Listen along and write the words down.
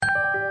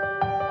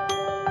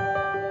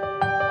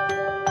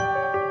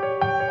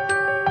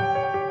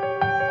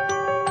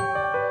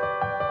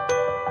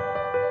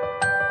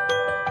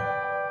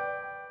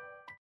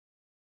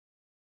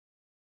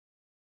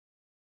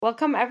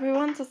Welcome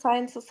everyone to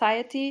Science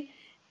Society,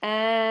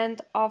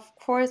 and of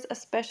course a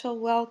special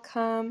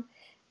welcome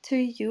to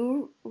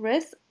you,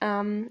 Riz.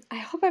 I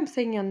hope I'm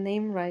saying your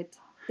name right.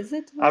 Is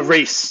it Riz?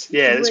 Reese.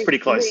 Yeah, it's pretty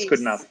close. Good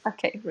enough. Reese.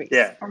 Okay, Reese.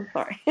 Yeah, I'm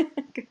sorry.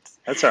 Good.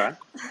 that's all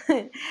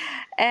right.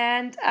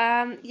 And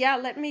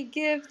let me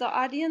give the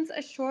audience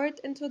a short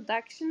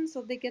introduction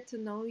so they get to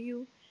know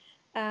you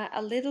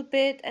a little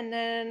bit, and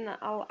then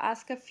I'll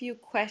ask a few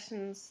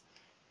questions,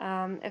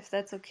 if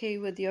that's okay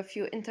with you, a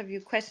few interview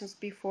questions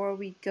before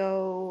we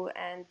go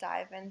and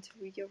dive into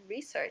your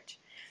research.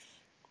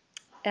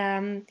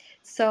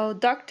 So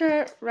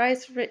Dr.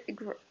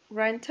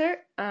 Grinter,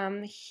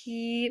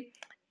 he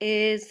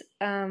is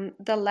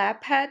the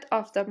lab head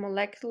of the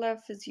molecular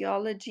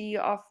physiology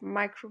of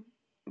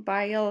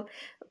microbial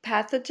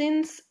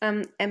pathogens,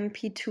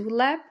 MP2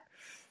 lab.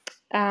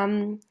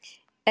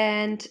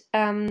 And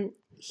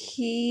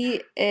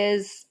he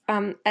is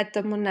at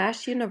the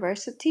Monash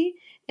University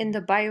in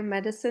the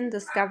Biomedicine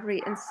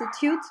Discovery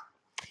Institute.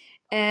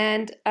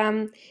 And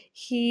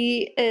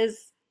he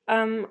is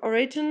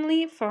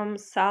originally from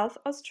South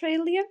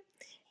Australia,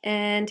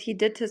 and he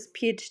did his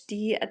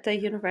PhD at the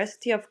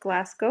University of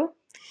Glasgow.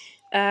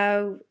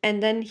 And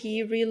then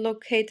he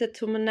relocated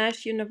to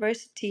Monash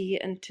University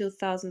in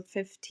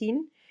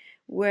 2015,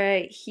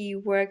 where he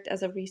worked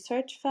as a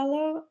research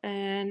fellow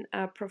and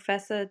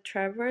Professor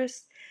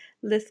Travers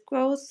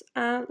Lithgow's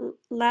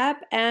lab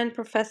and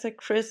Professor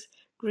Chris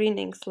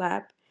Greening's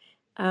lab.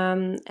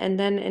 And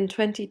then in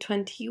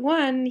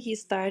 2021, he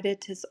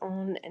started his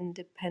own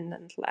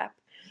independent lab.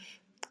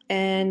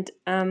 And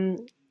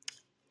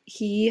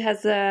he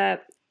has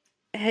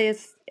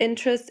his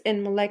interest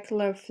in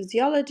molecular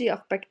physiology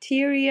of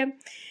bacteria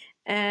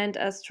and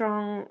a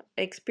strong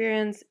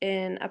experience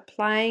in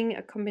applying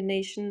a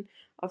combination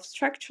of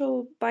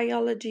structural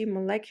biology,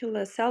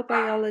 molecular cell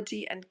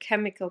biology, and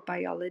chemical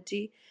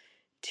biology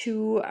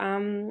to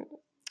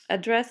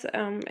address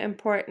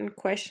important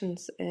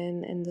questions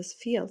in this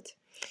field.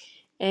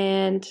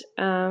 And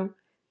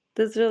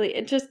this is really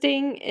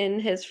interesting. In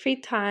his free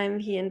time,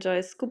 he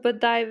enjoys scuba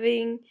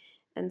diving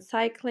and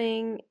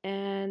cycling,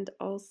 and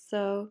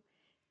also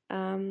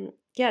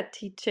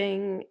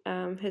teaching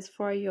his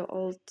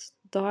 4-year-old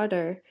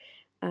daughter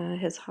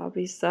his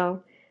hobby.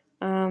 So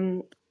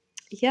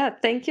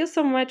thank you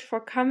so much for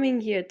coming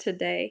here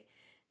today.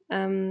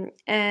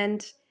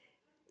 And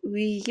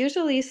we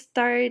usually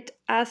start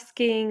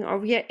asking, or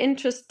we are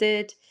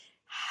interested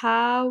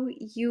how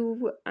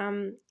you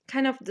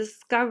kind of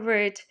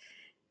discovered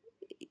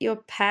your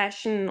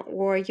passion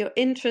or your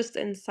interest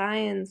in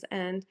science,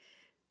 and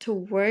to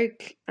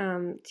work,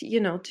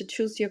 to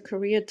choose your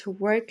career to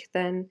work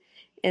then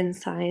in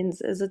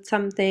science. Is it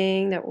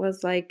something that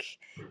was like,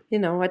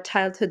 a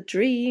childhood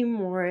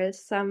dream, or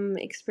some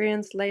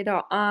experience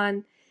later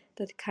on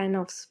that kind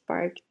of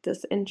sparked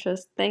this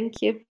interest?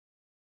 Thank you.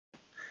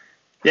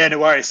 Yeah, no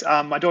worries.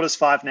 My daughter's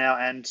 5 now,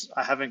 and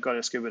I haven't got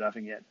her scuba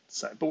diving yet.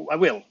 So, but I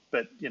will.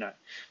 But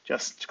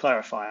just to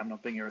clarify, I'm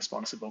not being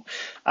irresponsible.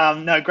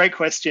 No, great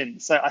question.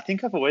 So I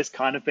think I've always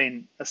kind of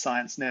been a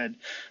science nerd.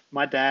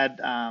 My dad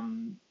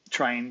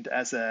trained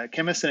as a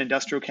chemist, an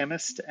industrial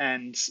chemist,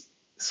 and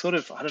sort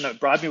of, I don't know,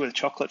 bribed me with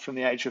chocolate from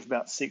the age of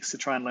about 6 to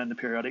try and learn the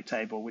periodic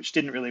table, which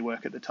didn't really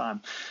work at the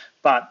time.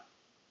 But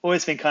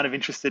always been kind of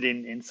interested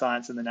in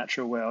science and the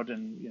natural world,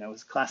 and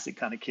was a classic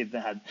kind of kid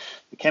that had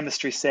the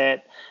chemistry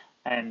set,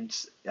 and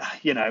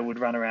would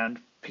run around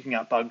picking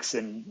up bugs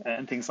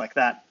and things like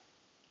that,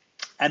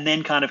 and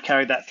then kind of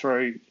carried that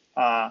through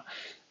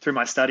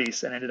my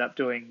studies, and ended up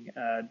doing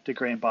a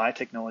degree in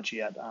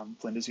biotechnology at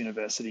Flinders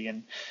University.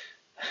 And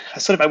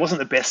I wasn't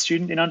the best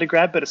student in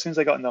undergrad, but as soon as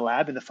I got in the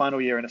lab, in the final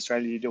year in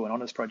Australia, you do an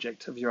honours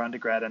project of your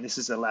undergrad, and this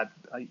is a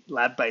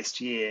lab-based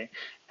year.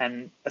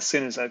 And as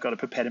soon as I got a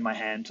pipette in my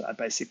hand, I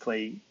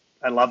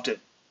loved it,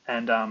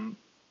 and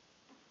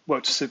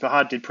worked super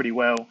hard, did pretty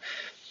well,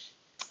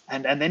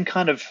 and then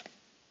kind of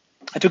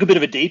I took a bit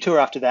of a detour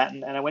after that,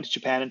 and I went to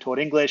Japan and taught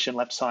English and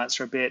left science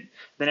for a bit.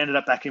 Then ended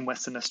up back in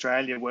Western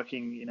Australia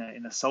working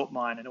in a salt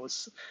mine, and I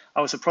was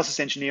a process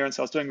engineer, and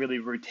so I was doing really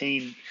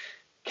routine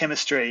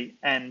chemistry,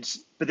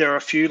 but there are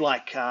a few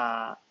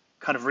kind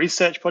of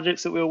research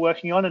projects that we were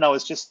working on, and I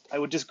would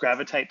just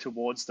gravitate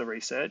towards the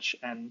research,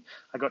 and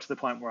I got to the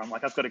point where I'm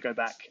like, I've got to go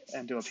back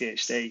and do a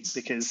PhD,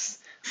 because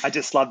I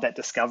just love that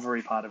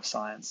discovery part of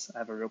science. I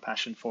have a real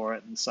passion for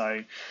it. And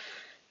so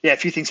a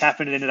few things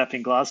happened, and ended up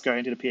in Glasgow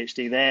and did a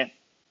PhD there.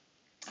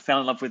 Fell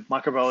in love with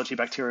microbiology,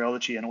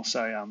 bacteriology, and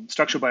also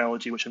structural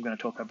biology, which I'm going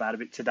to talk about a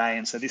bit today.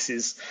 And so this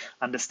is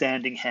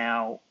understanding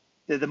how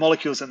the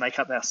molecules that make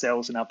up our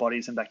cells in our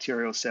bodies and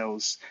bacterial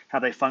cells, how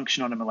they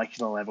function on a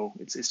molecular level.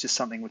 It's just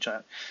something which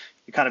it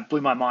kind of blew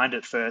my mind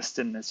at first,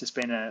 and it's just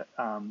been a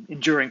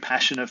enduring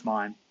passion of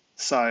mine.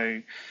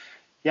 So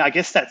I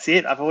guess that's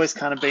it. I've always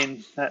kind of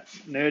been that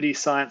nerdy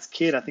science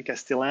kid. I think I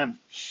still am.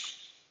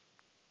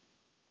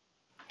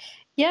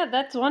 Yeah,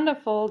 that's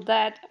wonderful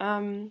that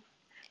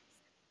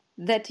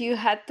that you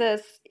had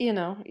this,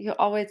 you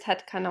always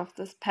had kind of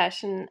this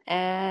passion,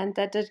 and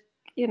that it,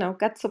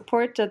 got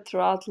supported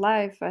throughout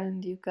life,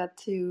 and you got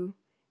to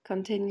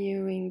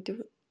continuing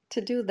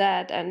to do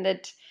that, and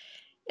it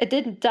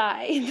didn't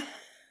die.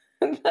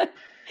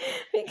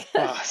 Because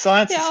Well,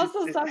 science yeah, is,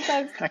 also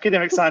sometimes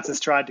academic science has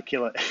tried to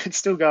kill it. It's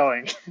still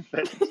going,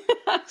 but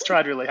it's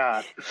tried really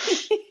hard.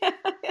 yeah,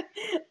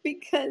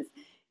 because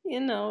you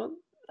know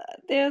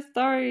there are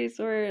stories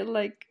where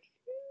like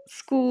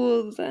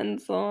schools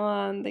and so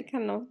on, they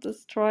kind of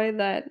destroy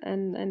that,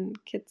 and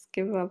kids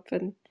give up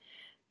and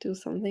do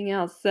something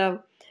else.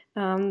 So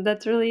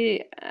that's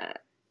really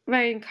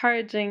very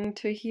encouraging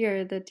to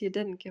hear that you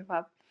didn't give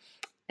up.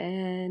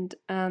 And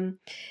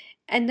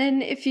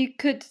then if you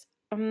could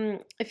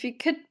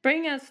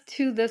bring us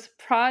to this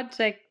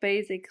project,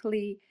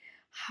 basically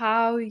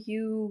how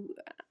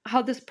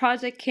this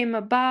project came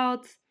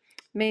about.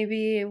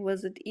 Maybe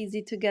was it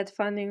easy to get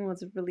funding?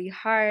 Was it really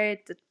hard?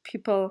 Did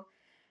people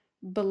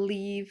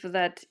believe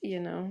that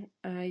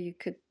you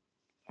could,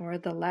 or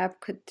the lab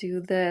could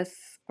do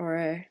this,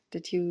 or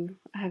did you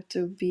have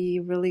to be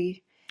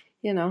really,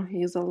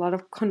 use a lot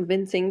of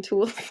convincing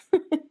tools?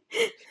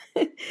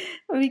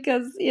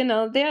 Because,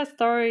 there are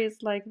stories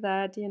like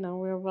that,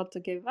 we're about to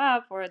give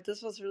up, or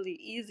this was really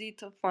easy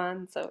to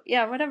fund. So,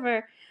 yeah,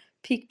 whatever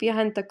peek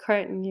behind the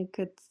curtain you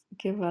could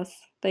give us.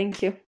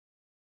 Thank you.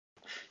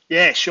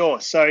 Yeah, sure.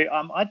 So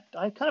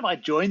I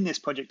joined this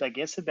project, I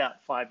guess,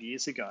 about 5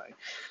 years ago.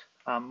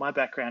 My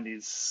background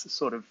is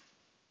sort of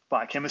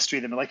biochemistry,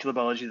 the molecular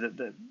biology,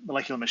 the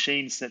molecular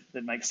machines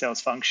that make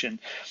cells function.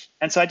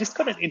 And so I just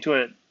got into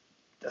a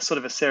sort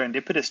of a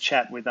serendipitous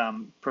chat with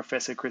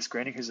Professor Chris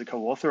Grinter, who's a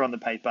co-author on the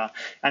paper.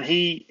 And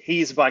he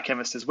is a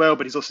biochemist as well,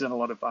 but he's also done a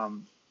lot of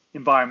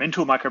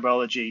environmental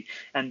microbiology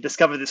and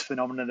discovered this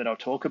phenomenon that I'll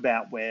talk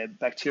about, where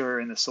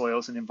bacteria in the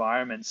soils and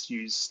environments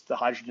use the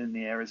hydrogen in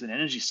the air as an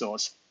energy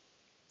source.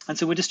 And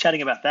so we're just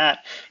chatting about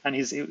that, and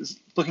he was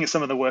looking at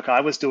some of the work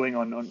I was doing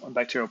on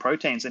bacterial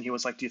proteins, and he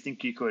was like, "Do you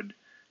think you could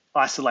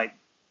isolate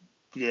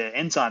the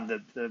enzyme,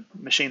 the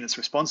machine that's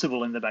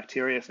responsible in the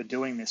bacteria for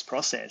doing this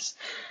process?"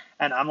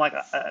 And I'm like,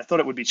 I thought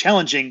it would be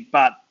challenging,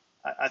 but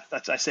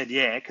I said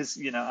yeah, because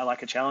I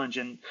like a challenge,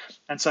 and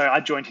so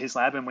I joined his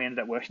lab, and we ended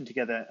up working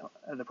together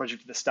on the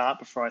project at the start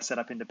before I set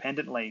up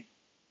independently,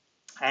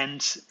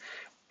 and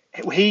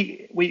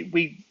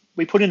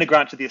we put in a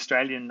grant to the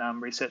Australian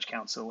Research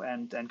Council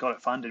and got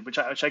it funded, which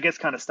I guess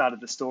kind of started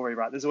the story,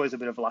 right? There's always a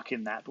bit of luck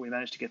in that, but we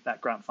managed to get that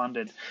grant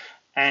funded,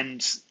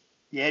 and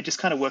yeah, just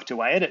kind of worked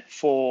away at it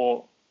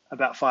for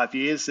about 5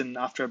 years, and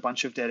after a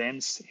bunch of dead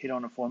ends, hit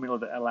on a formula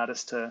that allowed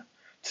us to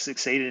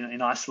succeed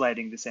in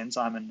isolating this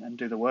enzyme and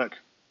do the work.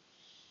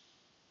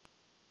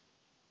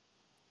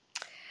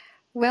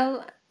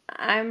 Well,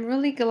 I'm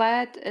really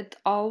glad it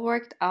all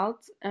worked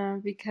out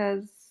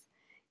because,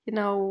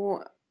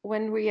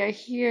 when we are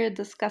here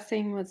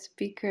discussing with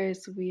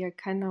speakers, we are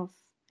kind of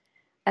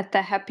at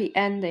the happy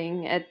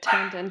ending. It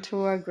turned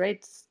into a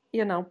great,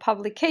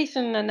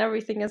 publication, and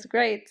everything is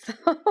great.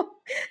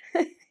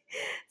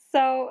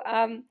 So,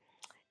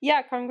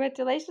 yeah,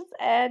 congratulations.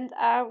 And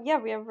yeah,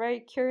 we are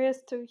very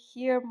curious to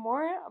hear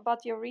more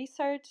about your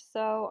research.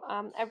 So,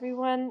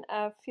 everyone,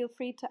 feel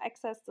free to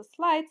access the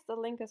slides. The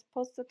link is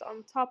posted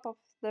on top of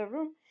the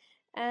room.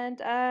 And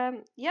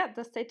yeah,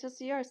 the stage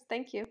is yours.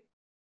 Thank you.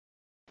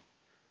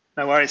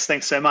 No worries.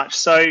 Thanks so much.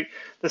 So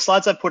the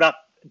slides I put up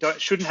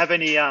shouldn't have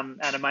any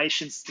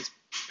animations. There's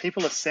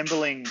people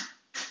assembling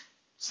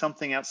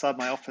something outside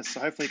my office, so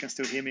hopefully you can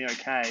still hear me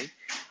okay.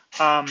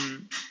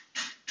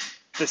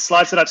 The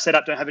slides that I've set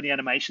up don't have any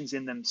animations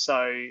in them,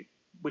 so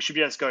we should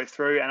be able to go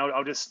through, and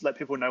I'll just let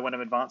people know when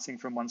I'm advancing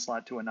from one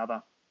slide to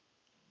another.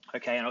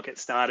 Okay, and I'll get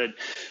started.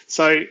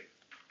 So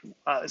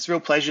it's a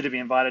real pleasure to be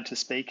invited to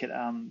speak at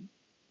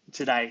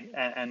today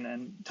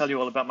and tell you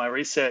all about my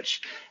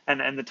research.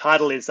 And the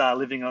title is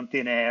Living on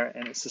Thin Air,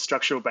 and it's the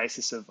structural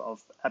basis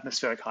of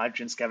atmospheric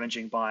hydrogen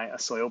scavenging by a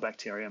soil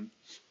bacterium.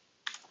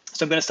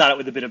 So I'm going to start out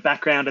with a bit of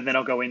background, and then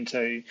I'll go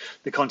into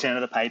the content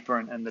of the paper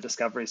and the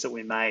discoveries that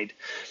we made.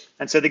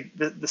 And so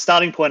the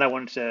starting point I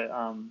wanted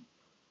to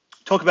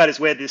talk about is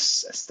where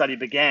this study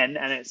began,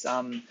 and it's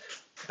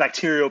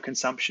bacterial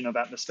consumption of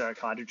atmospheric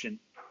hydrogen.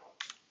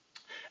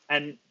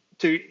 And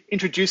to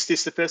introduce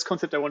this, the first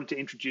concept I wanted to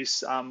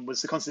introduce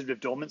was the concept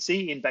of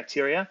dormancy in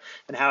bacteria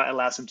and how it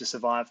allows them to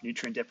survive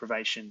nutrient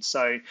deprivation.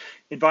 So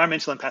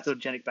environmental and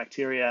pathogenic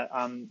bacteria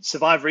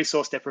survive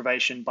resource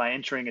deprivation by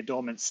entering a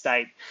dormant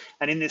state.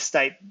 And in this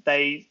state,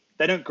 they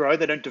don't grow,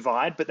 they don't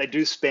divide, but they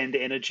do spend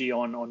energy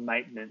on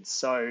maintenance.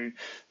 So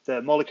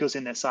the molecules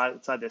inside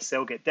their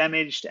cell get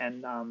damaged,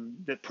 and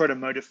the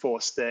protomotive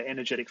force, the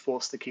energetic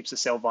force that keeps the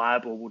cell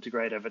viable, will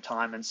degrade over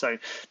time. And so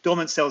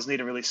dormant cells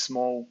need a really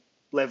small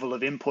level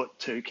of input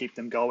to keep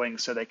them going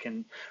so they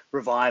can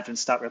revive and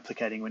start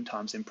replicating when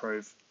times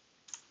improve.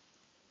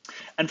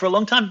 And for a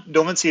long time,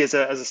 dormancy as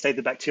a state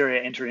that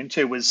bacteria enter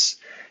into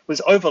was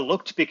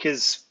overlooked,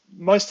 because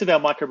most of our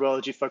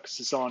microbiology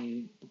focuses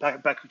on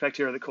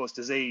bacteria that cause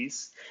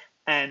disease,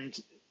 and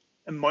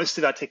most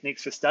of our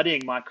techniques for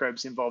studying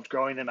microbes involved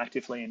growing them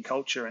actively in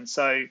culture. And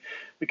so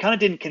we kind of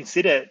didn't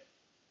consider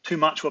too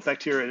much what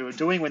bacteria were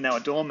doing when they were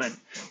dormant,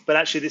 but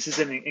actually this is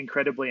an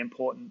incredibly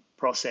important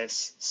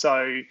process.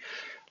 So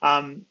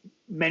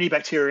Many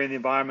bacteria in the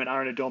environment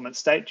are in a dormant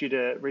state due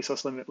to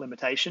resource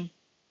limitation,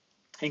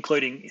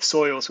 including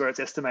soils where it's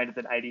estimated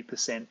that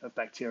 80% of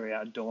bacteria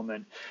are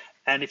dormant.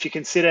 And if you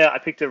consider, I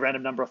picked a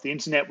random number off the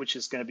internet, which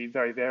is going to be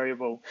very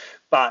variable,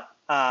 but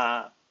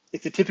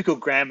if the typical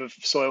gram of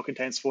soil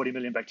contains 40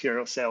 million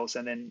bacterial cells,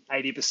 and then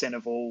 80%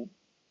 of all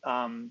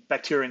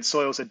bacteria in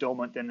soils are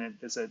dormant, then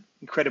there's an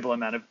incredible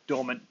amount of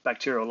dormant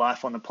bacterial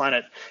life on the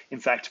planet. In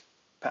fact,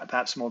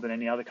 perhaps more than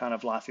any other kind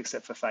of life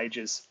except for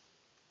phages.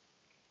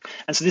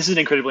 And so this is an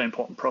incredibly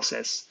important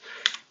process.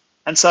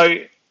 And so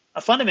a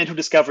fundamental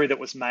discovery that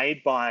was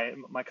made by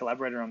my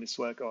collaborator on this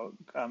work, or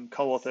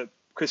co-author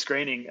Chris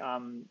Greening,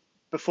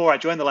 before I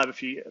joined the lab a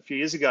few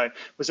years ago,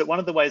 was that one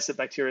of the ways that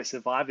bacteria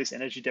survive this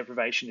energy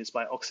deprivation is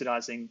by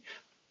oxidizing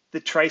the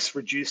trace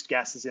reduced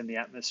gases in the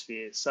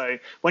atmosphere. So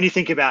when you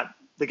think about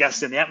the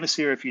gases in the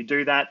atmosphere, if you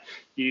do that,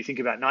 you think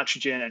about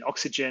nitrogen and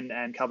oxygen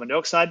and carbon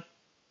dioxide.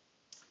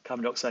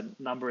 Carbon dioxide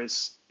number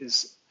is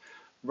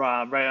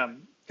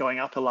going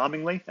up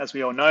alarmingly, as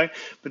we all know,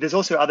 but there's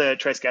also other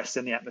trace gases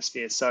in the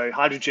atmosphere. So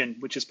hydrogen,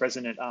 which is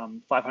present at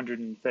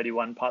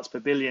 531 parts per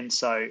billion,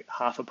 so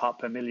half a part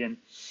per million.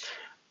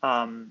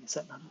 Carbon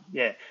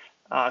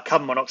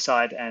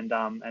monoxide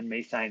and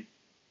methane.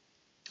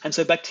 And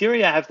so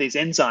bacteria have these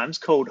enzymes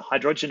called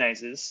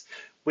hydrogenases,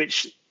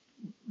 which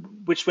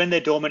when they're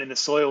dormant in the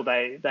soil,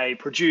 they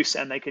produce,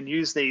 and they can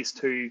use these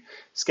to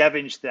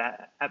scavenge the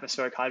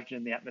atmospheric hydrogen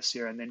in the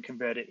atmosphere and then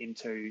convert it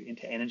into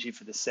energy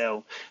for the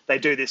cell. They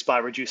do this by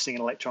reducing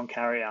an electron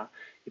carrier,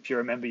 if you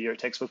remember your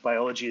textbook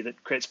biology,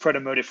 that creates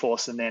protomotive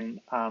force and then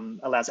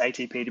allows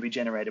ATP to be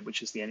generated,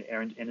 which is the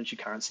energy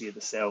currency of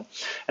the cell.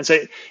 And so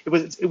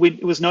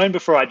it was known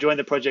before I joined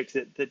the project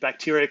that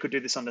bacteria could do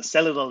this on the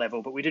cellular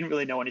level, but we didn't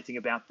really know anything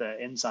about the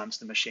enzymes,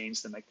 the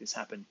machines that make this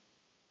happen.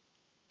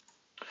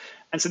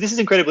 And so this is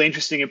incredibly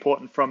interesting,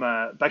 important from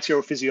a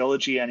bacterial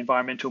physiology and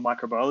environmental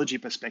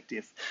microbiology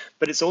perspective,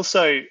 but it's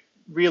also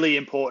really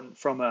important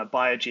from a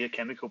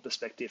biogeochemical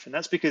perspective. And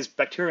that's because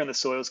bacteria in the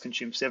soils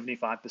consume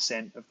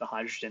 75% of the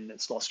hydrogen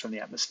that's lost from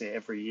the atmosphere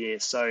every year.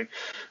 So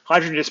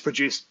hydrogen is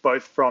produced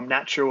both from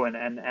natural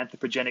and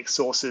anthropogenic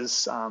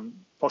sources,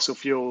 fossil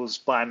fuels,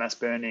 biomass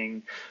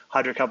burning,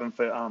 hydrocarbon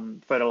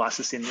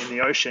photolysis in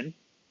the ocean.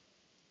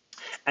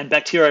 And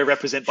bacteria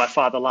represent by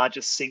far the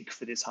largest sink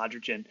for this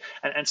hydrogen.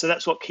 And so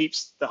that's what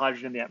keeps the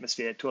hydrogen in the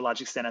atmosphere to a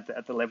large extent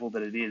at the level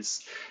that it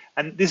is.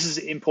 And this is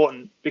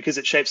important because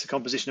it shapes the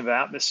composition of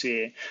our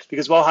atmosphere.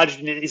 Because while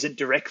hydrogen isn't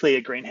directly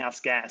a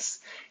greenhouse gas,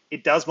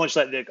 it does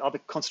modulate the other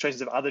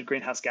concentrations of other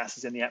greenhouse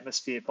gases in the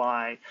atmosphere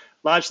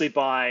largely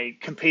by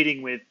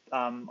competing with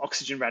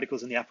oxygen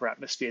radicals in the upper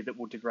atmosphere that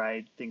will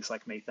degrade things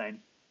like methane.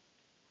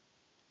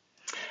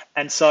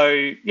 And so,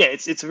 yeah,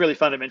 it's a really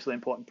fundamentally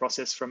important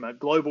process from a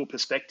global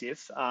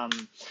perspective.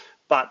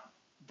 But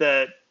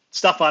the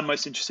stuff I'm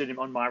most interested in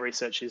on my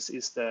research is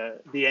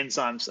the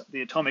enzymes,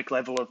 the atomic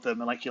level of the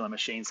molecular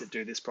machines that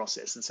do this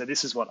process. And so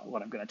this is what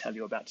I'm going to tell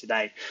you about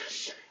today.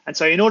 And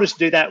so in order to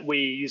do that, we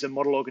use a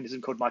model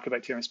organism called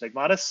Mycobacterium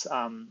smegmatis.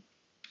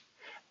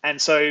 And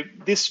so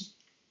this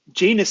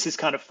genus is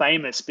kind of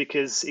famous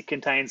because it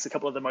contains a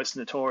couple of the most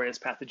notorious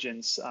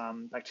pathogens,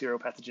 bacterial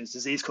pathogens,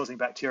 disease-causing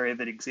bacteria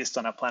that exist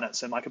on our planet.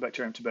 So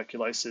Mycobacterium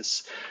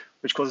tuberculosis,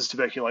 which causes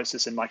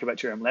tuberculosis, and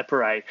Mycobacterium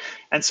leprae.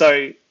 And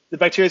so the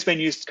bacteria has been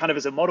used kind of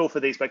as a model for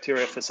these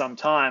bacteria for some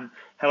time.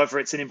 However,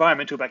 it's an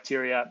environmental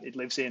bacteria. It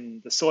lives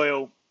in the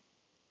soil.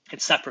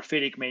 It's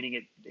saprophytic, meaning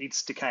it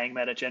eats decaying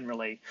matter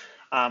generally.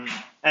 And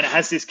it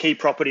has this key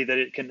property that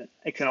it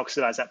can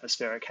oxidize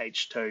atmospheric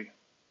H2,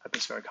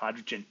 atmospheric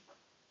hydrogen.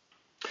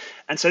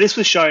 And so this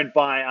was shown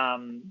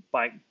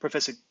by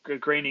Professor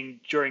Greening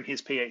during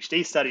his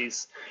PhD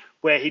studies,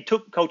 where he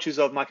took cultures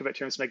of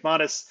Mycobacterium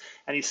smegmatis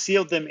and he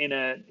sealed them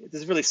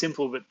this is really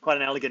simple but quite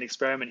an elegant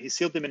experiment. He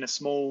sealed them in a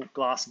small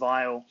glass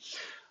vial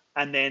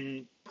and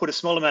then put a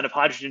small amount of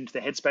hydrogen into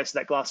the headspace of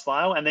that glass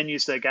vial, and then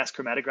used a gas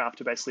chromatograph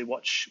to basically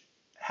watch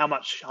how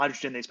much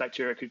hydrogen these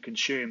bacteria could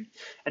consume.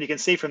 And you can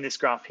see from this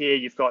graph here,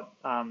 you've got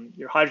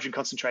your hydrogen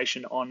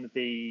concentration on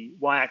the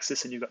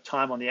y-axis and you've got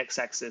time on the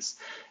x-axis.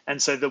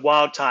 And so the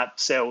wild type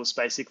cells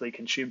basically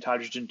consumed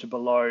hydrogen to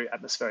below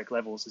atmospheric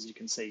levels, as you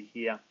can see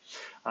here,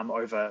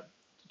 over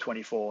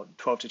 12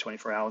 to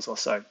 24 hours or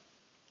so.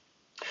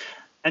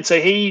 And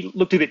so he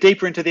looked a bit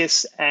deeper into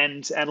this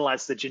and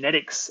analyzed the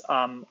genetics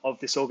of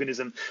this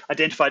organism,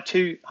 identified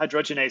two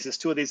hydrogenases,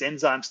 two of these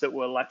enzymes that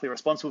were likely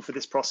responsible for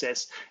this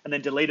process, and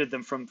then deleted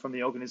them from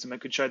the organism, and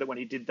could show that when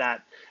he did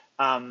that,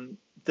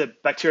 the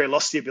bacteria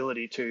lost the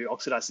ability to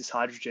oxidize this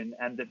hydrogen,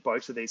 and that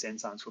both of these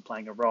enzymes were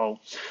playing a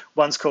role.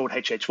 One's called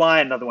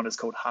HHY, another one is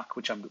called HUC,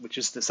 which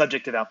is the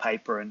subject of our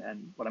paper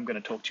and what I'm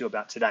going to talk to you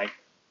about today.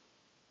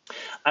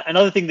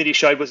 Another thing that he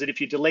showed was that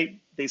if you delete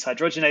these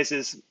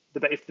hydrogenases,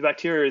 if the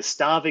bacteria is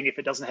starving, if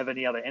it doesn't have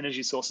any other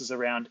energy sources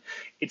around,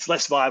 it's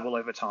less viable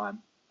over time.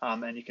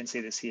 And you can see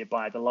this here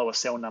by the lower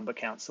cell number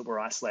counts that were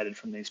isolated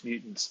from these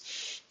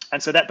mutants.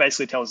 And so that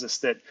basically tells us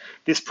that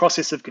this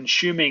process of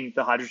consuming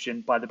the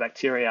hydrogen by the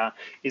bacteria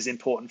is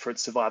important for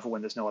its survival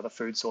when there's no other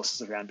food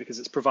sources around, because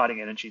it's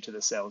providing energy to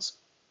the cells.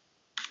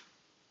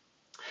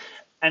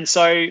 And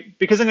so,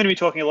 because I'm going to be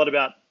talking a lot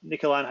about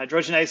nickel ion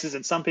hydrogenases,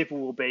 and some people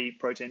will be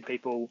protein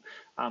people,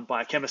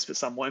 biochemists, but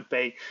some won't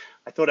be,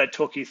 I thought I'd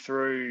talk you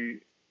through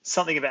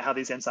something about how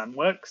these enzymes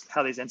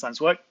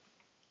work.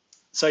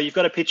 So you've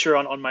got a picture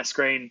on my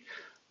screen,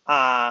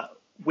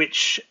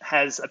 which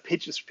has a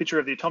picture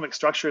of the atomic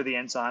structure of the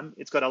enzyme.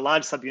 It's got a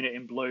large subunit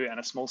in blue and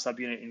a small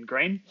subunit in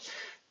green.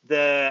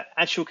 The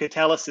actual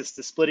catalysis,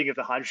 the splitting of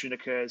the hydrogen,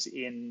 occurs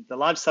in the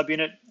large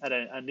subunit at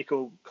a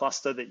nickel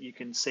cluster that you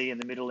can see in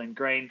the middle in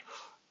green.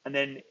 And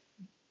then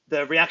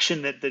the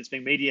reaction that's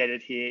being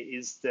mediated here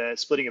is the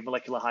splitting of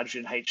molecular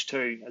hydrogen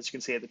H2, as you can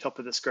see at the top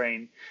of the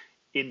screen,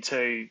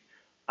 into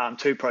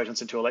 2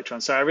 protons and 2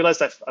 electrons. So I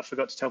realized I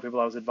forgot to tell people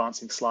I was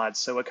advancing slides.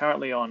 So we're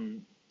currently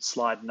on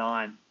slide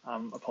 9.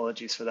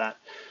 Apologies for that.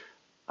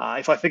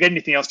 If I forget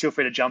anything else, feel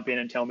free to jump in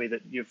and tell me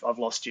that I've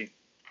lost you.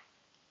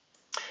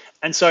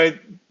 And so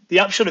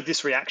the upshot of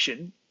this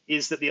reaction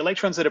is that the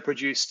electrons that are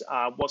produced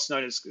are what's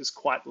known as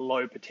quite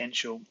low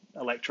potential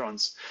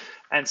electrons.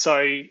 And so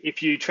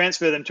if you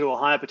transfer them to a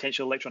higher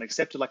potential electron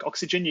acceptor like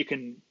oxygen, you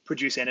can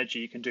produce energy,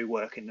 you can do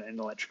work in an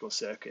electrical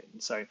circuit.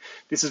 And so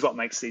this is what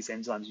makes these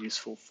enzymes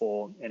useful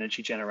for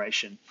energy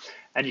generation.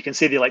 And you can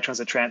see the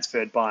electrons are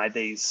transferred by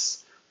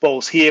these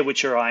balls here,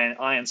 which are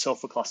iron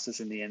sulfur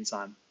clusters in the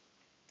enzyme.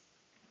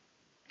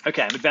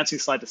 Okay, I'm advancing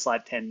to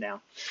slide 10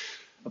 now.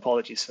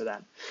 Apologies for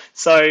that.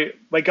 So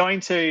we're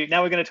going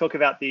to talk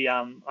about the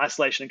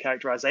isolation and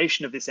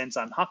characterization of this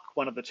enzyme HUC,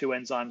 one of the 2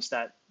 enzymes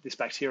that this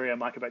bacteria,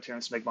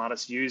 Mycobacterium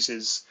smegmatis,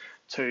 uses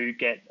to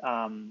get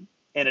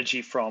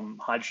energy from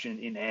hydrogen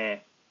in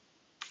air.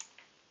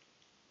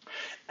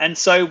 And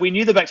so we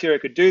knew the bacteria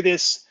could do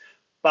this,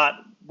 but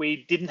we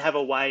didn't have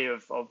a way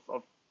of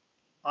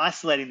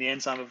isolating the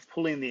enzyme, of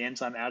pulling the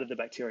enzyme out of the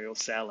bacterial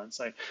cell. And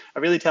so a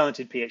really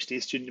talented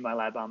PhD student in my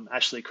lab,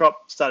 Ashley Kropp,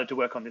 started to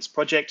work on this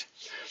project.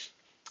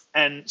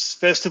 And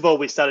first of all,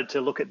 we started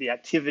to look at the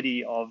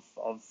activity of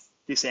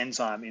this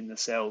enzyme in the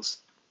cells.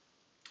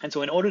 And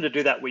so in order to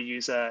do that, we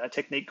use a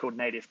technique called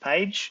native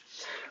page,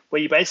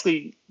 where you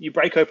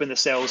break open the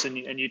cells and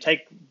you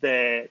take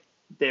their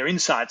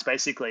insides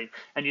basically,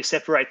 and you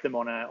separate them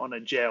on a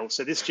gel.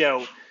 So this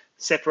gel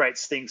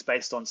separates things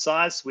based on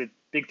size, with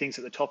big things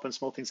at the top and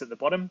small things at the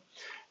bottom.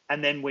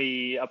 And then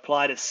we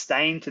applied a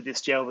stain to this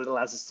gel that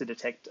allows us to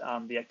detect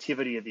the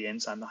activity of the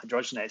enzyme, the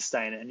hydrogenase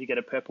stain, and you get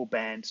a purple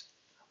band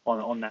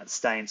on that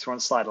stain. So we're on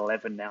slide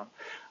 11 now.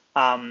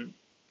 And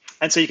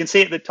so you can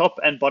see at the top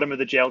and bottom of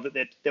the gel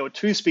that there were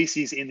 2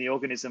 species in the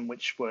organism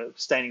which were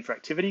staining for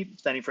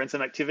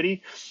enzyme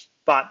activity.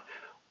 But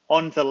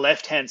on the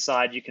left-hand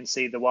side, you can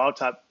see the wild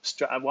type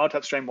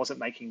strain wasn't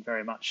making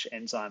very much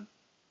enzyme.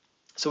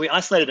 So we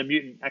isolated a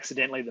mutant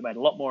accidentally that made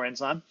a lot more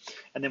enzyme,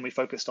 and then we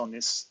focused on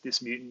this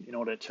mutant in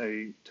order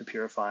to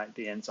purify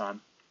the enzyme.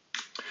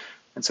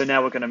 And so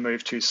now we're going to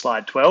move to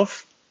slide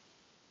 12.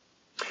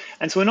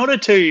 And so in order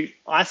to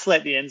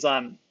isolate the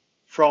enzyme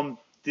from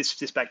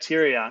this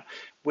bacteria,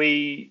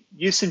 we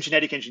use some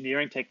genetic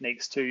engineering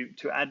techniques to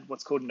add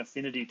what's called an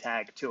affinity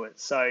tag to it.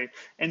 So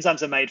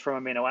enzymes are made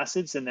from amino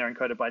acids and they're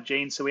encoded by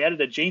genes. So we added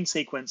a gene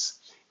sequence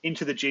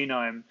into the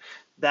genome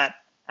that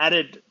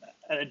added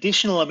an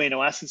additional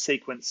amino acid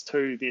sequence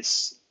to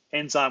this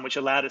enzyme, which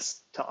allowed us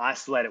to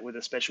isolate it with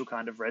a special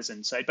kind of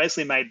resin. So it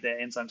basically made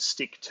the enzyme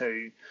stick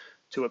to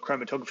a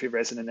chromatography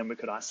resin, and then we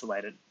could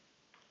isolate it.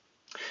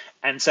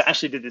 And so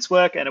Ashley did this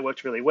work and it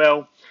worked really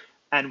well.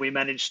 And we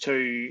managed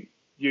to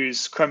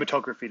use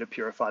chromatography to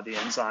purify the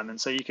enzyme. And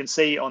so you can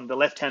see on the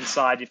left-hand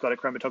side, you've got a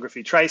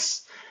chromatography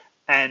trace,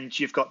 and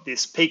you've got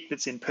this peak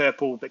that's in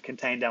purple that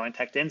contained our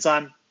intact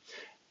enzyme.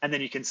 And then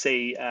you can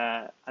see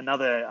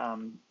another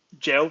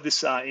gel,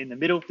 this in the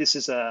middle. This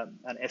is an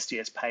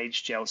SDS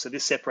page gel. So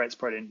this separates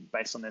protein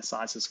based on their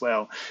size as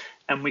well.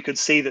 And we could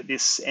see that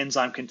this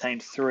enzyme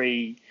contained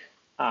three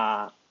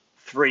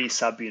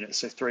subunits,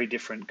 so 3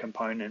 different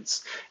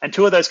components. And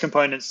 2 of those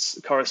components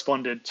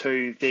corresponded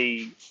to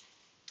the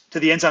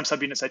enzyme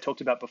subunits I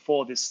talked about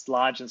before, this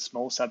large and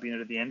small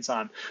subunit of the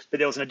enzyme. But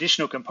there was an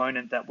additional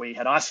component that we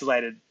had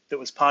isolated that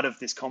was part of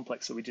this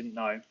complex that we didn't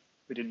know.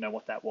 We didn't know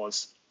what that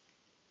was.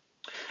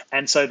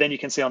 And so then you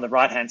can see on the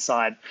right-hand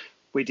side,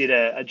 we did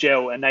a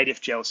native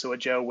gel, so a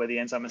gel where the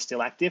enzyme is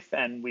still active,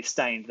 and we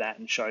stained that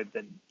and showed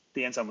that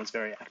the enzyme was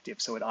very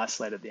active, so it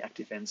isolated the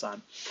active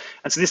enzyme.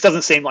 And so this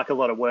doesn't seem like a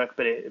lot of work,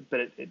 but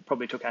it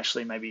probably took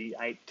Ashley maybe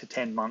 8 to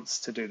 10 months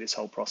to do this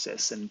whole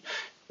process, and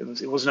it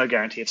was no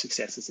guarantee of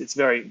success. It's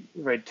very,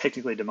 very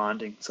technically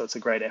demanding, so it's a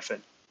great effort.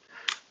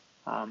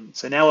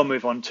 So now we'll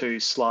move on to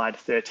slide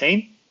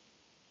 13.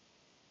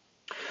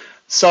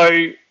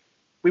 So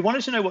we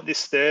wanted to know what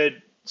this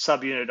third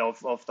subunit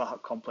of the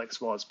HUC complex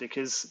was,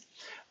 because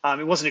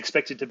it wasn't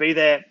expected to be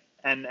there.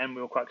 And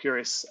we were quite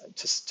curious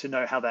to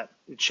know how that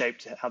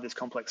shaped how this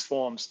complex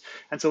forms.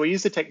 And so we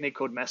used a technique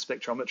called mass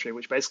spectrometry,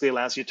 which basically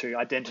allows you to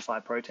identify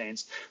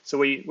proteins. So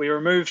we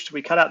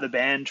cut out the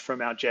band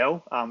from our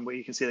gel, where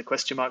you can see the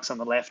question marks on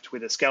the left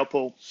with a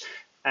scalpel,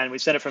 and we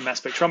sent it from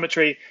mass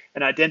spectrometry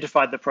and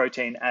identified the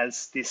protein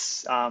as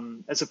this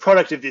as a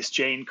product of this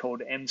gene called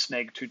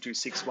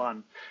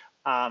mSmeg2261.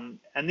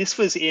 And this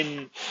was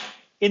in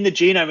in the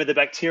genome of the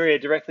bacteria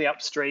directly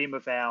upstream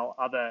of our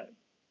other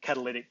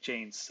catalytic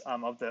genes,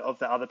 of the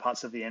other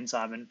parts of the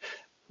enzyme. And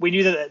we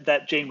knew that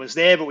that gene was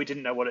there, but we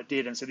didn't know what it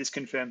did. And so this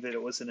confirmed that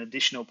it was an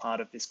additional part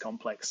of this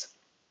complex.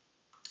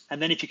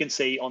 And then if you can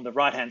see on the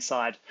right-hand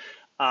side,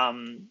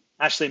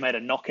 Ashley made a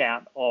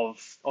knockout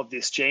of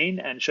this gene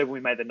and showed when we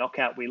made the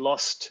knockout, we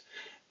lost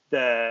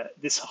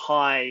this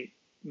high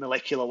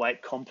molecular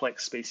weight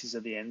complex species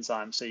of the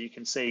enzyme. So you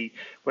can see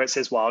where it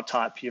says wild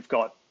type, you've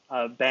got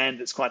a band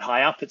that's quite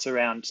high up. It's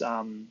around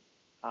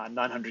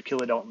 900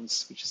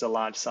 kilodaltons, which is a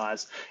large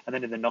size. And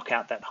then in the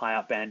knockout, that high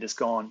up band is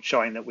gone,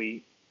 showing that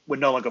we're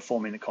no longer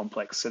forming the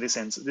complex. So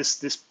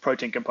this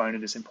protein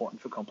component is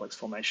important for complex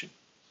formation.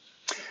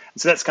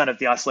 And so that's kind of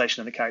the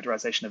isolation and the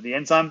characterization of the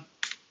enzyme.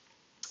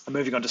 I'm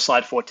moving on to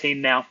slide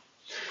 14 now.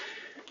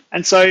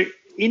 And so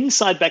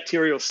inside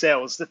bacterial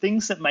cells, the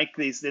things that make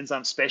these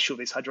enzymes special,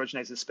 these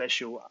hydrogenases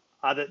special,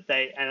 are that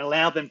and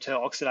allow them to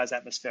oxidize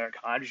atmospheric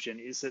hydrogen,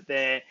 is that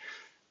they're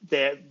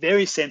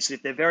very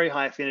sensitive, they're very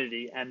high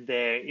affinity, and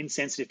they're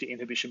insensitive to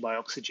inhibition by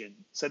oxygen.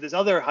 So there's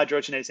other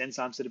hydrogenase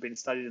enzymes that have been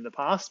studied in the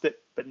past,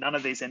 but none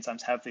of these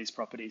enzymes have these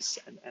properties,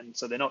 and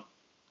so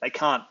they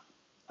can't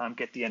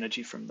get the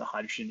energy from the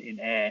hydrogen in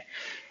air.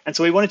 And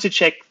so we wanted to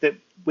check that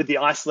with the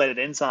isolated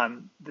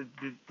enzyme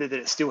that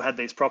it still had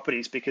these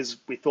properties, because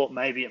we thought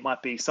maybe it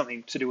might be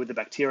something to do with the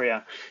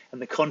bacteria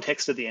and the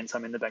context of the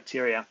enzyme in the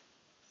bacteria.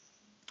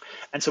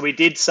 And so we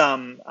did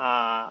some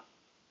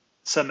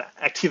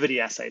activity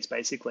assays,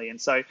 basically. And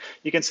so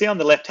you can see on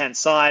the left-hand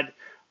side,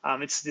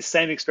 it's the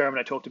same experiment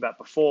I talked about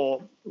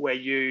before, where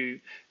you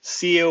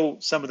seal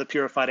some of the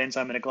purified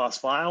enzyme in a glass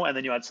vial, and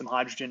then you add some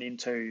hydrogen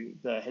into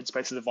the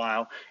headspace of the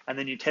vial, and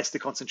then you test the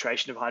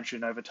concentration of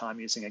hydrogen over time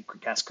using a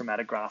gas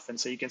chromatograph. And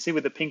so you can see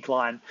with the pink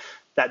line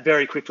that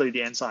very quickly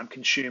the enzyme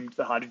consumed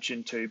the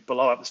hydrogen to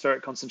below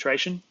atmospheric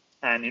concentration,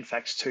 and in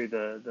fact to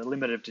the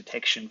limit of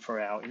detection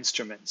for our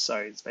instrument. So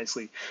it's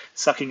basically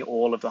sucking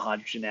all of the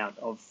hydrogen out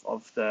of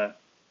the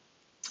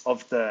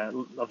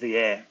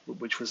air,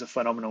 which was a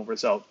phenomenal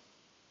result.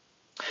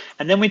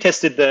 And then we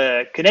tested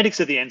the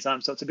kinetics of the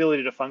enzyme, so its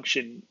ability to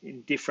function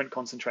in different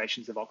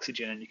concentrations of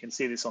oxygen, and you can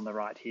see this on the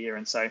right here.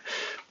 And so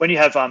when you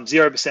have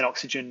 0%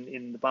 oxygen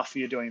in the buffer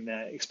you're doing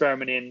the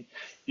experiment in,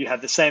 the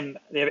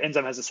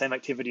enzyme has the same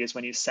activity as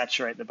when you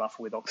saturate the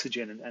buffer with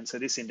oxygen. And so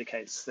this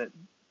indicates that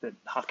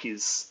HUC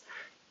is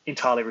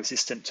entirely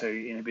resistant to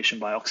inhibition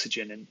by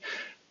oxygen.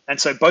 And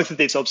so both of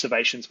these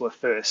observations were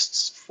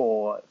firsts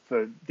for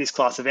this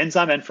class of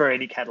enzyme and for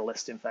any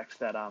catalyst, in fact,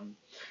 that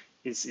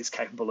is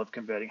capable of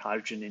converting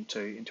hydrogen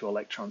into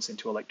electrons,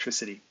 into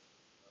electricity.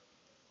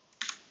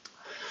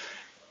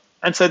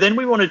 And so then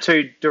we wanted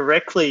to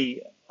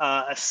directly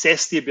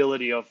assess the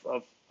ability of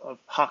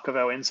HUC, of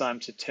our enzyme,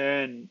 to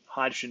turn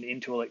hydrogen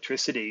into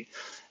electricity.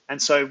 And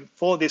so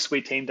for this,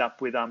 we teamed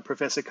up with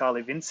Professor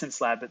Kylie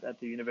Vincent's lab at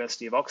the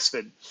University of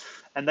Oxford.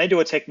 And they do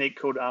a technique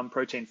called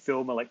protein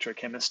film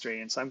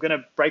electrochemistry. And so I'm going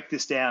to break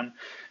this down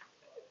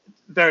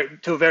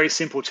to very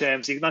simple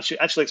terms. The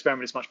actual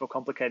experiment is much more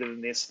complicated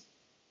than this.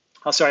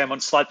 Oh, sorry, I'm on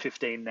slide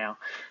 15 now.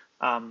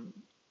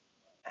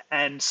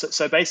 And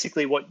so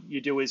basically what you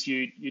do is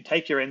you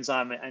take your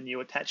enzyme and you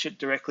attach it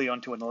directly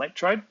onto an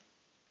electrode,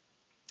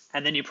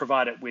 and then you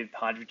provide it with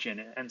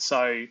hydrogen. And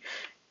so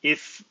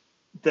if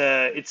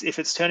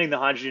it's turning the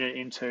hydrogen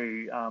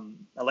into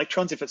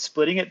electrons, if it's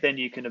splitting it, then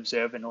you can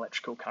observe an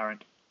electrical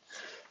current.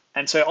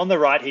 And so on the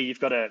right here,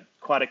 you've got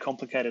quite a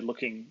complicated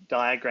looking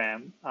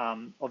diagram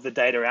of the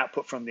data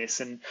output from this.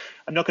 And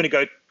I'm not going to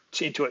go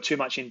into it too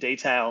much in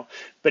detail,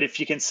 but if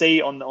you can see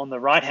on the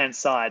right hand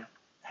side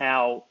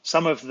how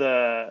some of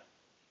the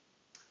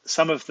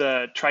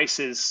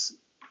traces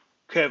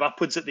curve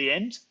upwards at the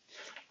end,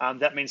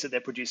 that means that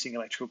they're producing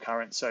electrical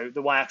current. So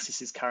the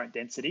y-axis is current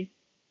density.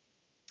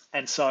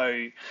 And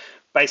so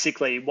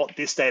basically what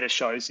this data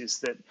shows is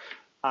that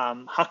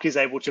HUC is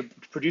able to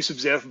produce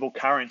observable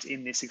current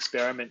in this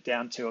experiment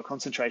down to a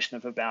concentration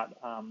of about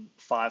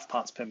 5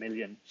 parts per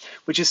million,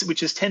 which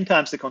is 10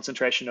 times the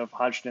concentration of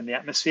hydrogen in the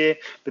atmosphere.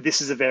 But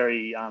this is a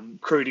very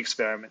crude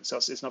experiment, so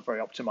it's not very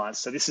optimized.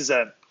 So this is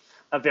a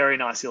very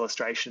nice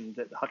illustration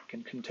that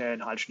HUC can turn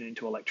hydrogen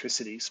into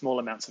electricity, small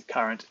amounts of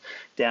current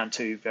down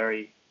to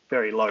very,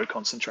 very low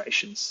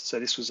concentrations. So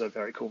this was a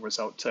very cool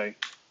result too.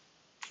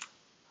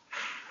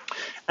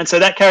 And so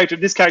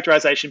this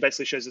characterization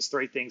basically shows us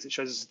three things. It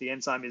shows us that the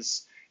enzyme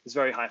is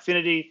very high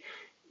affinity,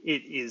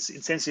 it is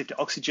insensitive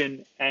to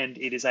oxygen, and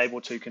it is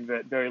able to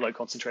convert very low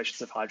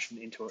concentrations of hydrogen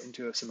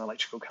into some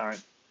electrical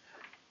current,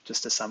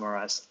 just to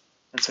summarize.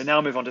 And so now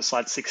I'll move on to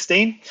slide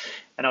 16,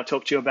 and I'll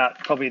talk to you about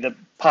probably the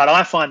part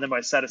I find the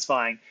most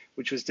satisfying,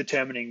 which was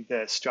determining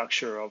the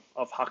structure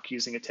of HUC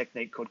using a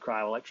technique called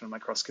cryo-electron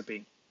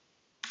microscopy.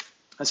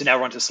 And so now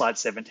we're on to slide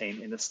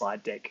 17 in the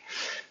slide deck.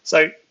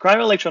 So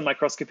cryo-electron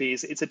microscopy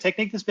it's a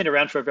technique that's been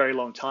around for a very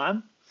long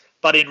time,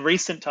 but in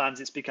recent times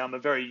it's become a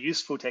very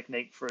useful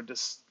technique for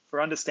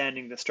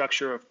understanding the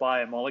structure of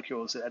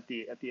biomolecules at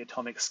the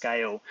atomic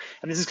scale.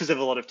 And this is because of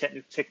a lot of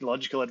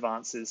technological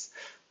advances,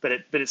 but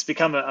it's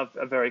become a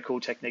very cool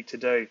technique to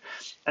do.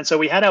 And so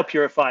we had our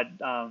purified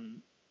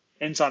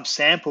enzyme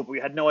sample, but we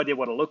had no idea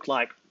what it looked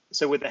like.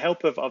 So with the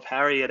help of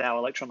Harry at our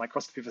electron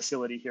microscopy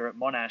facility here at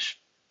Monash,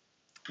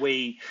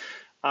 we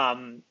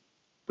um,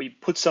 we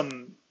put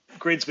some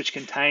grids which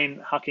contain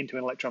Huck into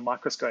an electron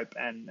microscope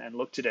and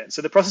looked at it.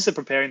 So the process of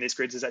preparing these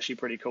grids is actually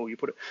pretty cool. You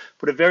put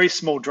a very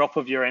small drop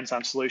of your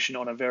enzyme solution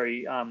on a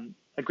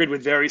grid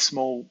with very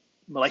small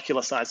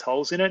molecular sized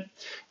holes in it,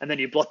 and then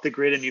you blot the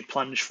grid and you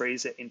plunge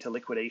freeze it into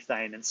liquid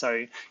ethane. And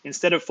so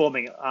instead of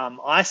forming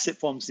ice, it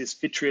forms this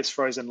vitreous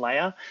frozen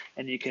layer,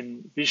 and you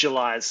can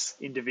visualize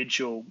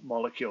individual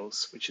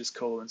molecules, which is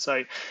cool. And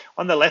so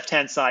on the left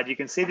hand side, you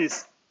can see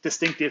these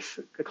distinctive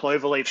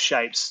cloverleaf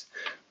shapes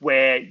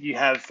where you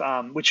have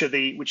which are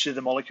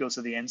the molecules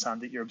of the enzyme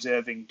that you're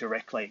observing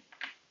directly.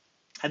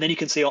 And then you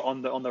can see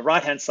on the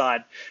right hand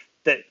side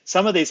that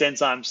some of these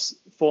enzymes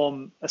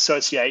form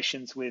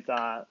associations with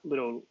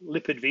little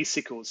lipid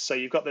vesicles. So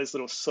you've got those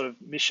little sort of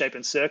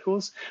misshapen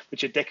circles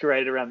which are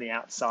decorated around the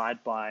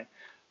outside by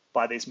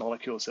these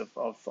molecules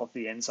of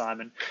the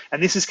enzyme.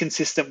 And this is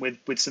consistent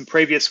with some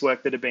previous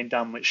work that had been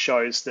done which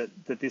shows that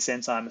this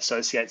enzyme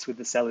associates with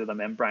the cellular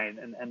membrane,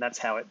 and that's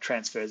how it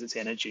transfers its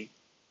energy.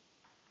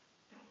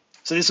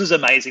 So this was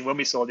amazing when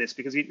we saw this,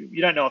 because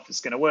you don't know if it's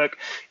going to work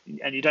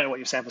and you don't know what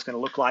your sample is going to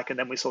look like. And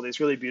then we saw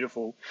these really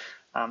beautiful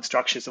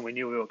structures, and we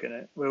knew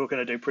we were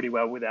going to do pretty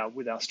well with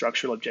our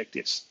structural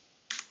objectives.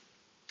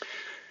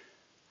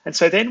 And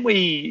so then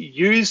we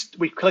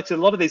collected a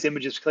lot of these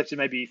images, we collected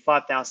maybe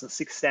 5,000,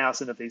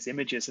 6,000 of these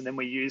images, and then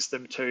we used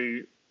them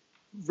to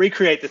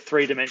recreate the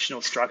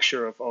three-dimensional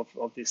structure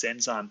of this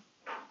enzyme.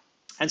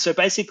 And so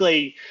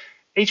basically,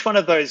 each one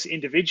of those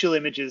individual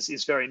images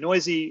is very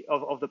noisy,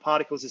 of the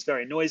particles is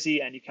very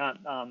noisy, and you can't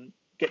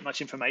get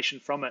much information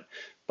from it.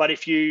 But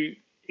if you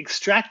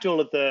extract all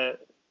of the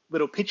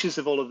little pictures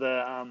of all of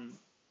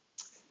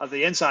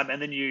the enzyme,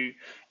 and then you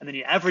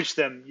average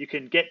them, you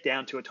can get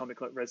down to atomic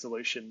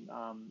resolution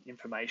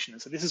information.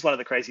 And so this is one of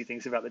the crazy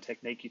things about the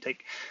technique. You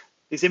take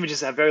these images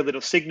that have very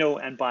little signal,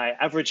 and by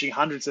averaging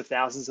hundreds of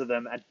thousands of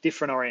them at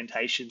different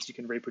orientations, you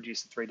can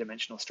reproduce a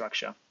three-dimensional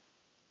structure.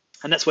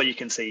 And that's what you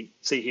can see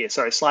here.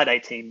 Sorry, slide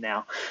 18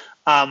 now.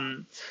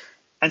 And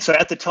so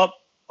at the top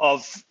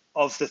of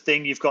the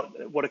thing, you've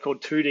got what are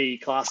called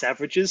 2D class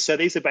averages. So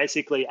these are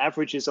basically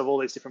averages of all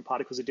these different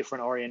particles at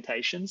different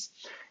orientations.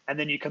 And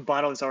then you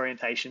combine all those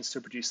orientations to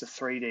produce a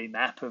 3D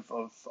map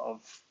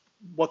of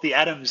what the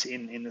atoms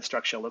in the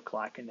structure look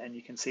like. And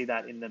you can see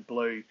that in the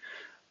blue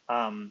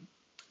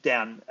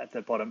down at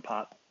the bottom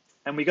part.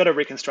 And we got a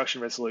reconstruction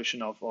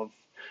resolution of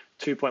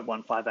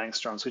 2.15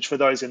 angstroms, which for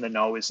those in the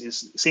know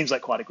seems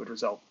like quite a good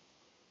result.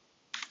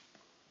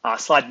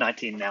 Slide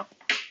 19 now.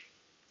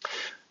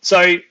 So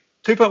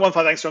 2.15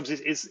 angstroms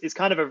is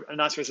kind of a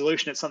nice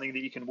resolution. It's something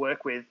that you can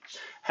work with.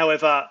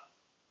 However,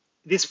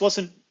 this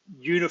wasn't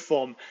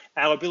uniform.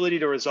 Our ability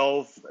to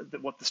resolve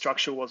what the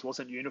structure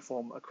wasn't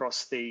uniform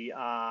across the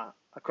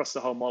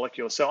whole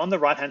molecule. So on the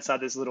right-hand side,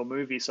 there's a little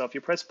movie. So if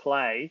you press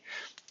play,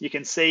 you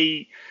can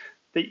see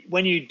that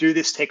when you do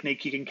this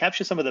technique, you can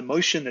capture some of the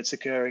motion that's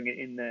occurring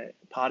in the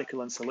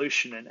particle in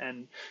solution.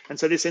 And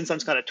so this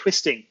enzyme's kind of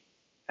twisting,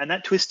 and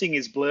that twisting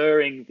is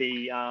blurring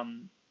the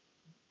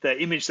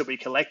image that we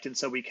collect. And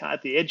so we can't,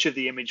 at the edge of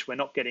the image, we're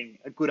not getting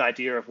a good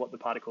idea of what the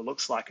particle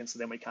looks like. And so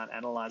then we can't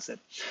analyze it.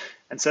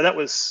 And so that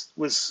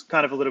was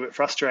kind of a little bit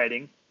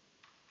frustrating.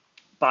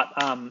 But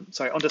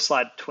sorry, onto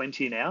slide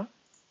 20 now.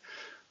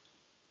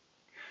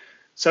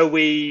 So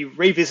we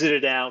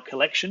revisited our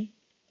collection.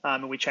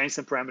 And we changed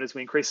some parameters.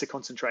 We increased the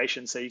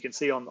concentration. So you can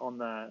see on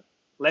the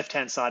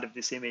left-hand side of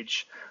this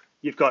image,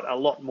 you've got a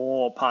lot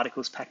more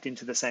particles packed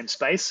into the same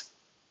space.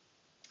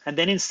 And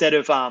then instead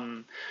of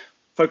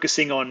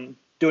focusing on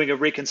doing a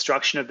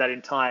reconstruction of that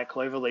entire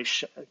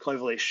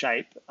cloverleaf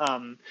shape,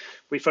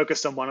 we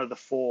focused on one of the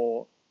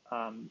four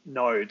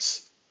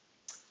nodes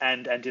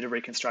and did a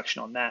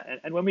reconstruction on that.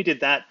 And when we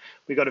did that,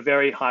 we got a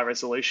very high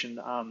resolution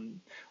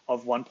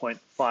of 1.52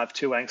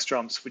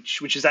 angstroms,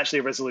 which is actually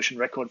a resolution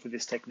record for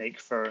this technique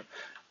for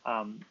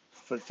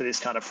this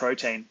kind of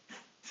protein.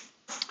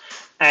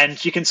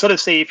 And you can sort of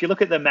see, if you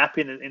look at the map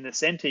in the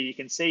center, you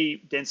can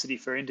see density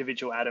for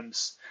individual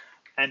atoms.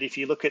 And if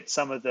you look at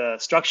some of the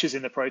structures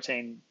in the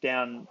protein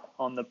down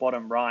on the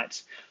bottom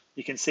right,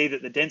 you can see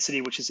that the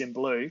density, which is in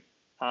blue,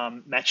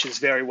 matches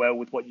very well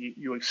with what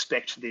you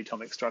expect the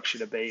atomic structure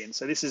to be. And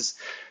so this is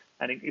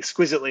an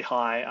exquisitely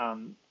high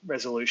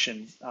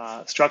resolution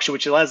structure,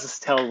 which allows us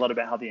to tell a lot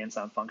about how the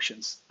enzyme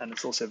functions. And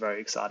it's also very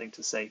exciting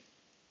to see.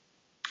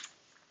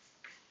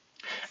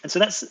 And so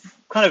that's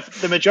kind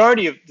of the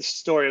majority of the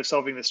story of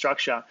solving the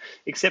structure,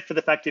 except for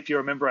the fact, if you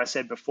remember, I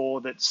said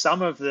before that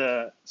some of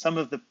the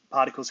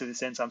particles of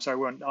this enzyme, sorry,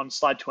 we're on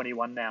slide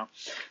 21 now,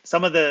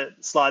 some of the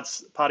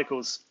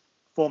particles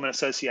form an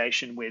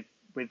association with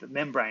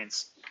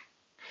membranes.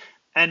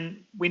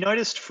 And we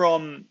noticed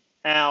from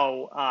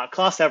our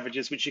class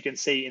averages, which you can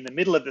see in the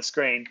middle of the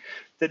screen,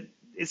 that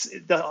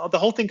the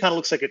whole thing kind of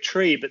looks like a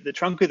tree, but the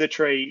trunk of the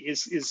tree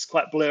is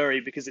quite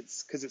blurry because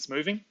it's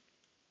moving.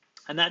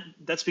 And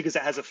that's because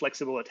it has a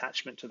flexible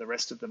attachment to the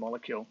rest of the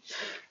molecule.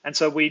 And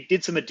so we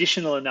did some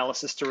additional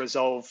analysis to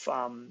resolve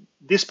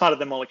this part of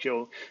the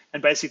molecule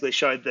and basically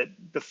showed that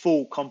the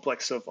full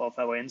complex of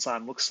our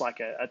enzyme looks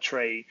like a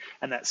tree,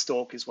 and that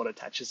stalk is what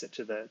attaches it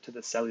to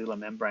the cellular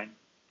membrane.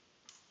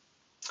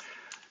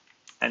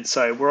 And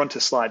so we're on to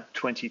slide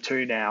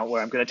 22 now,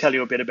 where I'm going to tell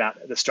you a bit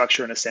about the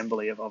structure and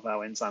assembly of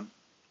our enzyme.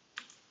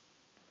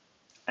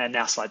 And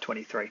now slide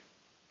 23.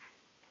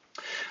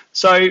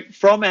 So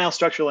from our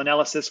structural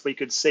analysis, we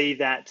could see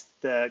that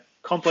the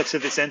complex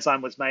of this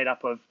enzyme was made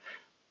up of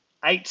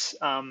 8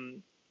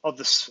 of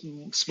the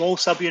small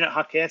subunit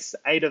HUC-S,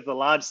 8 of the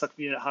large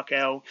subunit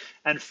HUC-L,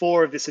 and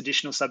 4 of this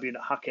additional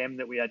subunit HUC-M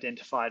that we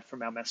identified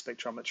from our mass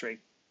spectrometry.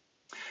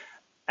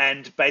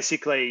 And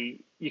basically,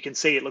 you can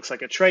see it looks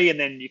like a tree, and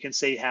then you can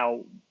see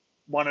how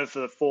one of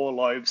the 4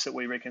 lobes that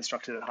we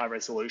reconstructed at high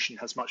resolution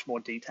has much more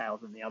detail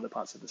than the other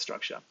parts of the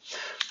structure.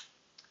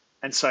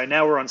 And so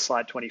now we're on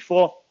slide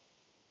 24.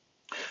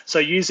 So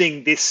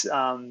using this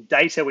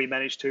data, we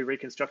managed to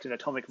reconstruct an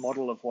atomic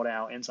model of what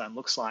our enzyme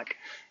looks like,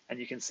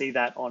 and you can see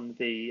that on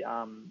the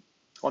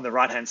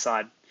right-hand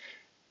side.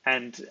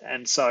 And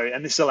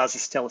this allows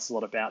us to tell us a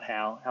lot about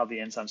how the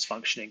enzyme's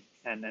functioning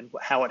and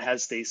how it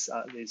has these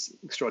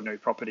extraordinary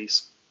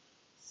properties.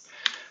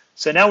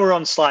 So now we're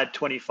on slide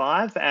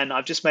 25, and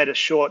I've just made a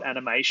short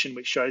animation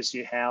which shows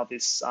you how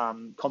this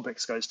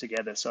complex goes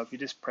together. So if you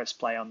just press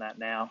play on that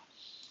now,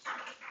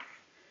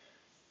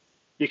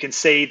 you can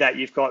see that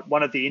you've got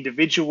one of the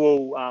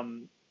individual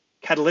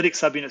catalytic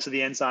subunits of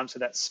the enzyme, so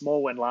that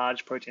small and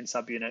large protein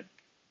subunit.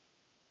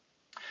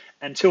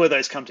 And 2 of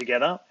those come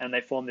together and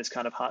they form this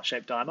kind of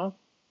heart-shaped dimer.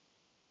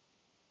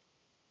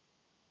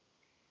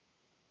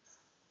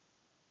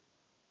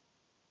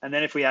 And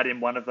then if we add in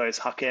one of those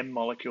HUC-M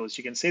molecules,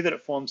 you can see that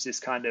it forms this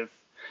kind of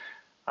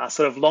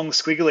sort of long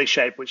squiggly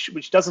shape,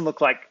 which doesn't look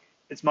like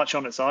it's much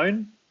on its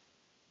own.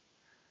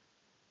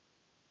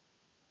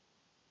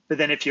 But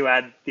then if you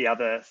add the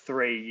other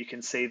 3, you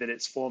can see that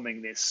it's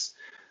forming this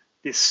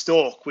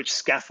stalk which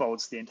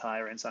scaffolds the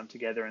entire enzyme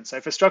together. And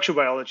so for structural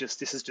biologists,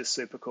 this is just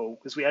super cool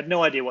because we had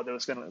no idea what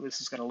this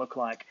was going to look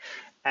like.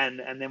 And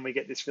then we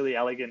get this really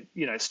elegant,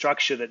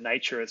 structure that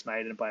nature has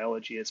made and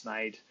biology has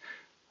made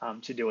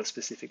to do a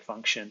specific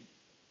function.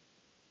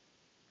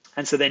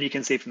 And so then you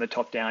can see from the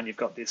top down, you've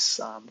got this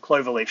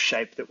cloverleaf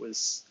shape that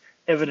was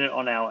evident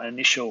on our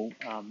initial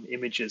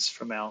images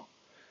from our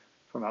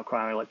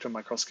cryo-electron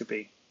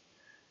microscopy.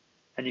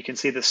 And you can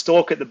see the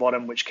stalk at the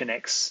bottom, which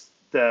connects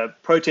the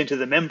protein to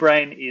the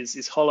membrane,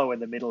 is hollow in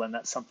the middle, and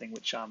that's something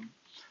which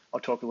I'll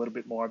talk a little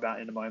bit more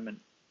about in a moment.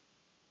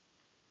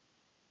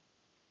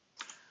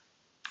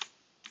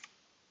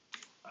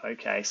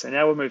 Okay, so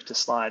now we'll move to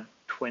slide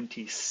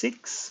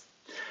 26,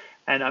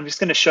 and I'm just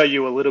going to show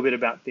you a little bit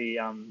about the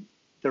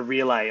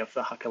relay of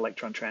the HUC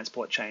electron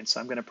transport chain.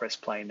 So I'm going to press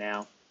play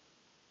now.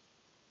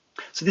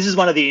 So this is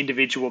one of the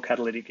individual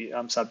catalytic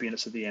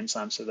subunits of the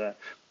enzyme, so the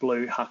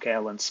blue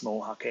HUC-L and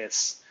small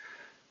HUC-S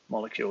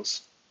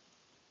molecules.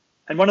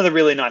 And one of the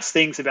really nice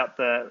things about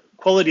the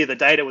quality of the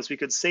data was we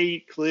could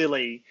see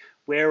clearly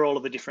where all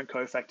of the different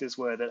cofactors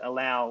were that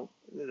allow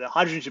the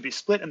hydrogen to be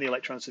split and the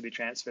electrons to be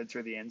transferred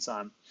through the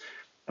enzyme.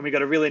 And we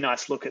got a really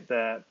nice look at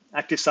the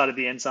active side of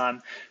the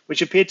enzyme,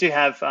 which appeared to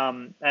have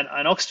an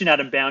oxygen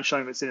atom bound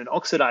showing it's in an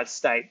oxidized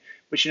state,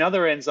 which in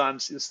other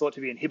enzymes is thought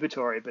to be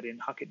inhibitory, but in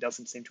HUC it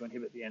doesn't seem to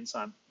inhibit the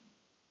enzyme.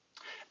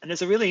 And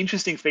there's a really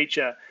interesting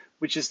feature,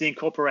 which is the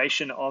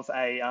incorporation of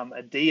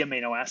a D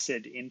amino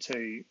acid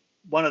into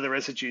one of the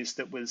residues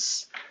that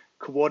was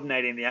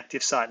coordinating the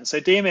active site. And so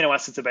D amino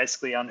acids are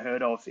basically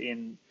unheard of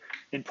in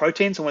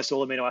proteins. Almost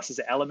all amino acids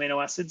are L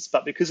amino acids,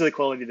 but because of the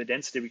quality of the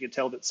density, we could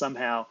tell that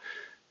somehow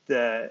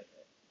the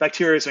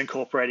bacteria is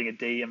incorporating a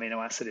D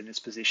amino acid in this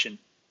position.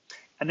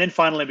 And then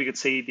finally, we could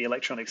see the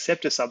electron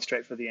acceptor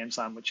substrate for the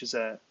enzyme, which is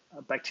a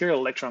bacterial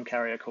electron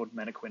carrier called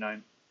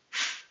menaquinone.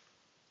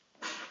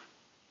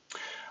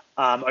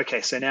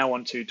 Okay, so now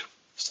on to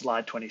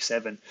slide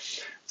 27.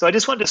 So I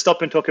just wanted to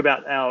stop and talk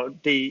about our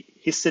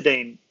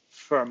D-histidine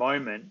for a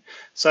moment.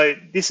 So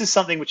this is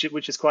something which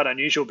is quite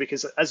unusual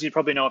because, as you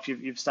probably know if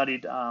you've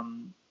studied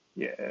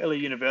early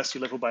university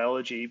level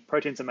biology,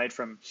 proteins are made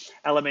from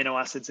L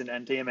amino acids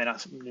and D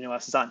amino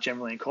acids aren't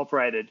generally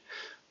incorporated.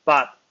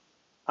 But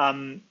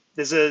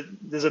there's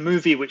a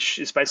movie which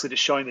is basically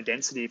just showing the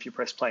density. If you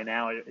press play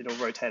now, it'll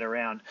rotate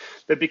around.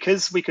 But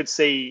because we could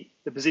see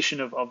the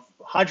position of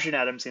hydrogen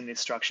atoms in this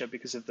structure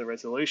because of the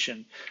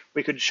resolution,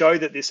 we could show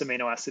that this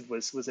amino acid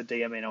was a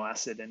D amino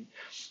acid.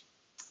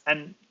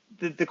 And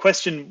the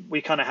question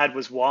we kind of had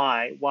was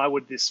why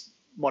would this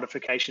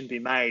modification be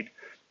made?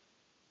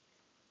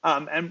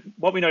 And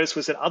what we noticed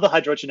was that other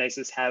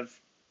hydrogenases have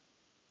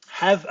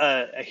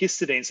a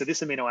histidine, so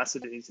this amino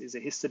acid is a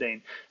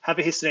histidine, have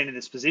a histidine in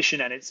this position,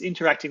 and it's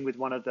interacting with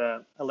one of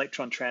the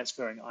electron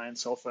transferring iron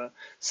sulfur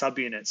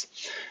subunits.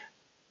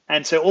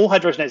 And so all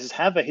hydrogenases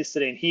have a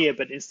histidine here,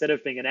 but instead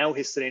of being an L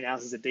histidine,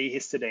 ours is a D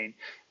histidine.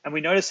 And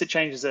we notice it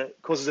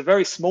causes a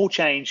very small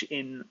change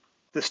in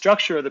the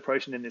structure of the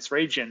protein in this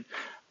region,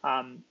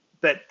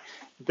 but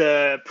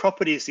the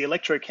properties, the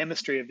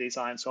electrochemistry of these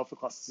iron sulfur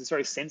clusters is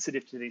very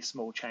sensitive to these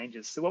small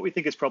changes. So what we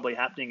think is probably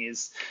happening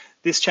is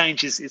this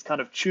change is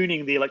kind of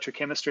tuning the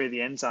electrochemistry of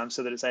the enzyme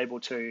so that it's able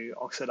to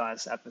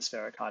oxidize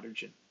atmospheric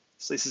hydrogen.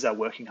 So this is our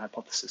working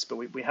hypothesis, but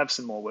we have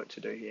some more work to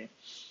do here.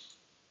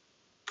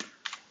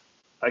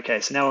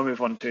 Okay, so now we'll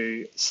move on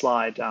to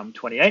slide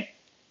 28.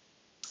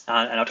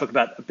 And I'll talk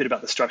about a bit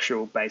about the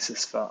structural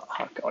basis for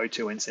Huck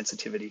O2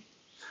 insensitivity.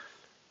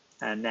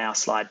 And now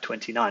slide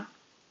 29.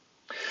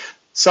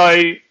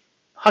 So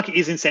Huck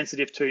is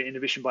insensitive to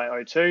inhibition by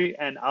O2,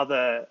 and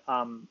other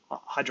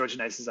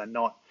hydrogenases are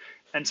not.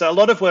 And so a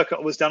lot of work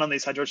was done on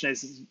these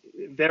hydrogenases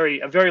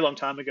a very long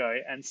time ago.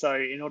 And so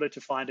in order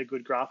to find a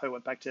good graph, I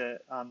went back to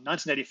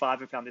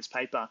 1985 and found this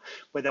paper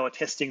where they were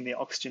testing the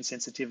oxygen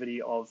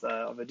sensitivity of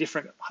a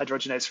different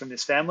hydrogenase from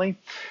this family.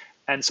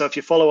 And so if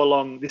you follow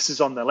along, this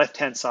is on the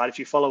left-hand side. If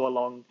you follow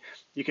along,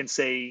 you can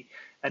see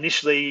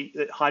initially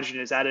that hydrogen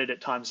is added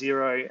at time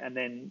 0, and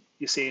then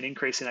you see an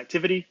increase in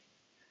activity.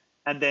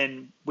 And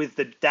then with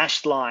the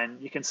dashed line,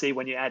 you can see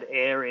when you add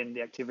air in,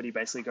 the activity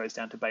basically goes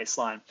down to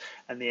baseline,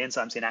 and the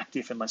enzyme's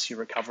inactive unless you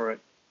recover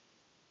it.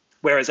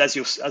 Whereas, as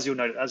you'll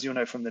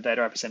know from the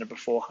data I presented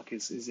before, Huck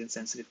is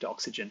insensitive to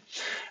oxygen.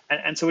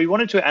 And so we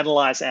wanted to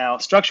analyze our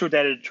structural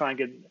data to try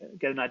and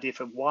get an idea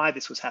for why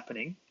this was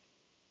happening.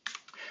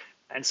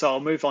 And so I'll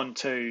move on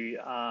to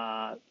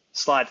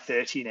slide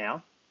 30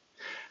 now.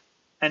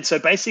 And so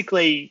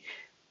basically,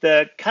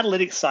 the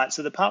catalytic site,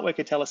 so the part where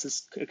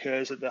catalysis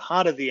occurs at the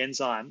heart of the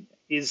enzyme,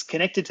 is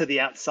connected to the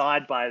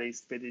outside by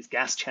these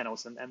gas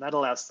channels, and that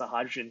allows the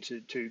hydrogen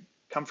to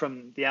come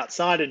from the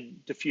outside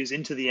and diffuse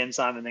into the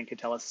enzyme, and then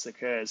catalysis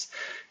occurs.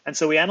 And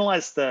so we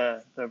analyze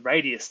the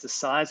radius, the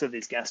size of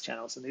these gas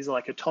channels, and these are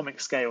like atomic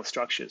scale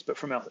structures, but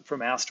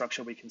from our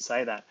structure we can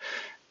say that.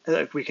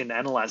 We can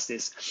analyze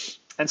this.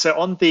 And so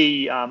on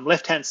the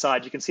left-hand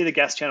side, you can see the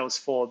gas channels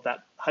for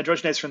that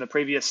hydrogenase from the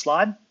previous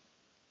slide.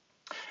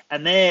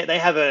 And they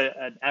have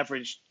an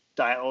average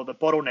or the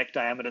bottleneck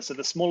diameter. So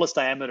the smallest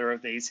diameter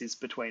of these is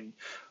between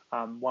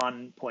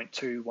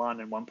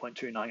 1.21 and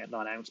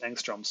 1.29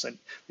 angstroms. So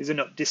these are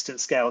not distant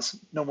scales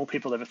normal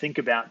people ever think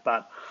about,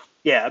 but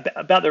yeah,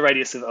 about the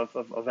radius of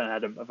an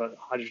atom, of a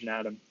hydrogen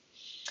atom.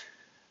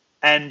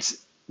 And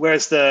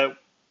whereas the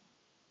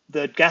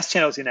gas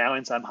channels in our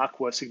enzyme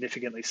Huck were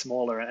significantly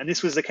smaller, and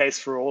this was the case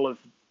for all of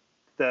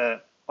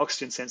the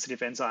oxygen-sensitive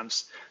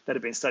enzymes that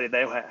have been studied.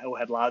 They all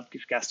had large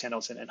gas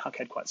channels, and Huck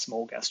had quite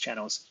small gas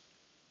channels.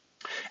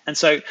 And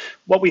so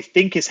what we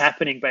think is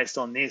happening based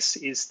on this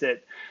is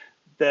that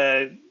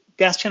the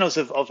gas channels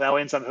of our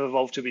enzyme have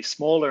evolved to be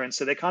smaller, and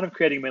so they're kind of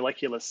creating a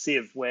molecular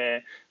sieve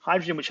where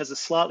hydrogen, which has a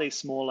slightly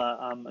smaller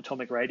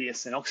atomic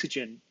radius than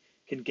oxygen,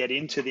 can get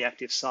into the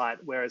active site,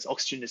 whereas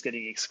oxygen is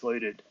getting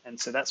excluded. And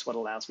so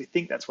we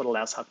think that's what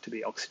allows Huck to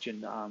be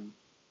oxygen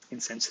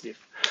insensitive.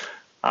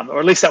 Or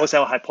at least that was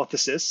our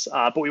hypothesis,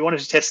 but we wanted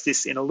to test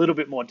this in a little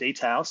bit more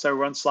detail. So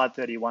we're on slide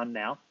 31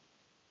 now.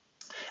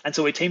 And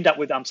so we teamed up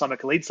with Simon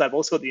Khalid's lab,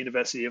 also at the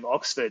University of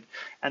Oxford,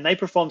 and they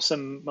performed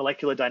some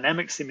molecular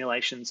dynamic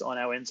simulations on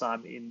our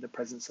enzyme in the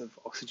presence of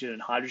oxygen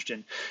and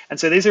hydrogen. And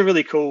so these are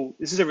really cool.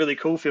 This is a really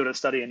cool field of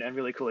study and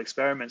really cool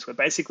experiments where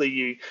basically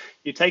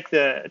you take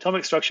the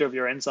atomic structure of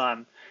your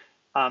enzyme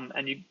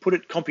and you put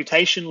it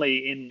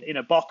computationally in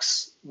a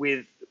box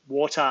with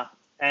water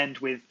and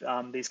with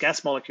these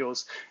gas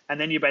molecules, and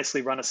then you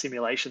basically run a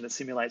simulation that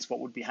simulates what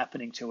would be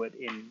happening to it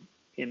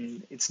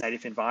in its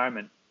native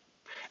environment.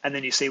 And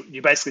then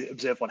you basically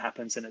observe what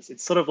happens, and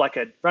it's sort of like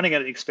running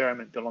an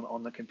experiment built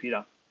on the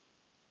computer.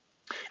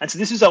 And so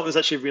this result was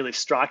actually really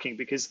striking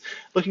because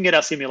looking at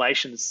our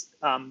simulations,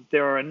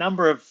 there are a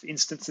number of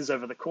instances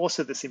over the course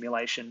of the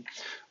simulation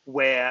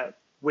where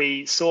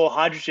we saw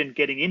hydrogen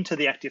getting into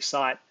the active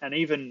site and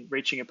even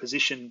reaching a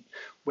position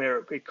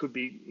where it could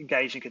be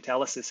engaged in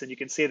catalysis. And you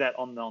can see that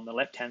on the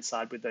left-hand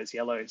side with those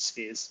yellow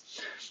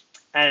spheres.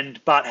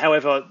 But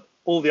however,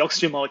 all the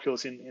oxygen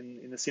molecules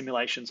in the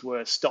simulations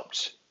were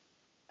stopped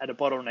at a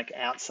bottleneck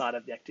outside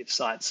of the active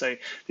site. So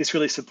this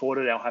really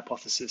supported our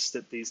hypothesis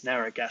that these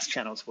narrow gas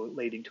channels were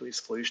leading to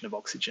exclusion of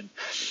oxygen,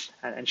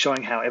 and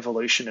showing how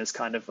evolution has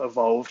kind of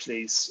evolved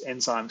these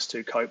enzymes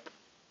to cope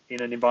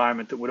in an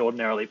environment that would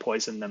ordinarily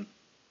poison them.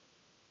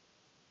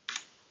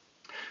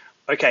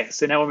 Okay,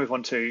 so now we'll move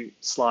on to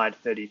slide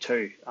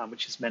 32,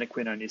 which is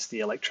menaquinone is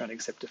the electron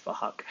acceptor for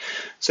Huck.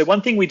 So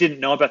one thing we didn't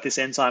know about this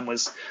enzyme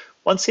was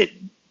once it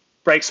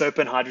breaks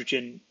open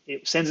hydrogen,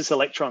 it sends its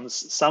electrons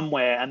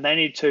somewhere, and they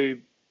need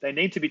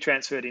to be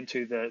transferred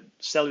into the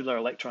cellular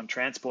electron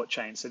transport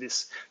chain. So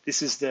this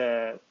is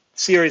the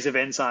series of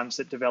enzymes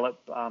that develop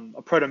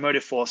a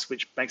protomotive force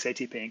which makes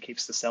ATP and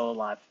keeps the cell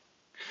alive.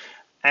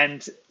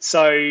 And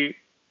so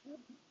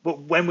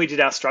when we did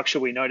our structure,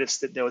 we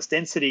noticed that there was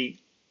density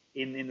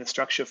in the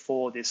structure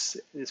for this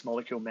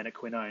molecule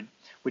menaquinone,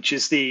 which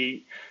is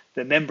the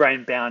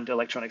membrane-bound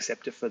electron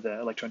acceptor for the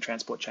electron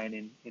transport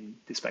chain in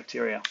this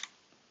bacteria.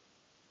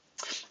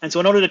 And so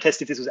in order to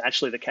test if this was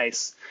actually the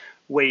case,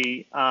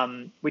 we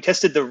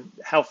tested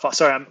how far.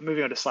 Sorry, I'm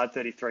moving on to slide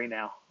 33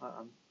 now. I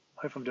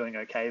hope I'm doing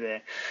okay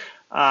there.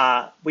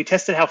 we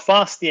tested how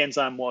fast the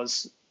enzyme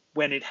was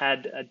when it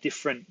had a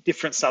different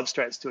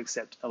substrates to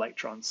accept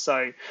electrons.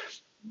 So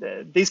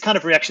these kind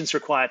of reactions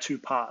require two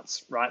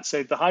parts, right?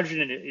 So the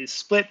hydrogen is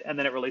split and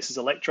then it releases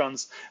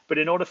electrons, but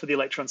in order for the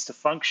electrons to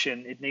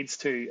function,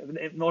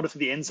 in order for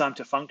the enzyme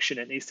to function,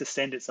 it needs to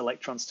send its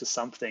electrons to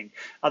something.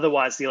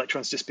 Otherwise, the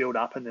electrons just build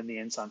up and then the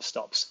enzyme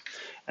stops.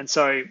 And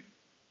so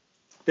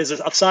there's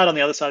a side on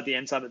the other side of the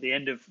enzyme at the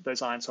end of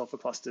those iron sulfur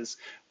clusters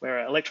where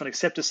an electron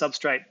acceptor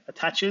substrate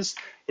attaches,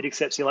 it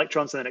accepts the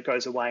electrons and then it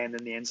goes away and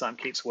then the enzyme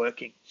keeps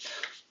working.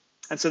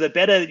 And so the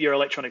better your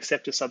electron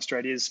acceptor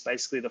substrate is,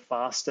 basically the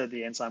faster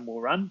the enzyme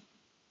will run.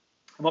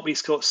 And what we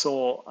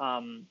saw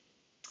on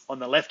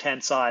the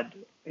left-hand side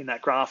in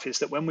that graph is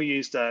that when we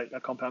used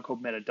a compound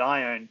called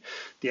metadione,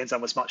 the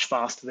enzyme was much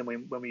faster than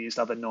when we used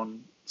other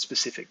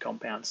non-specific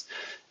compounds.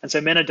 And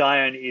so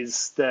metadione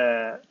is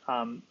the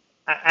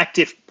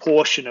active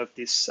portion of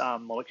this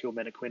molecule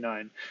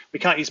metaquinone. We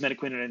can't use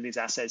metaquinone in these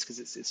assays because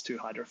it's too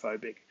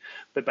hydrophobic.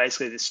 But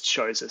basically this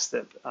shows us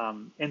that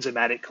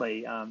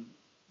enzymatically,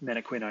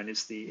 metaquinone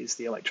is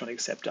the electron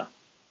acceptor.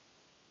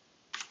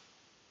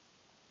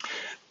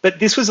 But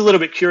this was a little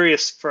bit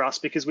curious for us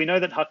because we know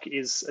that Huck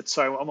is,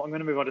 so I'm going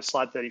to move on to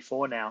slide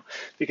 34 now,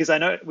 because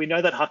we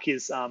know that Huck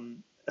is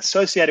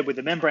associated with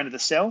the membrane of the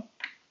cell,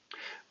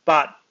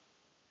 but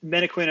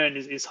metaquinone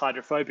is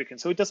hydrophobic, and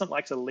so it doesn't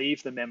like to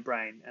leave the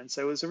membrane. And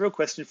so it was a real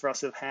question for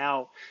us of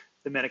how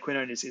the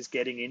metaquinone is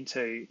getting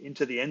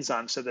into the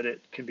enzyme so that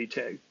it can be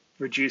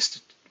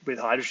reduced with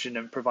hydrogen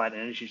and provide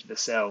energy to the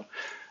cell.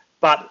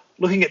 But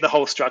looking at the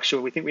whole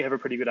structure, we think we have a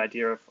pretty good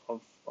idea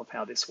of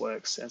how this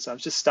works. And so I'm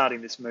just starting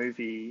this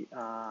movie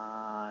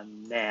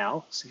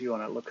now, so if you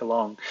want to look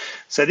along.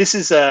 So this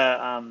is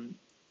an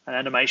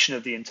animation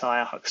of the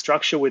entire Huck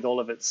structure with all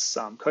of its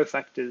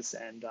cofactors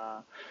and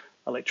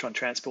electron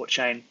transport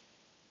chain.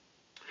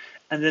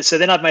 And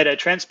then I've made a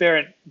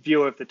transparent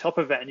view of the top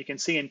of it, and you can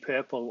see in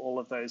purple all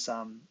of those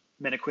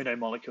metaquinone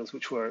molecules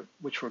which were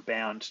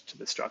bound to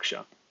the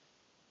structure.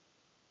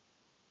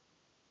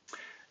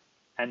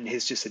 And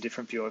here's just a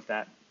different view of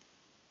that,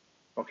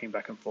 rocking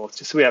back and forth,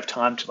 just so we have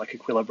time to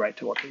equilibrate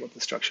to what the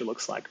structure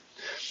looks like.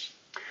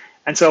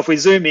 And so if we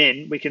zoom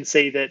in, we can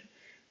see that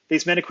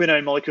these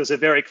metaquinone molecules are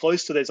very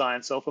close to those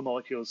iron sulfur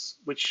molecules,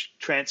 which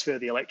transfer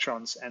the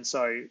electrons. And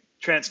so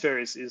transfer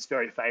is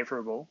very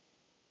favorable.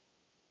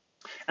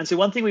 And so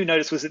one thing we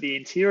noticed was that the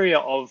interior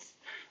of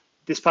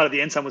this part of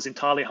the enzyme was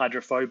entirely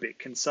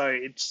hydrophobic. And so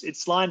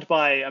it's lined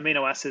by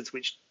amino acids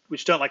which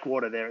don't like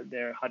water.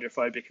 They're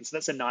hydrophobic, and so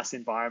that's a nice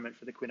environment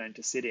for the quinone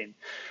to sit in.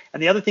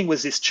 And the other thing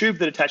was this tube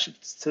that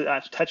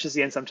attaches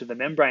the enzyme to the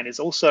membrane is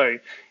also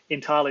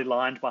entirely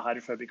lined by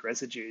hydrophobic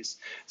residues.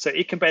 So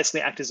it can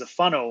basically act as a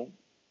funnel,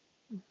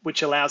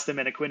 which allows the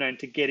metaquinone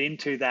to get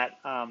into that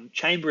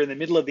chamber in the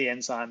middle of the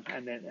enzyme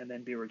and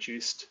then be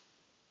reduced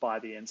by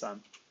the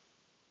enzyme.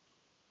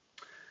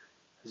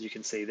 As you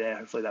can see there,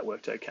 hopefully that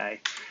worked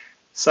okay.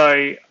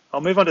 So I'll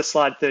move on to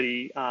slide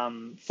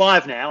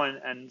 35 now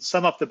and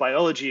sum up the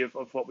biology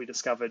of what we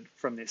discovered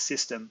from this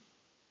system.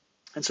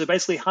 And so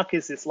basically Huck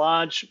is this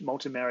large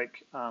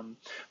multimeric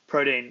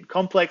protein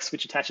complex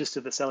which attaches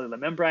to the cellular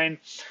membrane,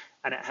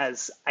 and it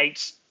has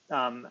 8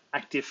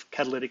 active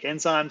catalytic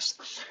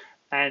enzymes.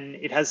 And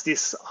it has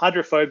this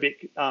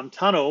hydrophobic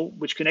tunnel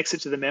which connects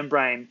it to the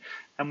membrane,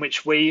 and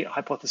which we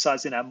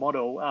hypothesized in our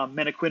model,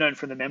 metaquinone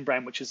from the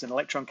membrane, which is an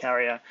electron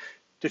carrier,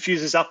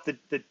 diffuses up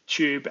the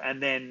tube, and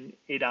then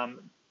it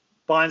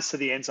binds to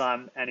the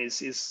enzyme and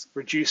is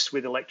reduced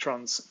with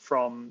electrons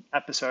from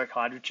atmospheric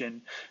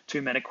hydrogen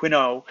to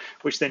metaquinol,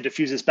 which then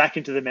diffuses back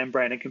into the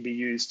membrane and can be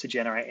used to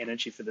generate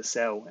energy for the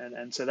cell.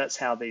 And so that's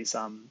how these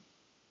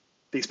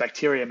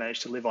bacteria manage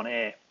to live on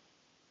air.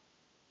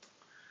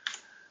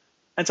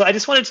 And so I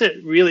just wanted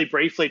to really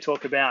briefly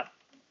talk about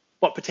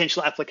what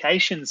potential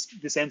applications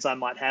this enzyme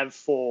might have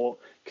for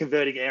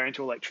converting air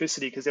into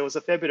electricity, because there was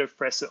a fair bit of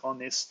press on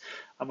this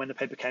when the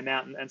paper came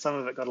out, and some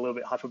of it got a little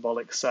bit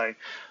hyperbolic. So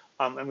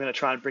I'm going to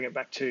try and bring it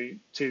back to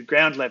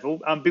ground level.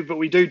 But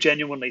we do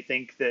genuinely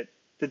think that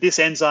this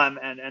enzyme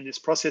and this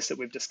process that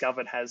we've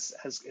discovered has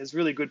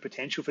really good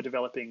potential for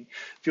developing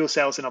fuel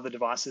cells and other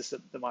devices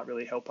that might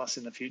really help us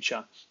in the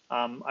future.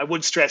 I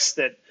would stress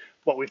that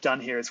what we've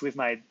done here is we've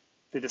made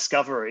the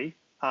discovery,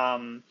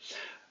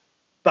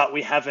 but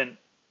we haven't,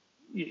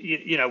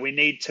 we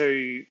need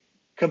to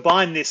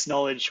combine this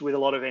knowledge with a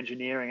lot of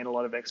engineering and a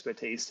lot of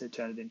expertise to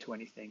turn it into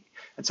anything.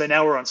 And so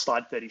now we're on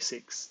slide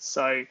 36.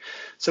 So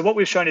what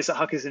we've shown is that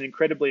Huck is an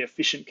incredibly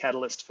efficient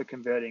catalyst for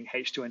converting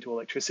H2 into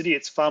electricity.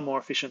 It's far more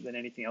efficient than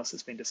anything else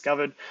that's been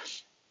discovered.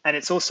 And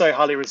it's also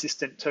highly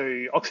resistant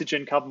to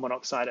oxygen, carbon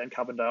monoxide, and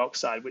carbon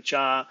dioxide, which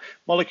are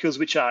molecules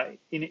which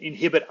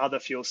inhibit other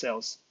fuel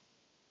cells.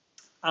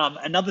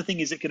 Another thing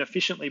is it can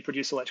efficiently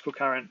produce electrical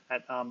current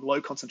at low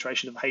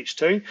concentration of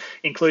H2,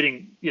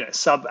 including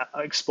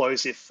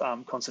sub-explosive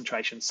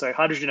concentrations. So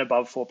hydrogen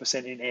above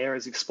 4% in air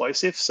is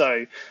explosive.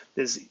 So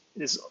there's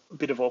a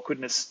bit of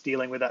awkwardness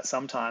dealing with that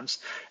sometimes.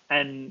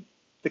 And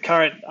the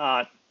current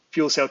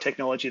fuel cell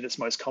technology that's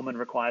most common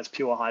requires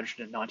pure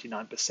hydrogen at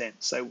 99%.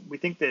 So we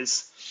think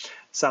there's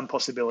some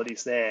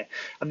possibilities there.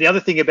 And the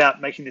other thing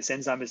about making this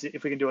enzyme is,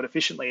 if we can do it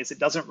efficiently, is it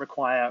doesn't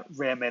require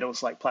rare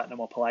metals like platinum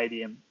or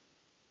palladium,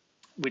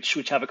 which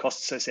have a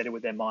cost associated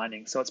with their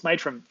mining. So it's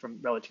made from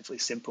relatively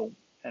simple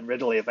and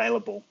readily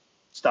available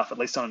stuff, at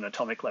least on an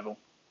atomic level.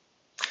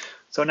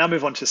 So I'll now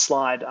move on to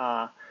slide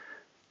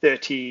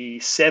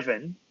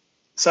 37.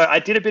 So I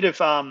did a bit of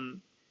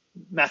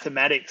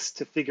mathematics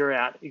to figure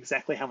out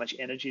exactly how much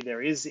energy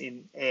there is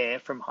in air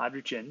from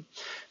hydrogen.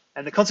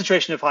 And the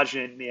concentration of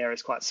hydrogen in the air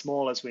is quite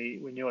small, as we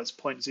knew it's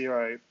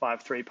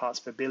 0.053 parts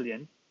per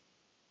billion.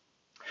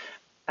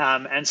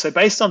 And so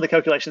based on the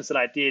calculations that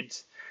I did,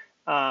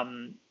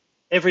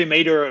 every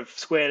meter of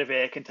squared of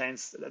air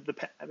contains the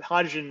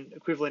hydrogen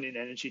equivalent in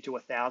energy to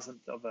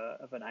 1,000th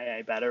of an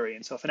AA battery.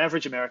 And so if an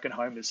average American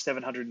home is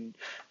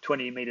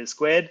 720 meters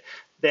squared,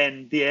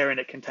 then the air in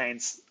it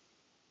contains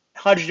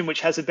hydrogen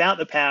which has about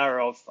the power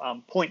of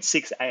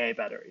 0.6 AA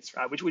batteries,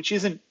 right? Which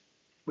isn't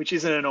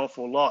an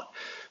awful lot.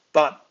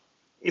 But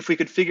if we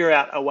could figure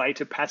out a way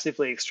to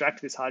passively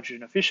extract this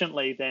hydrogen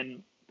efficiently,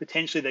 then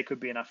potentially there could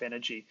be enough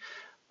energy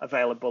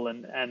available.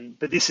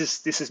 But this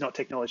is not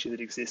technology that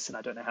exists, and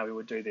I don't know how we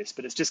would do this,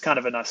 but it's just kind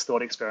of a nice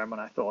thought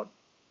experiment, I thought.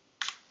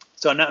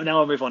 So now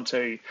I'll move on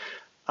to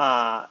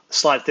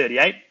slide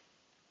 38.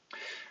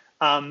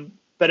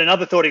 But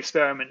another thought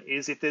experiment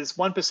is, if there's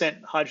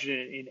 1%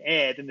 hydrogen in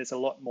air, then there's a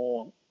lot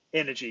more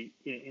energy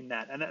in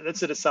that, and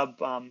that's at a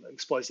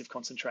sub-explosive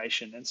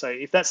concentration. And so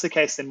if that's the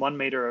case, then 1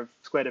 meter of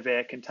squared of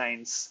air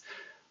contains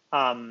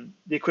the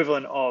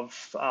equivalent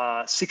of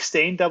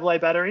 16 AA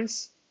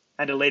batteries,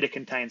 and a liter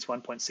contains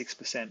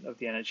 1.6% of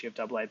the energy of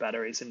AA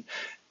batteries. And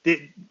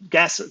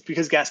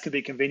because gas can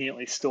be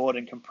conveniently stored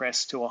and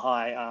compressed to a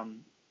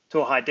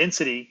high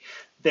density,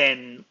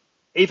 then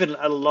even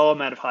a low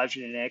amount of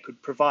hydrogen in air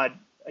could provide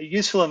a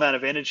useful amount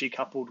of energy,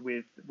 coupled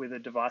with a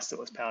device that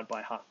was powered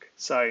by Huck.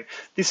 So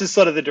this is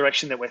sort of the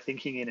direction that we're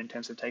thinking in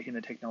terms of taking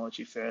the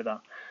technology further.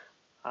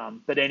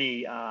 But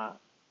any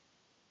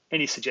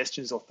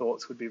suggestions or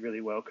thoughts would be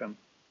really welcome.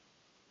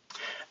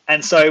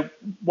 And so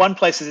one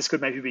place that this could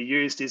maybe be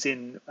used is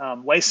in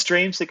waste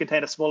streams that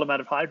contain a small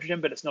amount of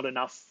hydrogen, but it's not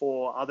enough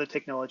for other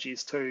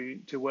technologies to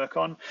work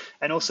on,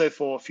 and also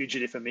for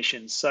fugitive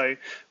emissions. So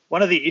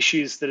one of the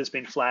issues that has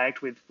been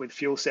flagged with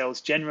fuel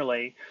cells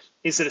generally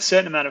is that a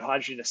certain amount of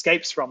hydrogen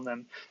escapes from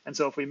them. And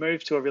so if we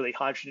move to a really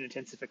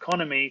hydrogen-intensive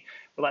economy,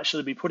 we'll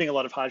actually be putting a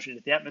lot of hydrogen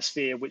into the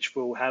atmosphere, which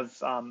will have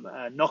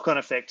a knock-on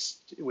effect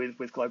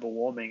with global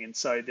warming. And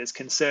so there's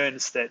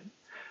concerns that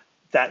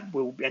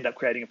will end up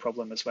creating a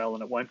problem as well,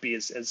 and it won't be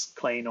as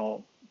clean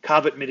or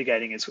carbon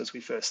mitigating as we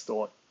first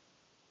thought.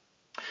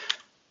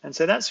 And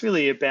so that's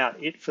really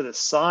about it for the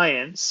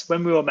science.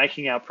 When we were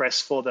making our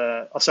press for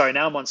now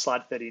I'm on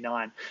slide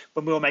 39.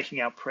 When we were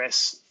making our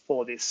press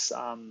for this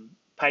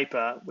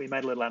paper, we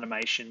made a little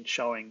animation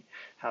showing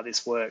how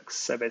this works.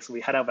 So basically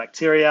we had our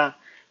bacteria.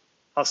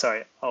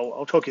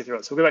 I'll talk you through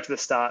it. So we'll go back to the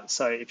start.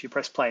 So if you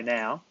press play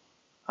now,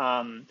 we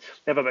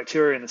have a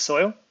bacteria in the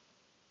soil,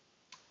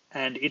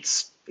 and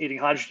it's eating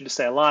hydrogen to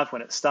stay alive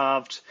when it's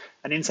starved.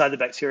 And inside the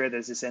bacteria,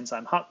 there's this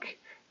enzyme Huck,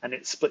 and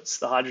it splits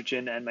the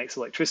hydrogen and makes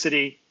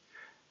electricity.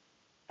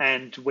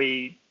 And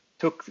we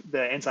took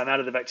the enzyme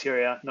out of the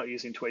bacteria, not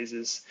using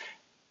tweezers.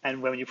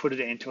 And when you put it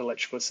into an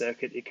electrical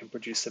circuit, it can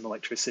produce some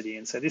electricity.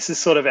 And so this is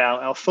sort of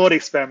our thought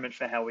experiment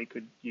for how we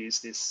could use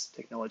this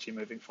technology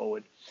moving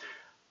forward.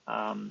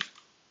 And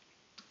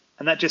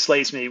that just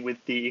leaves me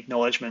with the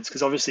acknowledgements,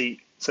 because obviously,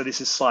 so this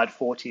is slide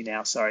 40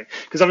 now, sorry.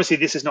 Because obviously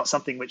this is not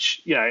something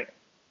which,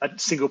 a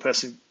single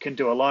person can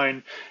do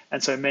alone.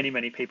 And so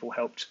many people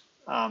helped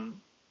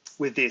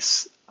with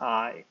this,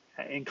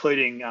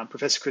 including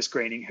Professor Chris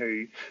Greening,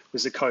 who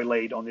was the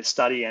co-lead on this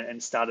study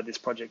and started this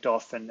project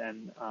off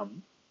and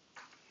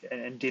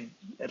did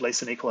at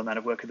least an equal amount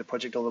of work of the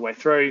project all the way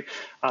through.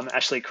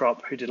 Ashley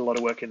Kropp, who did a lot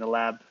of work in the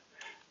lab,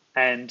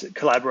 and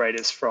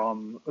collaborators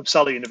from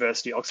Uppsala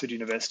University, Oxford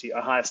University,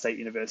 Ohio State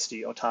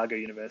University, Otago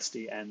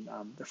University, and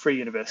the Free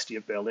University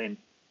of Berlin.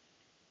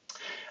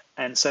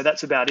 And so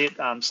that's about it.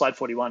 Slide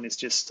 41 is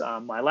just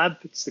my lab.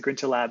 It's the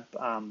Grinter lab.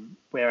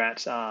 We're at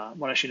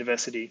Monash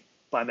University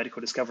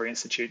Biomedical Discovery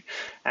Institute.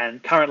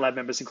 And current lab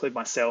members include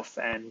myself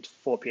and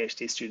 4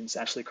 PhD students,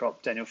 Ashley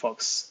Kropp, Daniel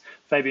Fox,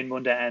 Fabian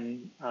Munda,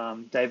 and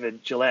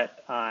David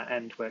Gillette.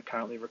 And we're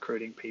currently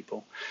recruiting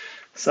people.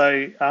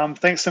 So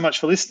thanks so much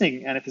for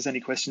listening. And if there's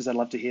any questions, I'd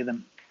love to hear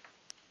them.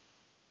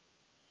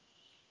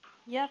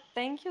 Yeah,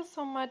 thank you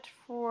so much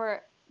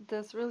for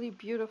this really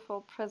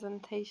beautiful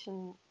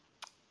presentation.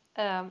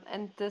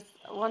 And this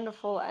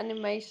wonderful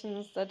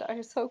animations that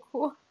are so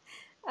cool,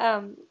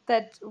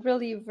 that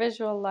really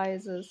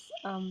visualizes,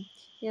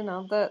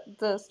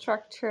 the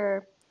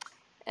structure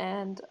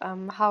and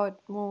how it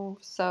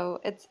moves. So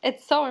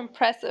it's so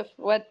impressive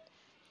what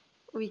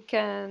we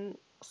can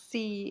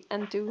see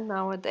and do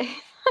nowadays.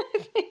 I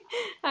think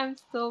I'm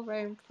still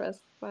very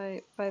impressed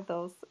by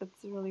those.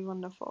 It's really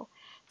wonderful.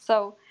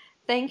 So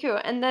thank you.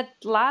 And that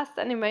last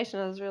animation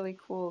is really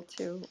cool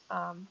too.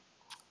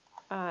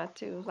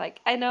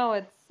 I know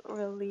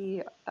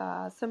really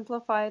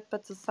simplified,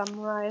 but to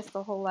summarize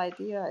the whole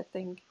idea, I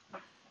think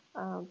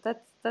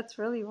that's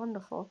really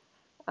wonderful.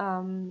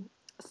 Um,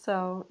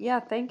 so yeah,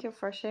 thank you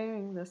for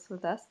sharing this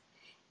with us.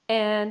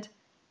 And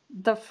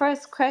the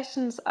first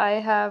questions I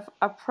have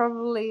are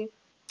probably,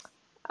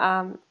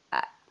 um,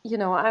 uh,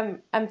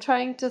 I'm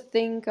trying to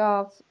think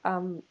of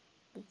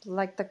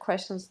like the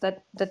questions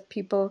that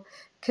people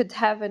could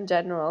have in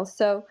general.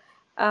 So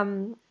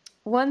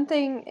one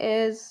thing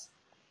is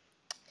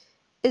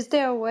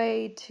there a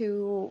way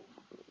to,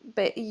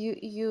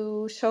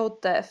 you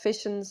showed the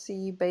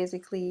efficiency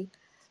basically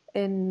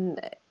in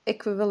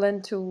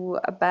equivalent to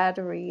a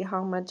battery,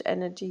 how much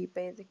energy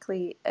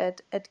basically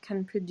it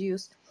can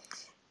produce.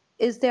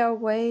 Is there a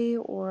way,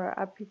 or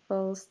are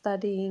people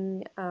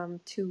studying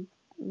to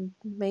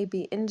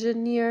maybe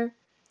engineer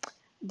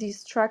these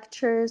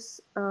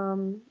structures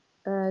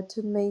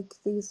to make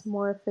these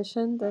more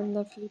efficient in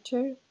the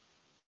future?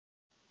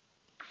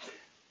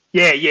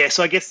 Yeah.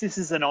 So I guess this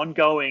is an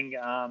ongoing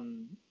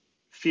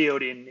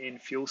field in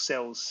fuel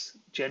cells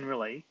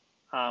generally,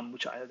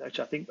 which I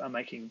think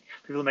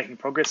people are making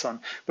progress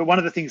on. But one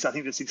of the things I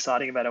think that's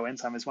exciting about our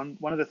enzyme is one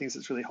of the things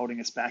that's really holding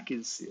us back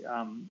is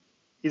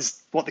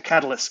what the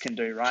catalyst can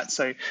do, right?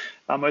 So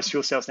most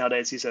fuel cells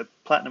nowadays use a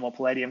platinum or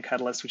palladium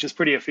catalyst, which is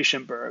pretty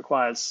efficient, but it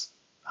requires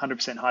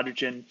 100%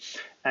 hydrogen,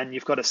 and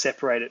you've got to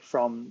separate it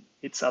from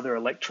its other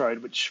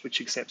electrode,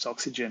 which accepts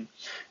oxygen.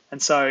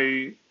 And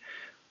so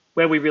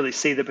where we really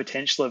see the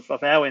potential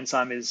of our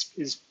enzyme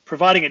is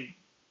providing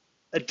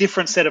a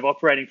different set of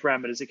operating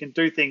parameters. It can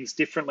do things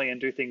differently and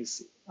do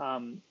things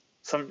some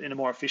in a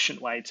more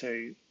efficient way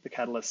to the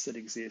catalysts that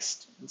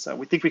exist. And so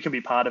we think we can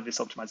be part of this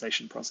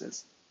optimization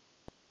process.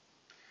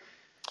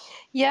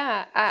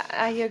 Yeah,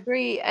 I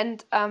agree.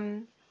 And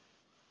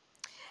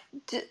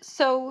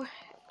so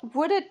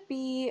would it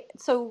be,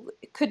 so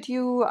could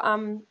you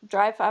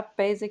drive up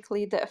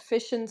basically the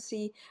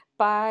efficiency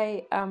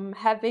by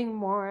having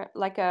more,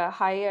 like a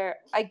higher,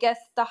 I guess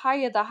the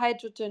higher the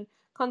hydrogen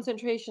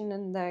concentration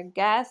in the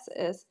gas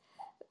is,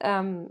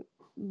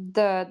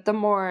 the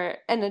more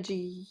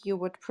energy you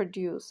would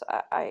produce,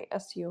 I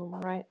assume,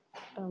 right?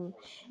 Um,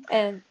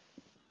 and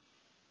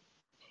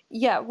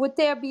yeah, would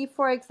there be,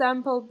 for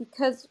example,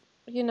 because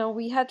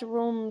we had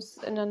rooms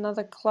in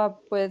another club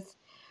with,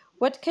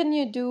 what can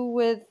you do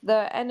with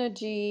the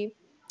energy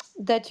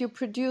that you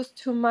produce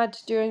too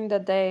much during the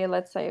day,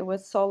 let's say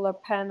with solar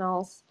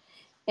panels,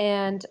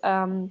 and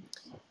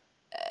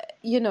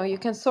you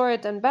can store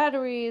it in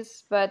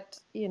batteries, but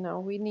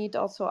we need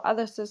also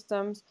other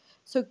systems.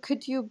 So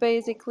could you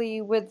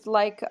basically, with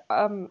like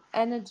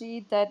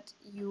energy that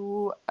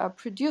you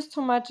produce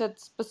too much at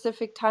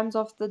specific times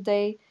of the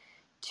day,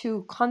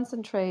 to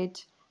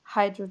concentrate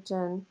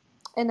hydrogen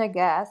in a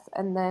gas,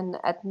 and then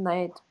at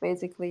night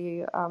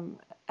basically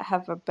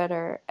have a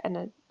better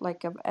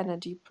like of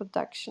energy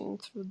production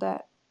through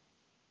that?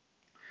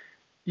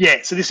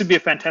 Yeah, so this would be a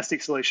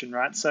fantastic solution,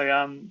 right?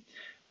 So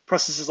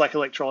processes like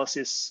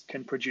electrolysis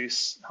can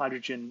produce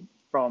hydrogen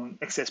from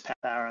excess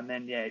power, and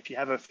then yeah, if you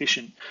have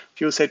efficient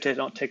fuel cell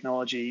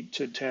technology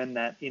to turn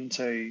that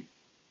into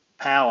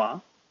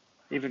power,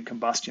 even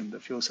combustion,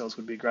 but fuel cells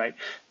would be great.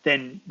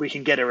 Then we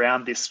can get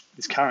around this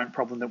current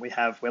problem that we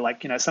have, where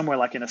like somewhere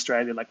like in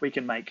Australia, like we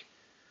can make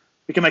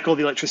all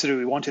the electricity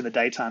we want in the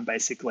daytime,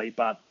 basically,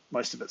 but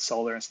most of it's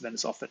solar, and so then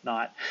it's off at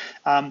night.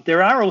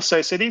 There are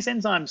also, so these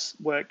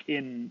enzymes work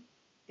in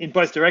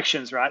both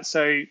directions, right?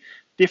 So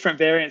different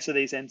variants of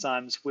these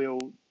enzymes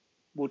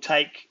will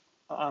take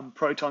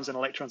protons and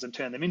electrons and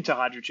turn them into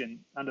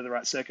hydrogen under the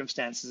right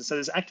circumstances. So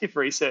there's active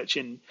research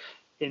in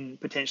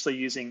potentially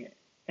using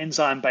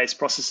enzyme-based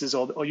processes,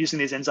 or using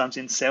these enzymes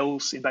in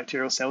cells, in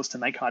bacterial cells, to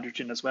make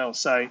hydrogen as well.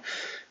 So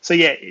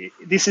yeah,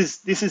 this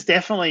is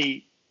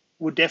definitely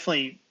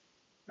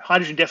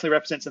hydrogen definitely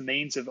represents a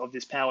means of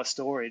this power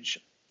storage.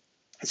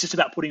 It's just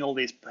about putting all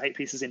these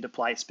pieces into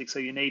place, because so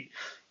you need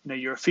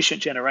your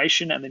efficient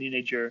generation, and then you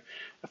need your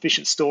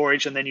efficient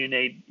storage, and then you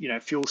need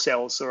fuel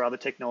cells or other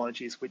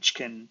technologies which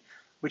can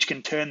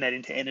turn that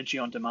into energy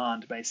on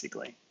demand,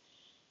 basically,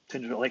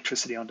 turn into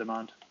electricity on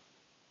demand.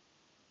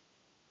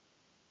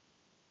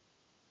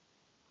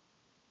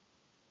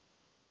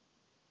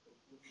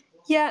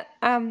 Yeah,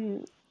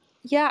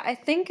 yeah, I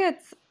think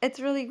it's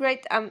really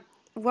great.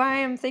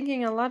 Why I'm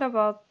thinking a lot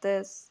about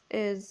this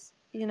is,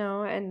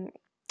 in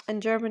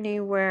Germany,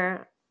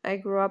 where I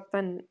grew up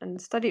and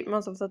studied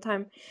most of the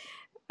time,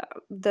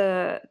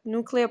 the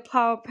nuclear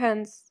power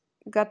plants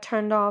got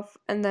turned off,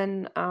 and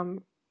then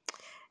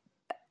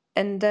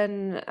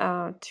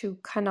to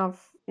kind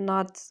of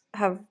not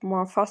have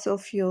more fossil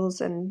fuels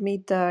and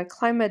meet the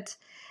climate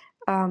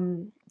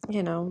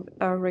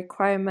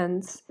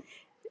requirements.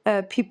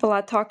 People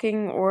are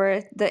talking,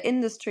 or the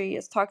industry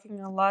is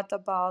talking a lot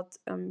about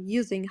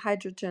using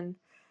hydrogen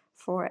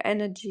for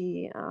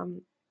energy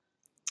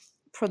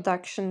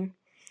production.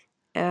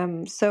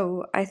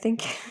 So I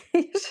think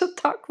you should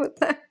talk with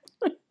them.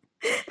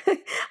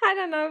 I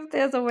don't know if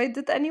there's a way.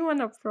 Did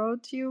anyone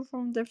approach you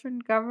from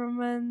different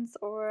governments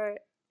or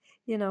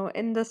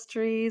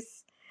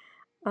industries?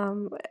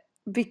 Um,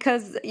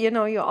 because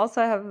you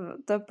also have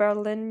the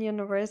Berlin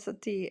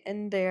University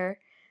in there.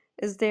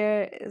 Is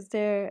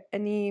there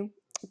any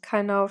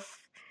kind of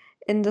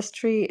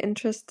industry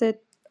interested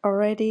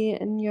already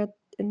in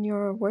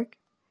your work?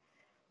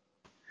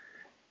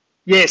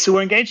 Yeah, so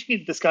we're engaging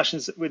in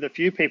discussions with a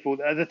few people.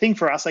 The thing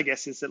for us, I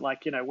guess, is that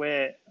like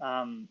we're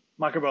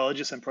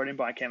microbiologists and protein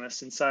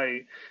biochemists, and so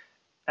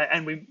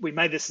and we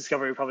made this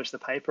discovery, we published the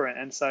paper,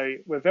 and so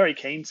we're very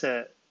keen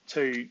to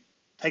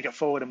take it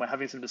forward, and we're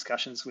having some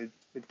discussions with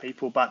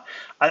people. But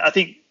I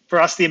think for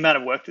us, the amount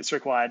of work that's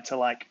required to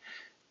like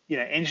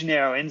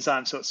engineer our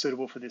enzyme so it's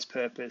suitable for this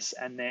purpose,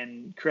 and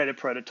then create a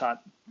prototype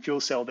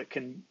fuel cell that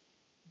can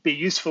be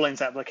useful in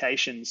its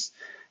applications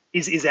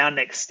is our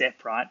next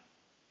step, right?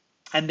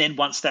 And then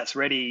once that's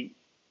ready,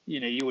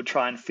 you would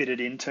try and fit it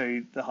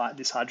into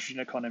this hydrogen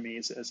economy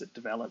as it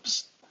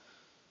develops.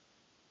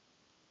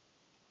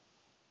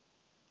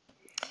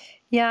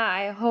 Yeah,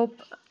 I hope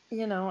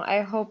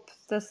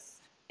this,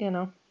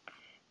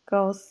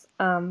 goes.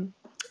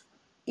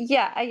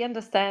 Yeah, I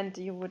understand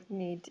you would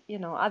need,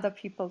 other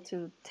people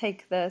to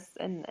take this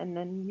and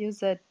then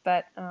use it,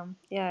 but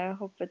yeah, I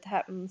hope it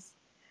happens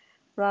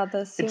rather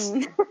It's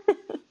soon.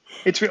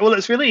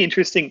 it's really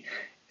interesting.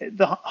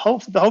 The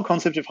whole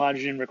concept of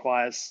hydrogen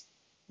requires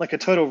like a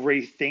total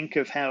rethink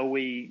of how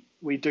we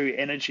do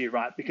energy,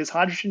 right? Because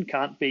hydrogen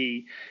can't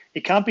be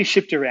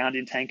shipped around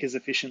in tankers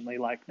efficiently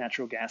like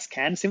natural gas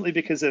can, simply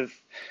because of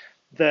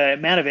the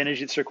amount of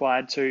energy that's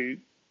required to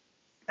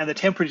and the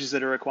temperatures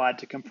that are required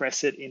to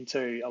compress it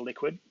into a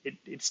liquid.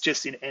 It's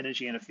just in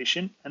energy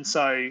inefficient. And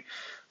so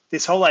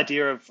this whole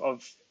idea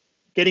of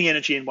getting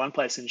energy in one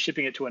place and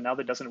shipping it to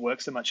another doesn't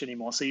work so much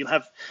anymore. So you'll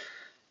have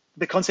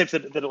the concept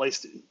that at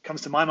least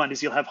comes to my mind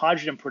is you'll have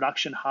hydrogen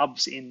production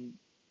hubs in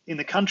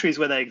the countries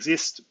where they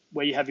exist,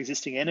 where you have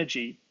existing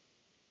energy,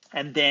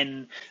 and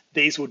then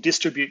these will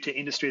distribute to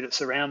industry that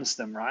surrounds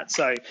them, right?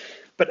 So,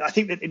 but I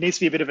think that it needs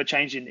to be a bit of a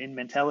change in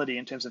mentality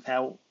in terms of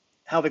how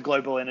the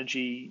global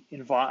energy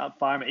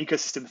environment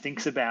ecosystem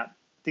thinks about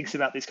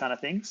these kind of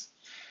things.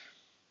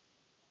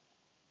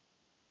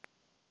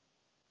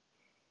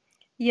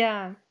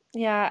 Yeah,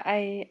 yeah,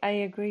 I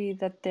agree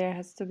that there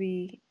has to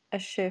be a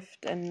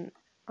shift and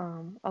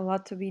a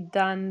lot to be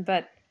done,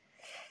 but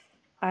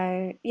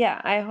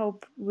I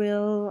hope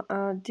we'll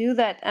do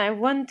that. I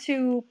want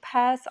to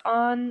pass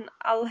on.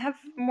 I'll have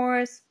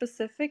more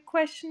specific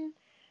question,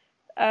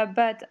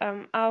 but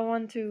I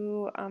want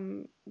to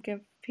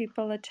give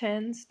people a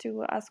chance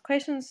to ask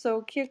questions.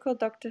 So Kirko,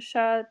 Dr.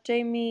 Shah,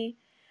 Jamie,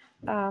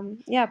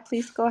 yeah,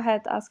 please go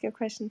ahead, ask your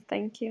question.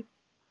 Thank you.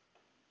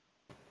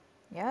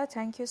 Yeah,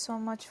 thank you so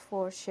much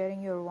for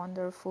sharing your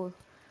wonderful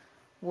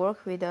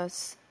work with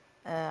us.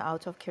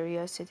 Out of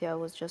curiosity, I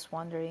was just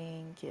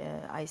wondering,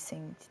 I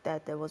think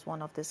that there was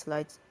one of the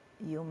slides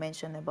you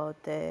mentioned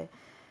about the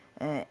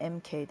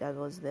MK, that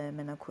was the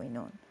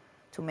menaquinone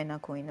to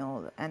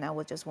menaquinol, and I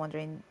was just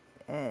wondering,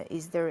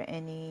 is there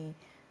any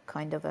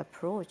kind of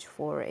approach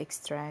for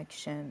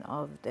extraction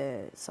of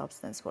the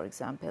substance? For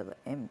example,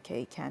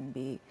 MK can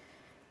be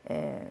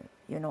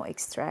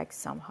extract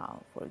somehow,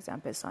 for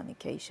example,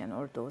 sonication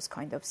or those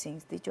kind of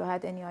things. Did you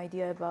had any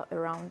idea about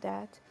around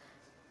that?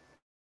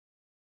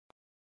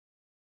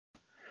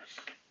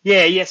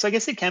 Yeah. So I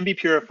guess it can be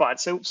purified.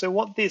 So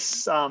what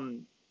this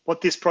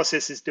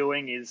process is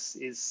doing is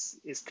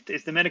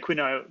the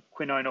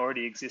menaquinone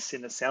already exists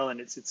in the cell,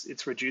 and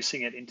it's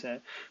reducing it into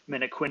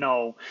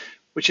menaquinol,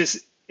 which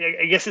is,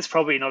 I guess it's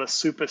probably not a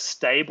super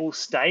stable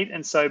state,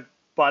 and so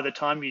by the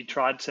time you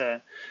tried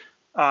to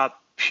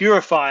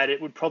purify it,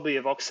 it would probably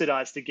have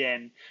oxidized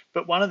again.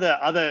 But one of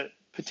the other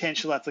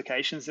potential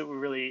applications that we're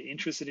really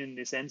interested in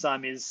this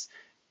enzyme is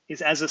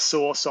as a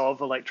source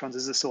of electrons,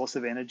 as a source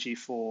of energy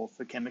for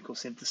chemical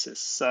synthesis.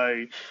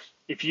 So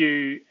if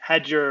you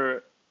had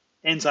your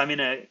enzyme in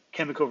a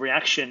chemical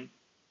reaction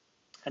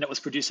and it was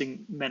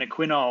producing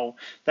menaquinol,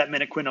 that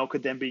menaquinol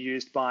could then be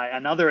used by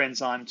another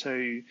enzyme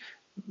to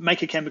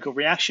make a chemical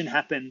reaction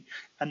happen,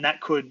 and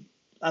that could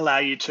allow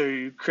you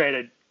to create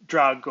a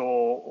drug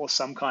or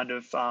some kind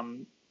of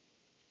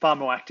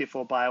pharmacoactive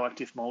or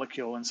bioactive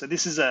molecule. And so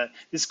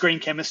this green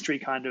chemistry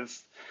kind of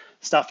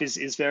stuff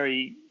is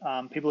very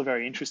people are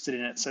very interested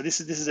in it. So this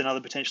is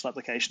another potential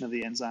application of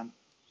the enzyme.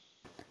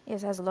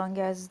 Yes, as long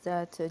as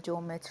that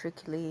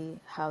geometrically,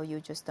 how you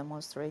just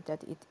demonstrate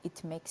that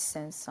it makes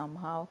sense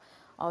somehow.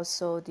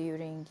 Also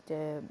during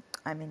the,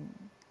 I mean,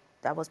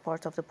 that was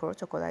part of the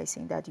protocol, I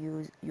think, that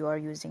you are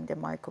using the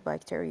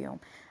mycobacterium.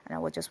 And I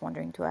was just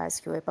wondering to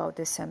ask you about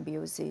the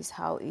symbiosis,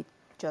 how it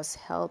just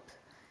help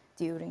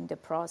during the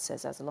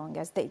process, as long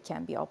as they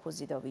can be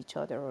opposite of each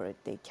other or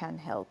they can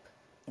help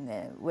in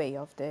a way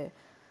of the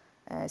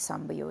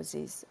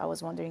symbiosis. I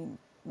was wondering,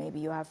 maybe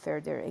you have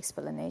further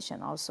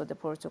explanation. Also, the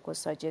protocol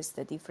suggests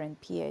the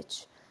different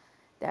pH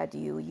that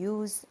you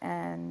use,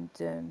 and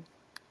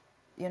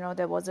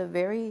there was a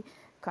very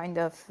kind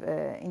of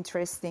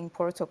interesting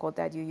protocol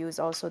that you use.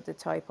 Also, the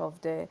type of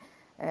the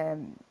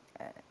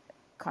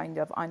kind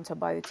of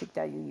antibiotic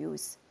that you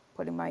use,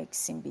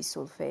 polymyxin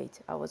bisulfate.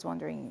 I was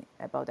wondering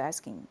about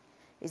asking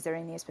Is there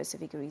any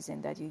specific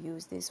reason that you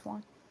use this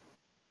one?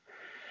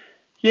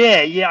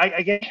 Yeah,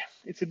 I guess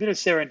it's a bit of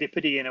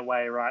serendipity in a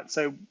way, right?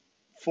 So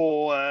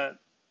for uh,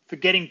 for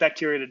getting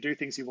bacteria to do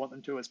things you want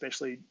them to,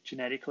 especially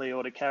genetically,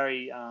 or to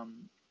carry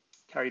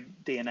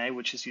DNA,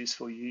 which is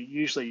useful, you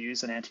usually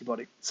use an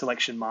antibiotic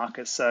selection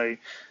marker. So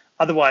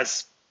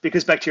otherwise,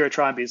 because bacteria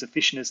try and be as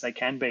efficient as they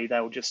can be,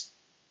 they'll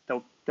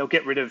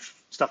get rid of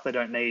stuff they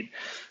don't need.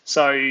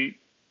 So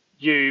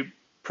you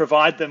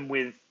provide them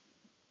with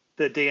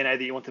the DNA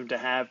that you want them to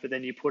have, but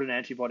then you put an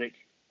antibiotic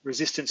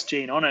resistance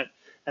gene on it,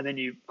 and then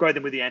you grow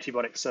them with the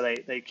antibiotics so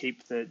they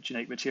keep the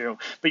genetic material.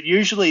 But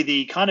usually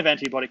the kind of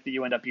antibiotic that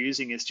you end up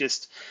using is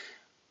just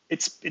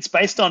it's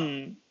based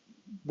on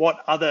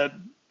what other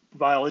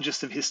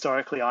biologists have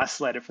historically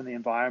isolated from the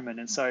environment.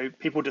 And so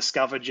people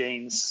discover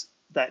genes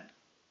that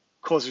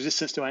cause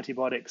resistance to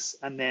antibiotics,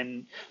 and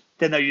then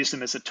they'll use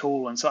them as a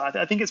tool. And so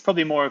I think it's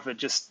probably more of a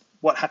just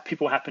what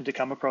people happen to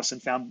come across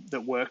and found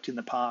that worked in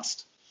the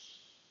past.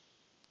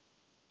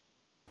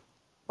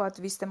 But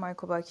with the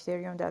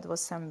mycobacterium, that was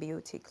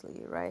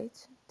symbiotically, right?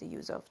 The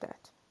use of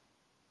that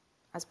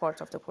as part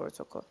of the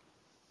protocol.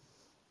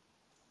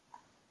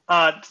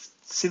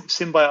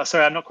 Symbiote.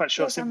 Sorry, I'm not quite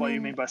sure Yes, I what you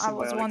mean, mean by I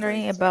was symbiotically.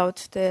 wondering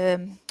about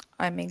the,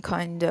 I mean,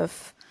 kind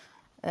of,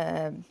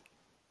 um,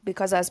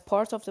 because as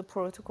part of the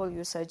protocol,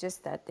 you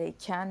suggest that they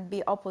can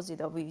be opposite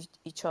of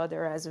each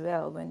other as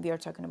well when we are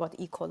talking about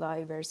E.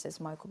 coli versus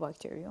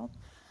mycobacterium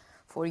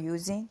for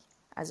using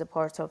as a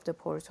part of the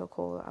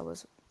protocol.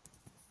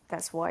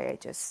 That's why I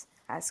just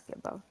asked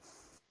about.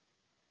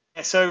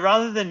 Yeah, so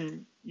rather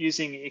than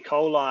using E.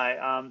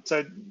 coli,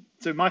 so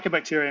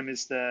Mycobacterium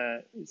is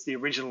the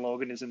original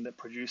organism that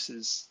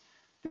produces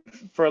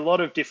for a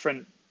lot of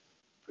different.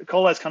 E.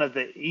 coli is kind of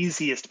the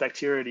easiest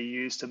bacteria to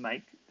use to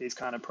make these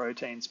kind of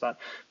proteins, but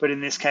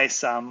in this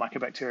case,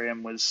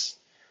 Mycobacterium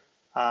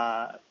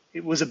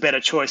it was a better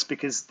choice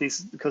because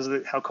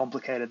of how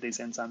complicated these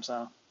enzymes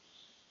are.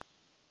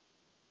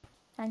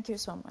 Thank you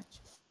so much.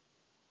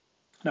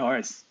 No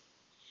worries.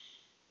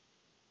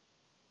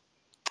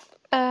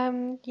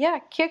 Yeah,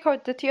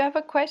 Kirko, did you have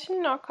a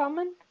question or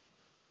comment?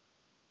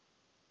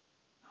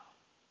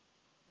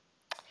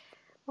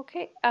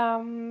 Okay.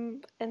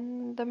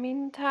 In the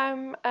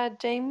meantime,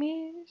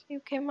 Jamie, you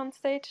came on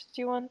stage.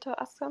 Do you want to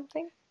ask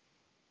something?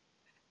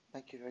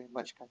 Thank you very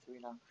much,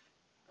 Katharina.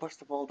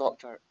 First of all,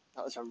 Doctor,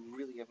 that was a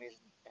really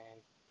amazing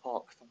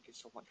talk. Thank you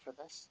so much for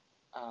this.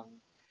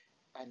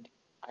 And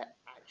I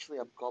actually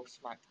am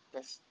gobsmacked.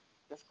 This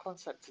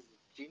concept is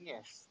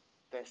genius.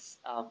 This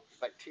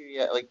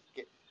bacteria like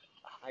get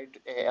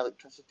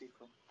electricity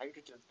from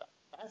hydrogen.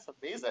 That's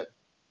amazing.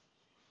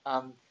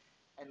 Um,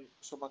 and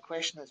so my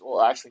question is,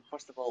 well, actually,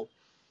 first of all,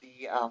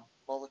 the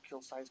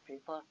molecule size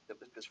paper that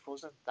was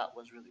frozen, that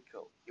was really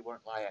cool. You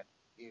weren't lying.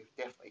 You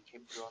definitely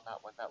came through on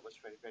that one. That was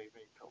very, very,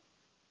 very cool.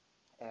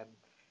 Um,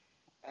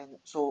 and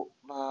so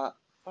my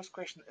first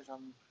question is,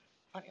 I'm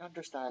trying to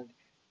understand.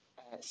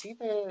 See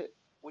the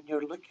when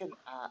you're looking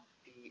at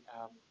the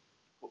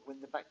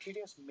when the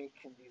bacteria is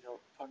making these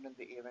turning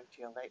the air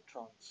into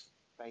electrons,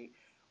 right?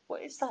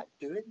 What is that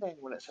doing then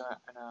when it's in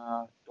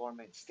a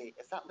dormant state?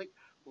 Is that like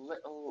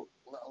little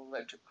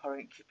electric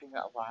current keeping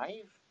it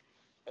alive?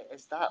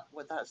 Is that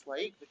what that's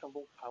like a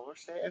low power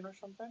setting or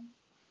something?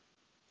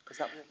 Is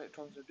that what the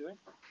electrons are doing?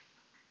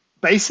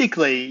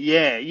 Basically,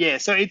 yeah.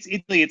 So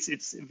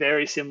it's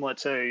very similar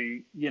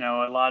to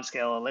a large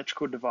scale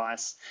electrical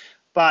device,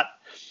 but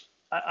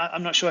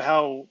I'm not sure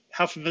how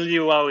familiar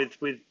you are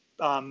with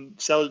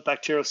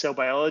bacterial cell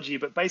biology.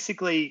 But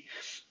basically,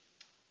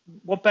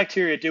 what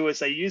bacteria do is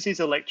they use these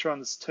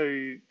electrons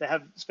they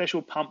have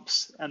special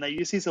pumps, and they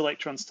use these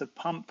electrons to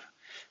pump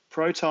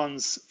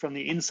protons from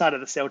the inside of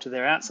the cell to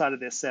their outside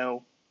of their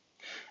cell,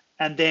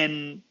 and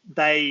then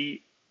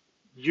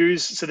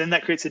so then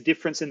that creates a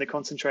difference in the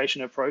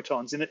concentration of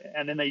protons in it,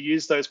 and then they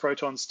use those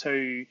protons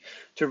to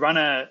run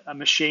a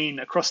machine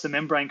across the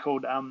membrane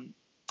called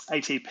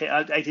ATP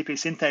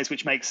synthase,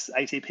 which makes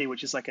ATP,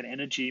 which is like an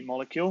energy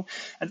molecule.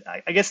 And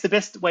I guess the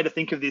best way to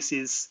think of this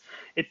is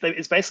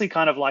it's basically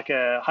kind of like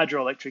a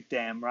hydroelectric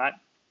dam, right?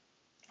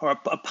 Or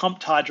a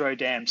pumped hydro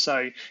dam.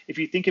 So if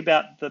you think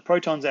about the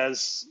protons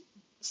as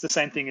it's the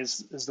same thing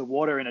as the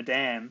water in a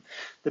dam,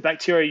 the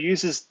bacteria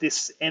uses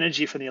this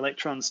energy from the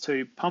electrons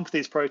to pump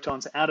these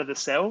protons out of the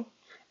cell.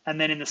 And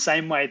then in the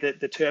same way that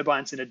the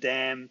turbines in a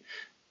dam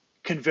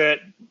convert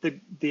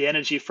the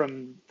energy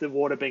from the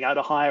water being at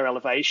a higher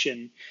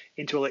elevation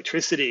into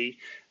electricity,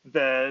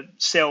 the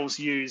cells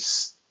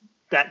use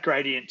that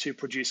gradient to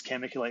produce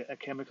chemical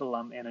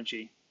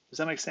energy. Does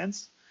that make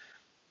sense?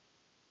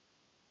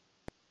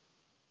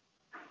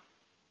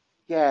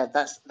 Yeah,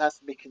 that's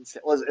making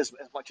sense. Well, as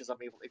much as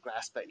I'm able to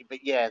grasp it, but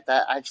yeah,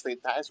 that is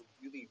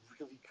really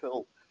really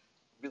cool,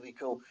 really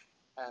cool.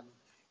 Um,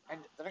 and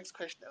the next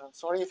question, and I'm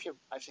sorry if you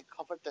actually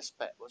covered this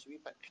bit, I was a wee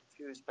bit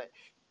confused, but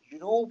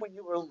when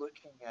you were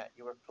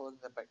you were pulling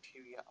the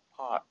bacteria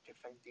apart to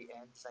find the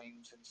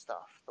enzymes and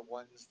stuff, the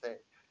ones that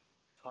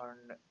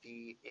turn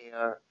the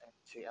air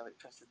into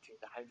electricity,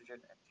 the hydrogen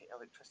into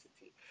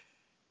electricity.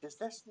 Does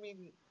this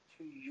mean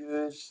to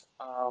use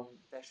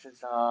this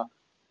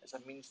as a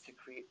means to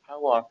create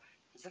power?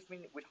 Does this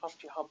mean we'd have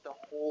to have the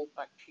whole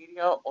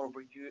bacteria, or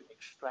were you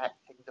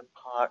extracting the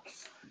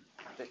parts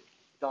that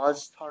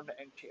does turn it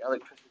into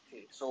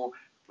electricity? So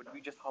would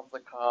we just have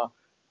like a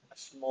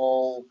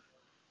small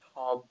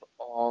tub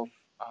of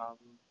um,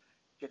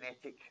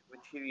 genetic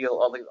material,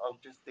 or like or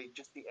just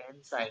the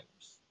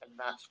enzymes, and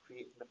that's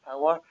creating the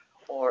power,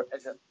 or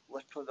is it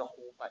literally the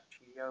whole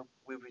bacteria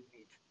we would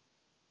need?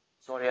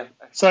 Sorry if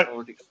So I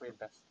would explain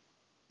this.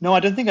 no, I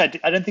don't think I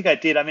did. I don't think I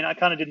did. I mean, I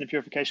kind of did in the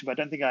purification, but I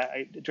don't think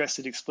I addressed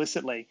it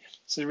explicitly.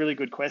 It's a really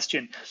good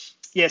question.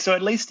 Yeah, so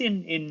at least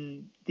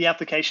in the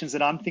applications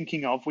that I'm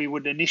thinking of, we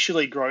would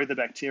initially grow the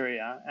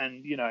bacteria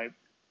and,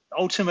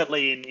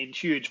 ultimately in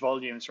huge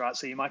volumes, right?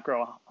 So you might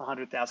grow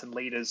 100,000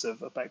 liters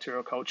of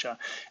bacterial culture,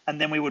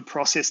 and then we would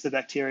process the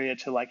bacteria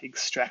to like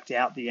extract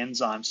out the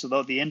enzyme. So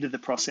at the end of the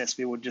process,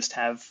 we would just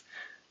have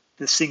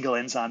the single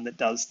enzyme that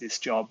does this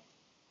job.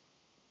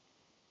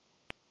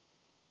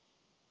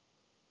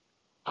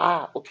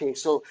 Ah, okay.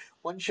 So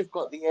once you've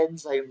got the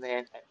enzyme,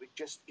 then it would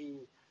just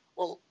be,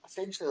 well,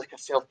 essentially like a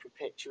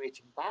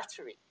self-perpetuating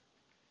battery.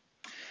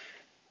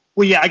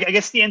 Well, yeah, I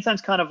guess the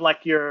enzyme's kind of like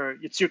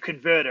it's your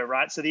converter,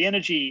 right? So the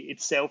energy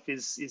itself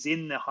is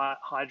in the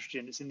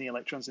hydrogen, it's in the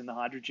electrons in the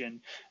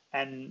hydrogen,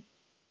 and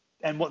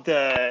what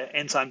the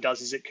enzyme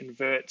does is it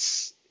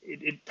converts,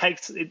 it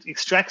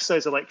extracts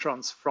those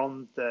electrons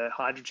from the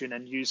hydrogen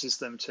and uses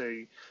them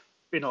to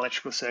an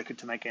electrical circuit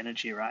to make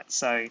energy, right?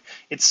 So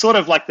it's sort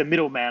of like the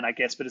middleman, I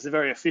guess, but it's a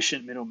very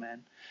efficient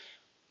middleman.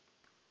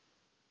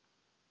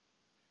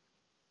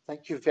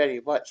 Thank you very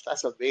much.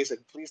 That's amazing.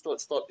 Please don't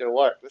stop your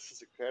work. This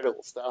is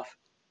incredible stuff.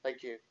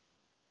 Thank you.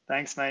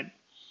 Thanks, mate.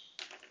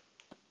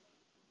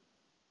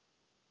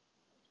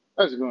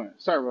 How's it going?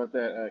 Sorry about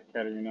that,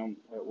 Katerina. I'm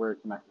at work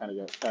and I kind of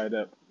got tied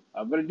up.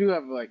 But I do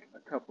have like a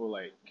couple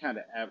like kind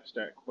of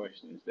abstract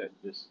questions that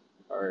just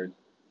are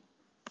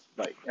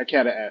like I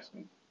kind of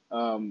asking.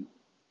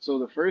 So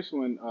the first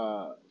one,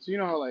 so you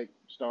know how like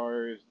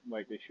stars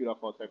like they shoot off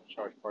all types of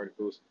charged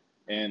particles,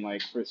 and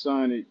like for the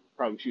sun it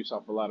probably shoots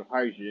off a lot of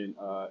hydrogen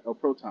or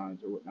protons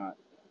or whatnot.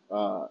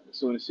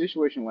 So in a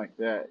situation like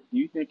that, do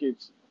you think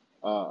it's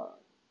uh,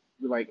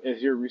 like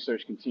as your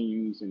research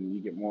continues and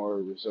you get more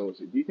results,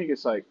 do you think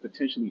it's like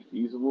potentially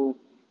feasible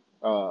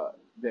uh,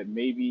 that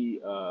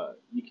maybe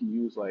you can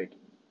use like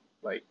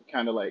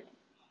kind of like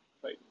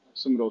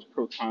some of those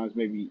protons,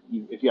 maybe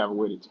if you have a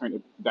way to turn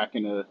it back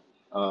into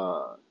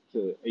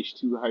to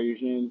H2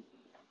 hydrogen,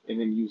 and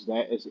then use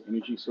that as an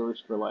energy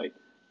source for like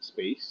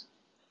space.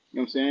 You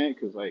know what I'm saying?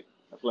 Because like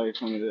I feel like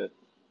it's one of the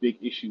big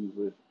issues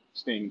with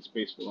staying in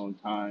space for long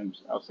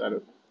times outside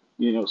of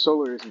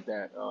solar isn't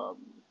that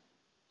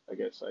I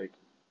guess like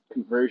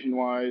conversion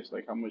wise,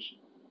 like how much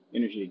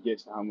energy it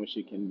gets to how much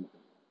it can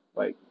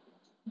like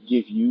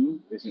give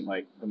you isn't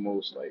like the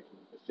most like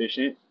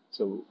efficient.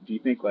 So do you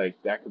think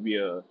like that could be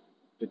a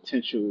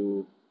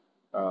potential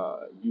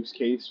use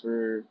case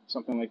for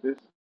something like this?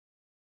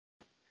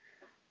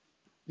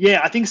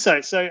 Yeah, I think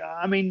so. So,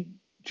 I mean,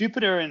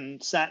 Jupiter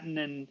and Saturn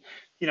and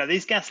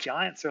these gas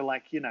giants are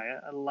like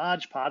a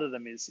large part of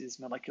them is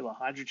molecular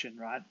hydrogen,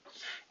 right?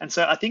 And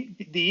so I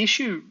think the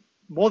issue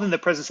more than the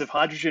presence of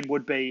hydrogen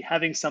would be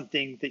having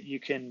something that you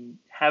can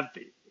have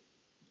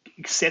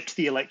accept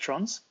the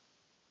electrons.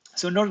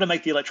 So in order to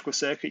make the electrical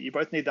circuit, you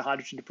both need the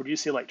hydrogen to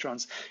produce the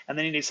electrons, and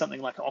then you need something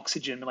like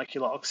oxygen,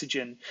 molecular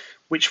oxygen,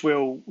 which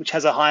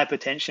has a higher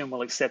potential and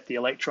will accept the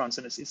electrons.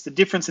 And it's the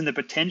difference in the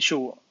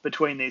potential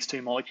between these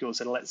two molecules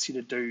that lets you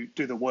to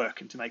do the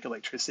work and to make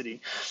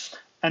electricity.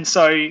 And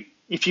so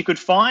if you could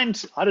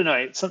find, I don't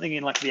know, something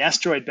in like the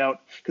asteroid belt,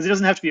 because it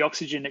doesn't have to be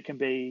oxygen, it can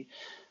be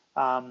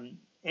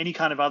any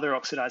kind of other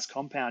oxidized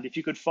compound. If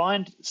you could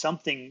find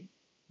something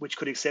which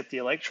could accept the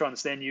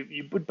electrons, then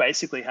you would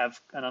basically have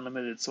an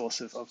unlimited source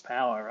of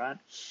power, right?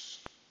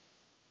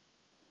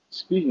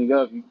 Speaking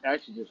of, you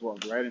actually just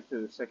walked right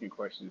into the second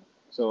question.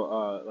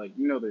 So, like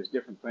there's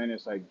different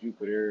planets like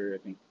Jupiter.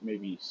 I think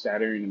maybe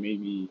Saturn and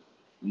maybe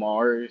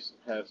Mars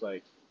has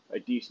like a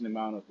decent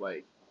amount of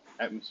like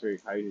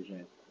atmospheric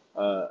hydrogen.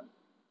 Uh,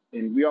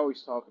 and we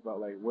always talk about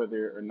like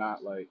whether or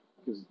not like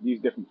because these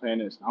different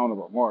planets, I don't know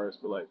about Mars,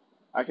 but like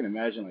I can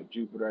imagine like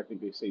Jupiter. I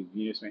think they say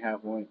Venus may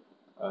have one,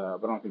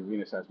 but I don't think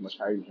Venus has much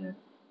hydrogen.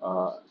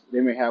 They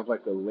may have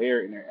like a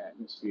layer in their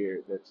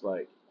atmosphere that's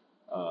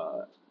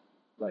uh,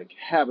 like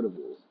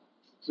habitable.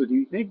 So do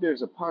you think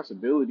there's a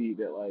possibility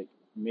that like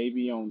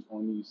maybe on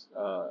these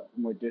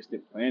more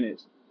distant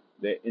planets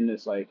that in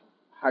this like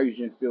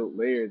hydrogen filled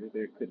layer that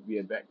there could be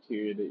a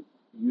bacteria that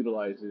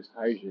utilizes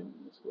hydrogen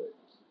in this way?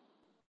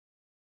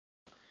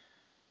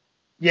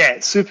 Yeah,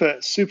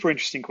 super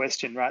interesting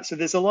question, right? So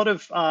there's a lot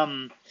of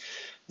kind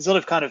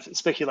of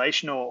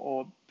speculation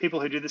or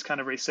people who do this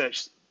kind of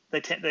research.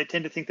 They tend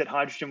to think that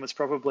hydrogen was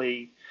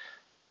probably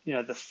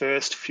the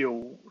first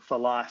fuel for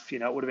life.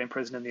 It would have been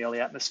present in the early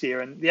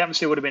atmosphere, and the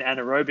atmosphere would have been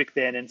anaerobic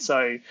then, and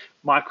so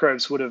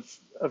microbes would have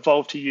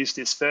evolved to use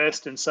this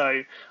first. And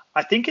so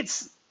I think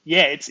it's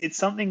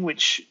something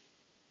which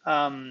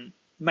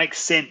makes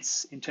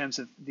sense in terms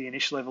of the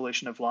initial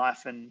evolution of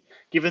life. And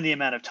given the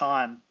amount of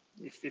time,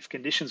 if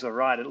conditions were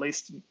right, at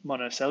least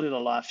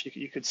monocellular life,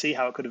 you could see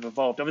how it could have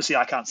evolved. Obviously,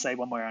 I can't say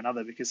one way or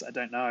another because I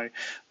don't know,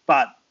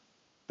 but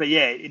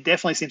yeah, it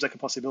definitely seems like a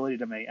possibility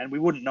to me. And we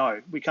wouldn't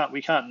know. We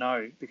can't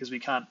know because we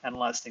can't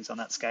analyze things on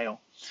that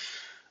scale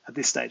at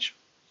this stage.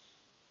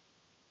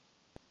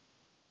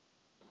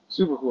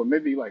 Super cool.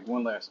 Maybe like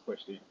one last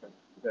question.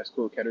 If that's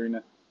cool,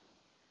 Katerina.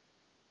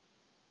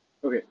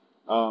 Okay.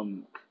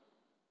 Um,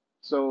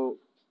 so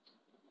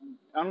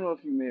I don't know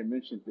if you may have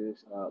mentioned this,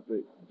 but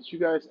did you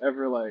guys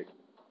ever like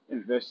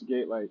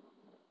investigate like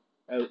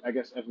I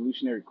guess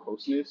evolutionary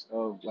closeness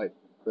of like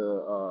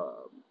the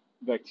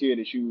bacteria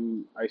that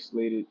you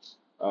isolated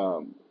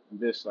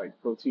this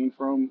like protein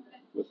from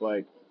with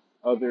like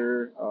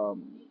other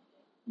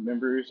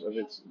members of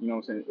its, you know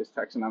what I'm saying, its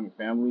taxonomic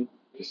family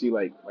to see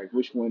like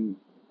which one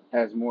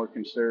has more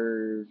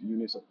conserved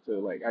units up to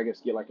like I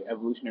guess get like an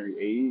evolutionary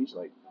age?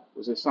 Like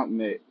was it something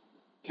that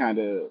kind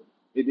of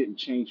it didn't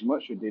change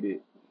much, or did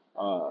it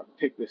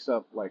pick this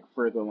up like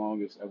further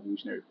along its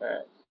evolutionary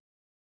path?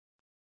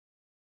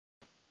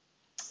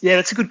 Yeah,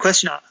 that's a good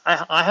question.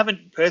 I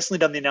haven't personally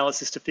done the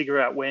analysis to figure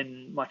out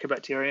when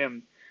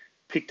Mycobacterium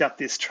picked up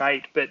this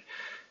trait, but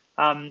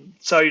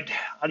so I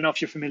don't know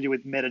if you're familiar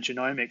with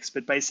metagenomics,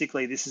 but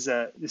basically this is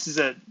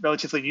a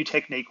relatively new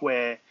technique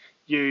where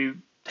you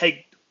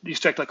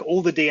extract like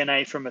all the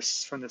DNA from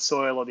the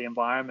soil or the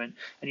environment,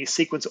 and you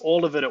sequence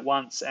all of it at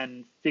once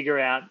and figure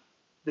out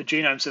the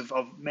genomes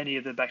of many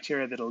of the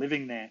bacteria that are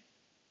living there.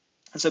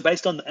 And so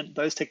based on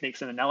those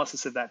techniques and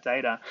analysis of that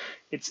data,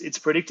 it's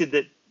predicted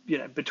that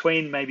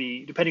between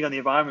maybe, depending on the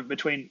environment,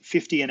 between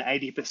 50 and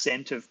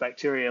 80% of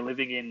bacteria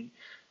living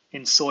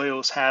in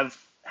soils have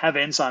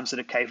enzymes that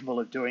are capable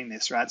of doing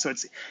this, right? So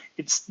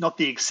it's not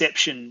the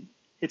exception,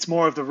 it's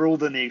more of the rule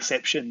than the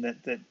exception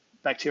that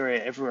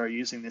bacteria everywhere are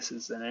using this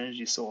as an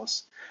energy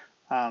source.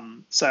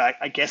 So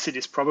I guess it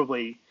is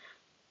probably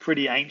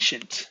pretty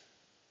ancient.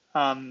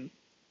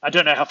 I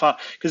don't know how far,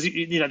 because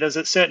there's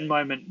a certain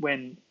moment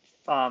when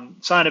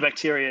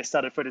cyanobacteria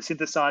started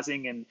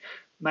photosynthesizing and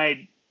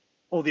made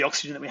all the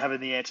oxygen that we have in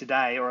the air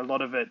today, or a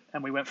lot of it,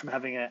 and we went from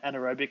having an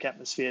anaerobic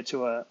atmosphere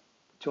to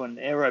an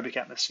aerobic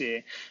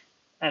atmosphere.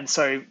 And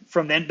so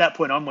from that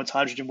point onwards,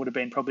 hydrogen would have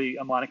been probably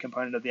a minor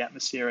component of the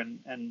atmosphere,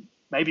 and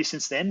maybe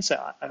since then. So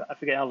I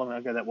forget how long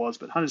ago that was,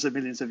 but hundreds of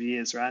millions of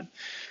years, right?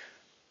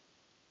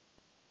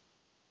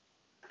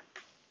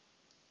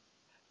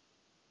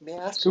 May I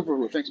ask another Super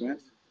cool. question, Thanks, man.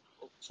 please?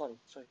 Oh,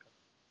 sorry.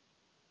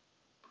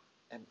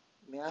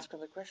 May I ask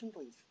another question,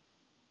 please?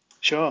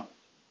 Sure.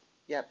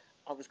 Yeah,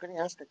 I was going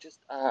to ask.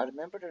 I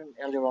remembered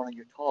earlier on in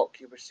your talk,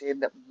 you were saying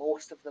that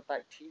most of the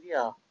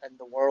bacteria in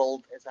the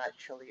world is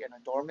actually in a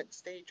dormant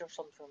stage or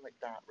something like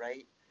that,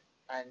 right?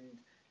 And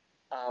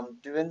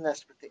doing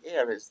this with the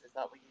air, is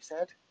that what you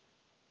said?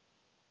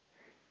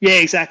 Yeah,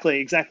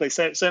 exactly.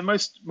 So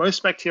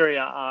most bacteria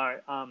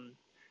are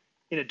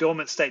in a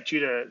dormant state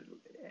due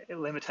to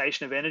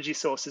limitation of energy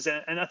sources.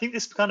 And I think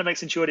this kind of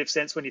makes intuitive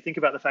sense when you think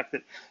about the fact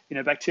that,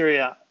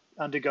 bacteria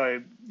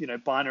undergo,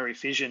 binary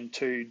fission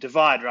to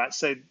divide, right?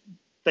 So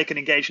they can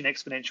engage in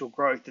exponential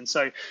growth. And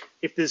so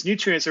if there's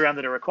nutrients around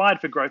that are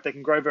required for growth, they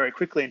can grow very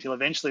quickly until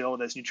eventually all of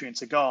those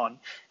nutrients are gone.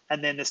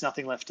 And then there's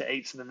nothing left to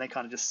eat. So then they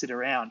kind of just sit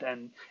around.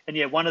 And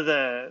yeah, one of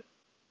the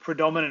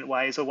predominant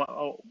ways,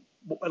 or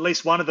at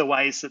least one of the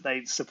ways that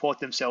they support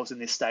themselves in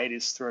this state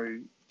is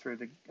through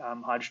the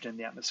hydrogen in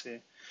the atmosphere.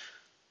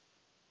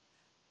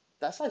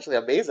 That's actually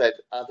amazing.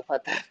 The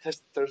fact that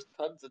there's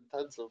tons and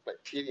tons of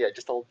bacteria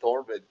just all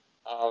dormant.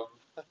 Um,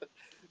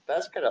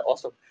 that's kind of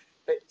awesome.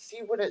 But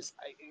see, when it's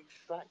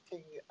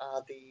extracting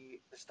the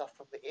stuff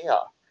from the air,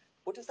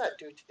 what does that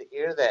do to the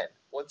air then?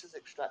 Once it's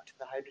extracting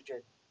the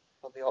hydrogen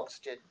from the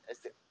oxygen, is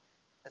it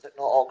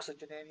not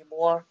oxygen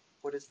anymore?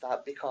 What does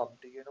that become?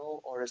 Do you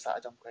know, or is that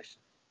a dumb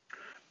question?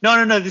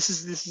 No. This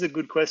is a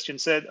good question.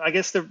 So I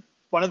guess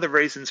one of the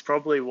reasons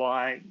probably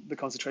why the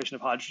concentration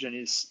of hydrogen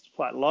is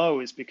quite low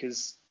is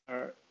because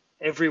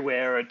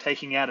everywhere are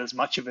taking out as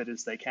much of it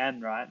as they can,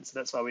 right? And so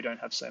that's why we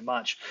don't have so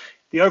much.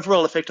 The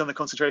overall effect on the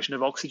concentration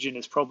of oxygen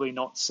is probably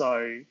not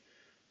so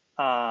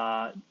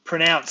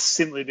pronounced,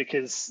 simply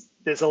because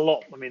there's a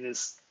lot. I mean,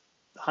 there's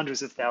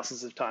hundreds of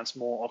thousands of times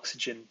more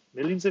oxygen,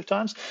 millions of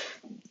times.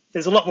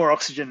 There's a lot more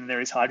oxygen than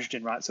there is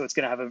hydrogen, right? So it's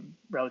going to have a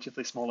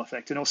relatively small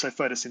effect. And also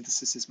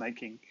photosynthesis is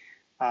making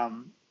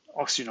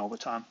oxygen all the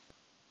time.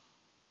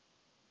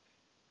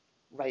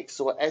 Right,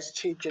 so it is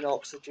changing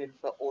oxygen,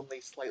 but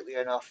only slightly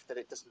enough that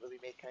it doesn't really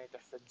make any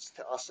difference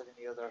to us in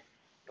any other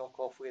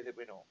knockoff way that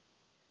we know.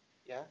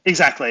 Yeah?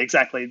 Exactly.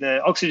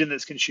 The oxygen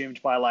that's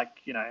consumed by, like,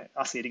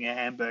 us eating a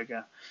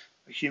hamburger,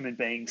 human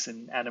beings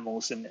and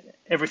animals and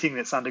everything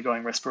that's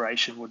undergoing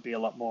respiration would be a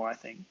lot more, I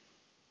think.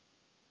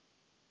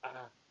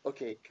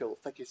 Okay, cool.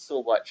 Thank you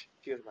so much.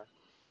 Cheers, man.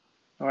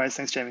 All right.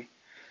 Thanks, Jamie.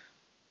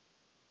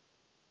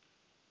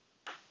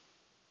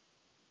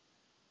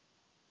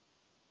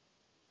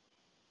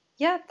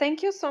 Yeah,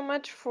 thank you so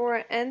much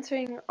for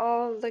answering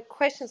all the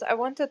questions. I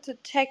wanted to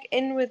check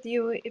in with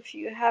you if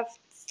you have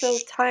still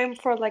time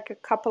for like a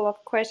couple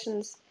of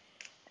questions,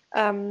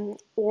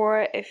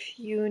 or if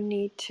you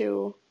need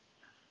to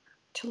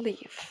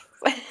leave.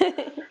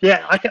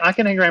 Yeah, I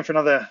can hang around for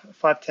another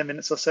 5-10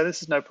 minutes or so.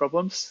 This is no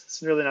problems.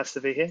 It's really nice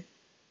to be here.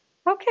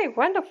 Okay,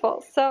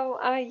 wonderful. So,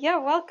 yeah,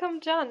 welcome,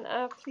 John.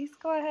 Please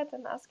go ahead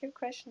and ask your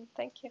question.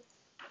 Thank you.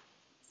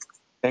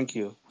 Thank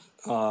you.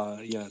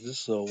 Yeah,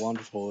 this is a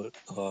wonderful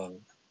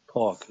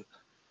talk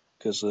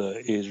because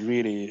it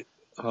really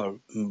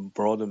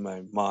broadened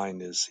my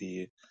mind to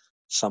see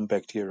some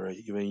bacteria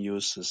even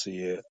use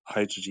the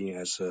hydrogen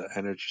as an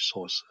energy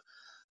source.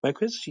 My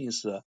question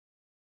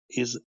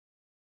is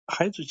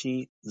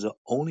hydrogen the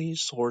only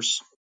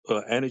source,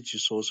 energy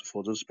source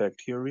for those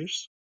bacteria?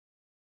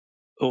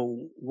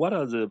 What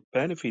are the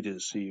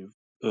benefits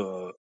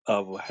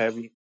of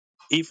having,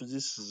 if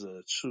this is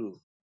true,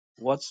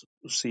 what's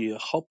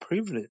how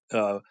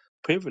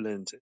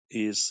prevalent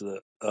is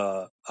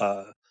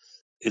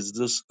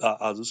this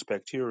are those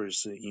bacteria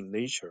in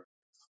nature?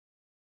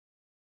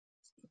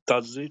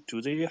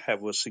 Do they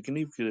have a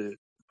significant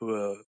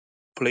uh,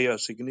 play a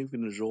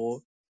significant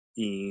role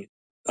in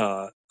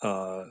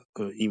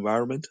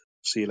environment,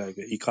 say like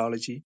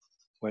ecology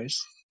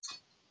wise?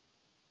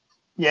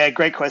 Yeah,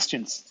 great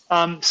questions.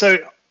 So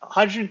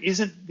hydrogen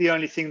isn't the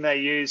only thing they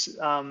use.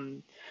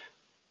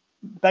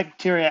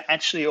 Bacteria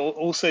actually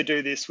also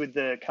do this with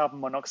the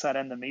carbon monoxide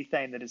and the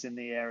methane that is in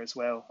the air as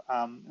well.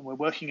 And we're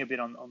working a bit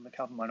on the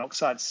carbon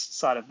monoxide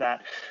side of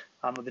that.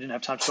 We didn't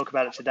have time to talk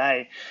about it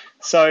today.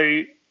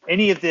 So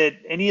any of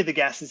the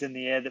gases in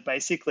the air that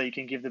basically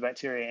can give the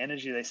bacteria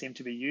energy, they seem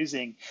to be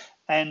using.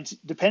 And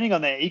depending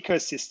on their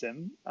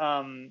ecosystem,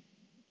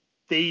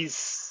 the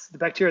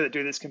bacteria that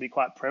do this can be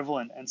quite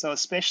prevalent. And so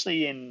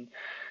especially in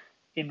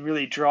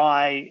really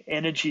dry,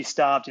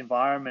 energy-starved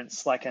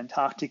environments like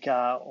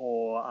Antarctica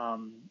or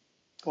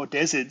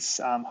deserts,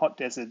 hot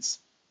deserts,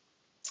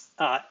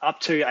 up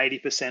to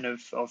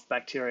 80% of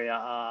bacteria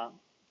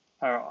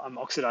are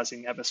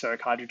oxidizing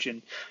atmospheric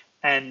hydrogen,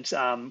 and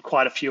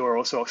quite a few are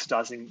also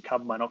oxidizing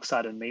carbon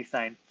monoxide and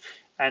methane.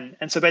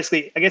 And so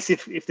basically, I guess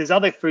if there's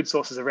other food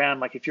sources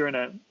around, like if you're in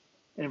an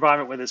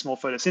environment where there's more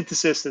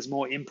photosynthesis, there's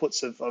more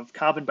inputs of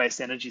carbon-based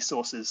energy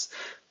sources,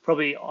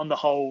 probably on the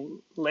whole,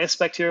 less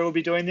bacteria will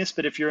be doing this.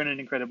 But if you're in an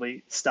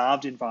incredibly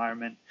starved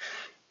environment,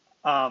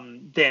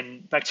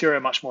 then bacteria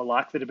are much more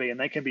likely to be, and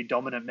they can be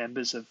dominant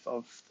members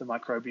of the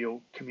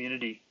microbial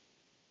community.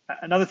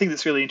 Another thing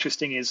that's really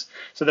interesting is,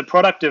 so the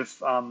product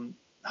of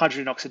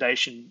hydrogen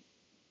oxidation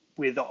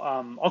with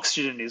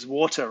oxygen is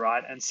water,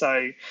 right? And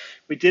so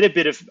we did a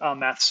bit of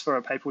maths for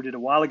a paper we did a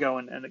while ago,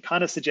 and it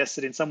kind of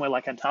suggested in somewhere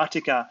like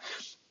Antarctica,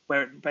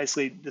 where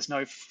basically there's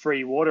no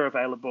free water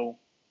available,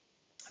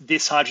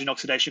 this hydrogen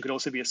oxidation could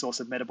also be a source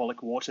of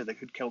metabolic water that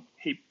could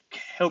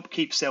help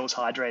keep cells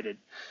hydrated.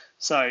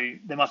 So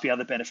there might be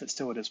other benefits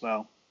to it as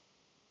well.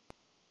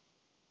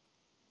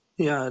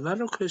 Yeah,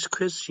 another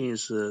question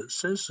is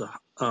since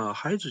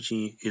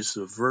hydrogen is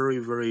a very,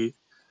 very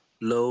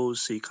low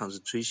C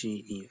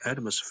concentration in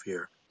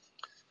atmosphere,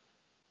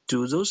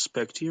 do those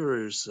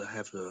bacteria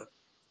have a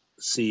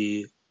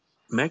C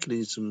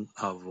mechanism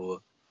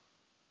of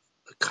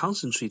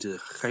concentrated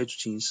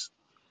hydrogens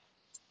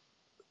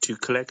to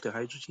collect the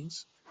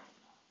hydrogens?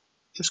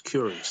 Just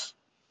curious.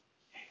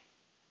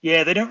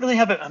 Yeah, they don't really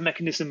have a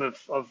mechanism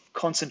of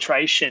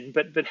concentration,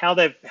 but how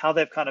they've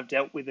kind of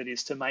dealt with it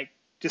is to make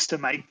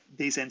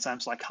these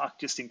enzymes like Huck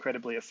just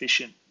incredibly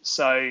efficient.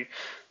 So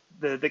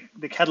the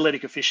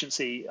catalytic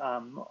efficiency,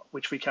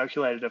 which we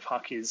calculated of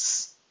Huck,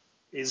 is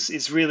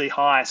really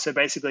high. So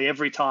basically,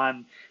 every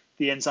time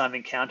the enzyme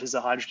encounters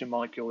a hydrogen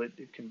molecule,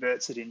 it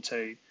converts it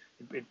into,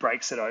 it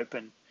breaks it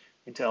open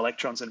into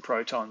electrons and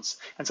protons.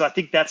 And so I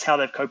think that's how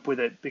they've coped with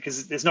it,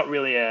 because there's not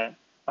really a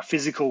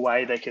physical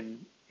way they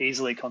can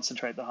easily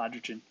concentrate the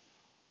hydrogen.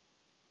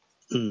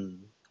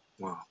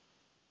 Wow.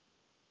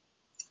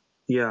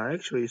 Yeah,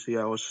 actually, see,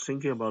 I was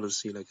thinking about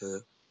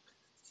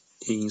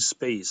in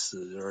space,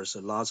 there's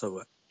a lot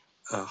of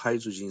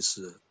hydrogens,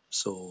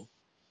 so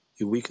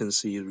if we can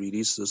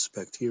release those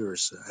bacteria,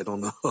 I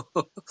don't know,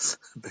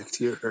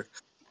 bacteria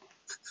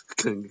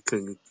can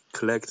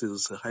collect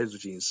those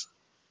hydrogens.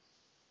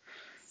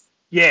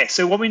 Yeah,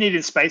 so what we need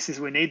in space is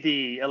we need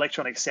the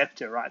electron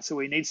acceptor, right? So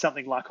we need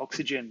something like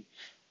oxygen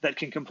that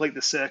can complete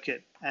the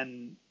circuit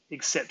and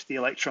accept the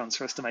electrons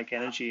for us to make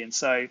energy. And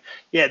so,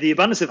 yeah, the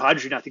abundance of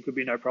hydrogen, I think, would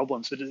be no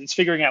problems, but it's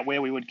figuring out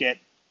where we would get,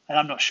 and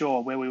I'm not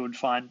sure where we would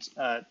find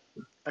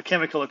a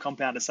chemical or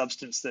compound, a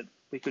substance that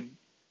we could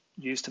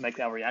use to make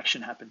our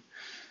reaction happen.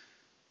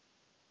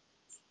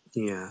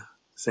 Yeah,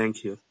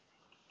 thank you.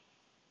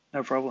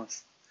 No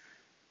problems.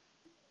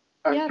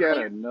 I've Yeah, got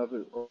thank.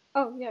 another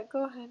Oh, yeah,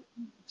 go ahead.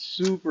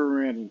 super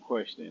random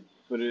question,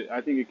 but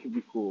I think it could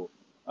be cool.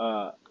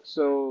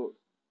 So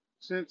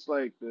since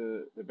like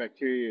the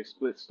bacteria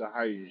splits the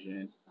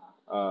hydrogen,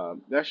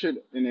 that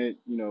should in it,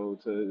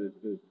 to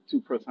the two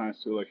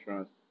protons, two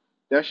electrons,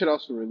 that should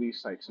also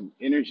release like some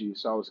energy.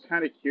 So I was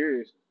kind of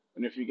curious,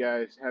 and if you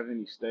guys have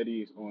any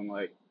studies on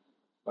like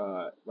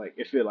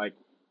if it like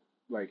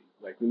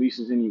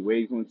releases any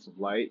wavelengths of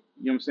light,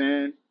 you know what I'm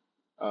saying?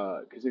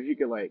 Because if you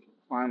could like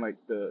find like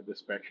the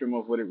spectrum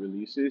of what it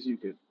releases, you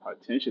could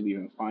potentially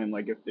even find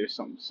like if there's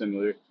something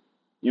similar,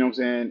 you know what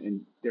I'm saying,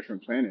 in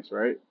different planets,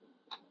 right?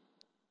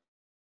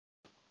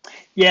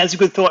 Yeah, it's a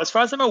good thought. As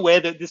far as I'm aware,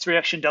 that this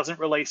reaction doesn't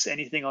release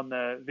anything on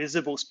the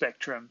visible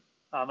spectrum.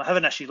 I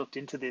haven't actually looked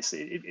into this.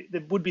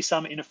 There would be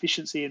some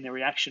inefficiency in the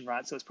reaction,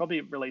 right? So it's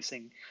probably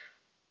releasing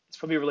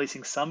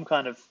some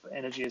kind of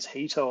energy as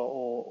heat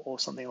or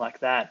something like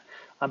that.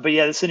 But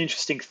yeah, it's an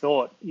interesting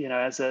thought,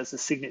 as a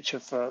signature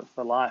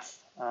for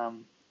life.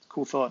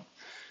 Cool thought.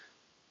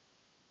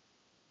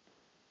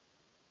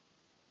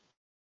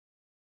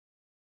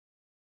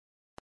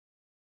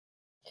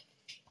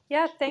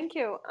 Yeah, thank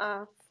you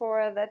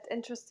for that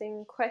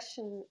interesting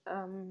question.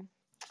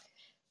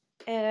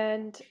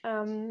 And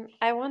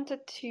I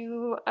wanted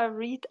to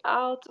read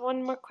out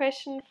one more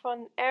question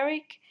from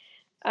Eric.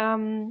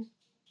 Um,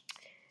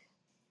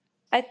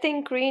 I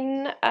think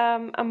green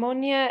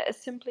ammonia is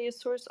simply a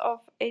source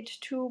of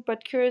H2,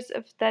 but curious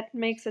if that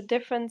makes a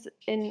difference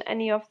in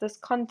any of this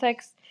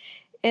context,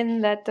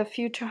 in that the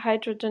future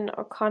hydrogen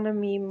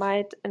economy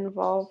might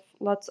involve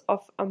lots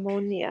of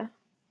ammonia.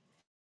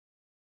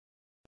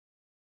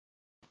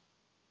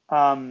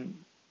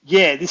 Um,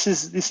 yeah, this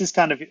is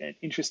kind of an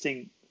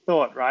interesting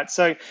thought, right?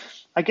 So,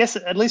 I guess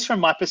at least from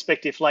my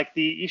perspective, like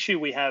the issue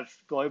we have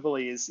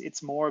globally is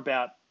it's more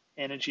about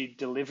energy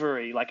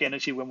delivery, like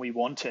energy when we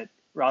want it,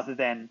 rather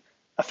than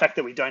a fact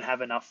that we don't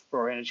have enough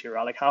raw energy,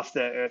 right? Like half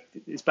the Earth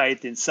is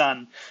bathed in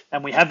sun,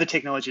 and we have the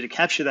technology to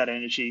capture that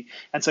energy,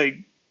 and so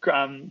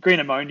green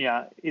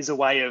ammonia is a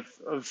way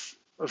of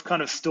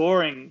kind of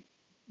storing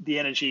the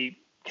energy,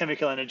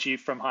 chemical energy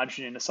from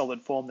hydrogen in a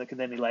solid form that can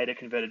then be later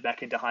converted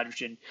back into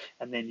hydrogen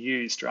and then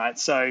used, right?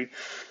 So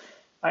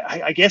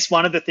I guess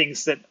one of the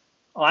things that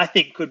I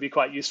think could be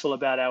quite useful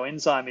about our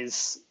enzyme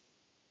is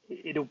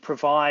it'll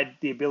provide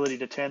the ability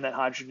to turn that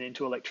hydrogen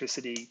into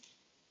electricity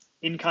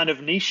in kind of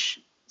niche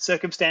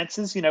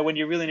circumstances, when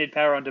you really need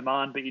power on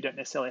demand, but you don't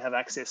necessarily have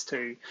access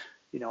to,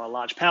 a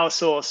large power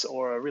source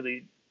or a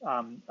really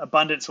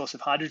abundant source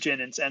of hydrogen.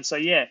 And so,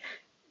 yeah,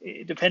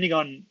 depending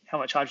on how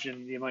much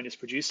hydrogen the ammonia is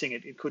producing,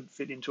 it could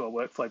fit into a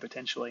workflow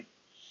potentially.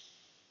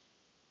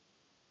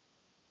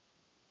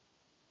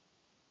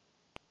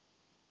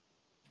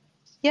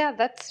 Yeah,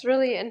 that's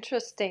really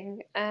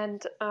interesting.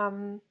 And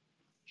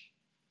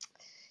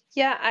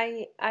yeah,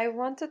 I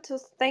wanted to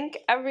thank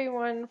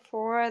everyone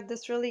for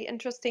this really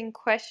interesting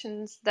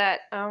questions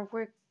that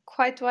were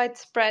quite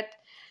widespread.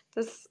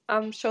 This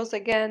shows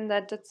again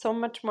that it's so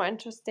much more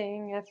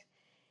interesting if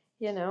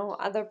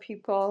other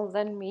people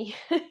than me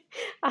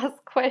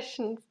ask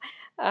questions.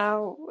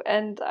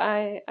 And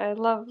I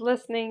love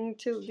listening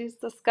to these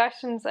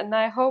discussions, and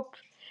I hope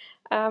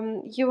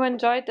you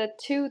enjoyed it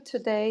too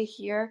today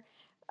here.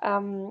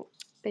 Um,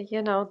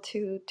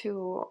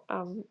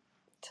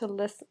 to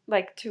listen,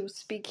 like to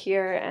speak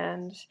here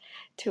and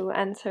to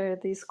answer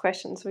these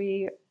questions.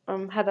 We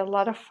had a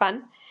lot of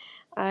fun.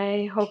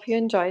 I hope you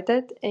enjoyed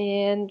it,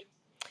 and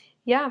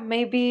yeah,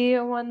 maybe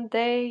one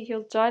day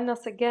you'll join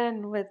us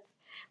again with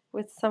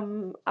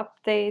some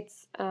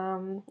updates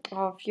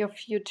of your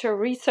future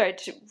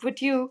research.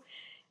 Would you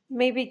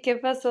maybe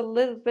give us a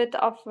little bit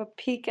of a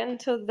peek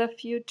into the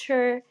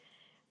future,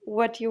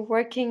 what you're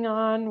working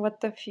on, what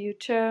the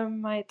future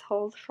might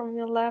hold from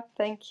your lab?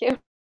 Thank you.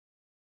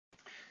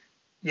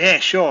 Yeah,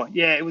 sure.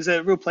 Yeah, it was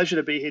a real pleasure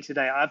to be here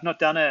today. I've not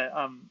done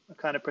a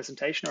kind of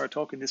presentation or a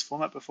talk in this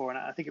format before, and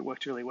I think it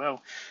worked really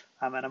well.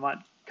 And I might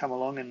come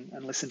along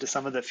and listen to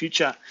some of the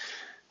future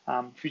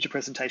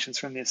presentations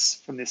from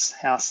this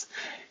house.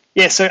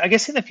 Yeah, so I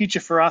guess in the future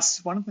for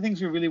us, one of the things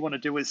we really want to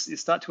do is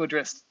start to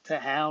address to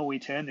how we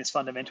turn this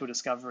fundamental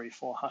discovery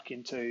for Huck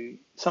into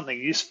something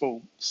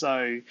useful.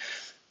 So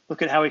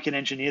look at how we can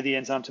engineer the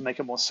enzyme to make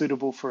it more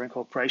suitable for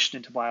incorporation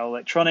into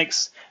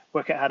bioelectronics,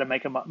 work out how to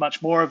make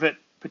much more of it,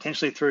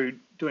 potentially through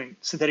doing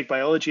synthetic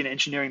biology and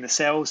engineering the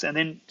cells, and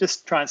then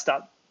just try and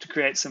start to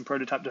create some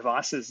prototype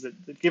devices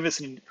that give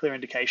us a clear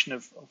indication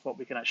of what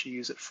we can actually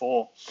use it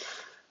for.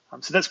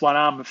 So that's one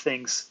arm of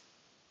things.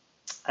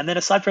 And then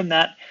aside from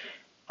that,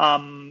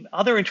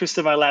 other interests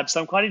of my lab. So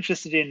I'm quite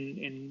interested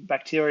in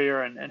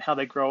bacteria and how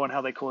they grow and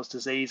how they cause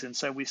disease. And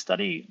so we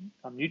study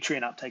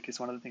nutrient uptake is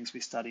one of the things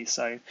we study.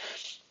 So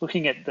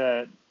looking at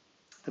the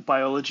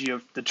biology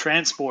of the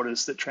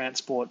transporters that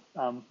transport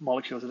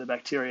molecules that the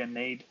bacteria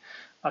need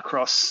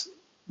across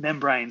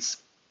membranes.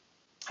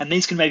 And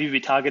these can maybe be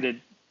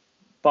targeted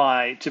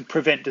to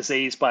prevent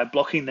disease by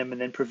blocking them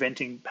and then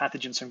preventing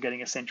pathogens from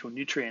getting essential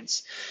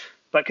nutrients,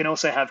 but can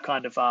also have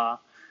kind of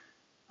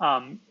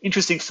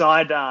interesting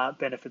side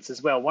benefits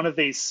as well. One of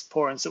these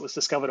porins that was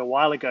discovered a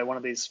while ago, one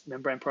of these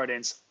membrane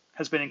proteins,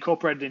 has been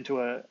incorporated into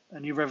a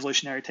new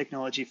revolutionary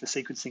technology for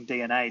sequencing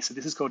DNA. So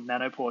this is called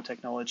nanopore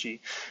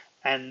technology.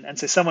 And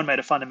so someone made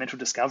a fundamental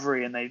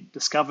discovery, and they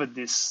discovered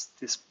this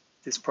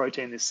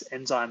protein, this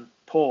enzyme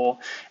pore,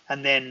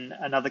 and then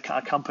another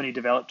company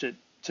developed it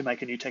to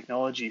make a new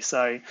technology.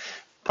 So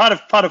part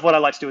of what I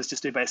like to do is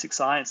just do basic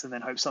science and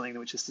then hope something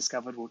which is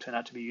discovered will turn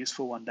out to be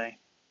useful one day.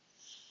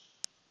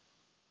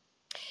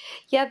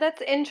 Yeah,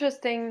 that's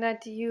interesting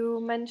that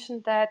you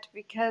mentioned that,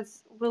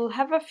 because we'll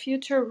have a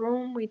future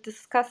room. We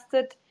discussed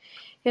it,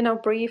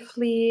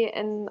 briefly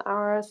in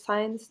our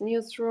science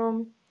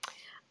newsroom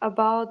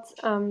about,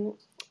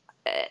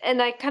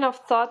 and I kind of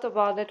thought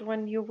about it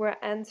when you were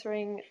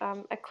answering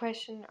a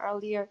question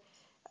earlier,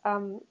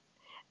 um,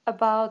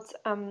 about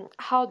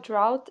how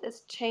drought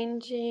is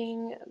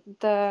changing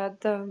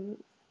the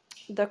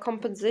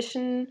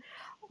composition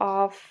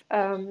of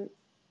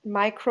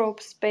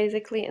microbes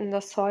basically in the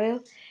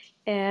soil,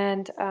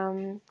 and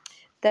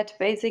that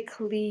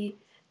basically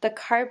the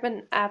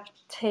carbon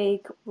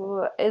uptake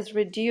is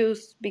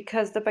reduced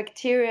because the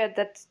bacteria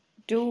that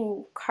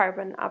do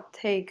carbon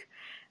uptake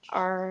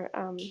are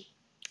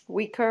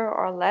weaker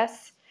or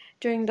less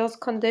during those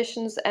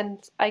conditions. And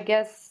I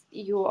guess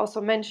you also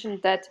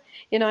mentioned that,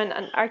 in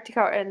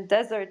Antarctica or in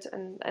desert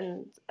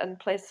and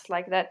places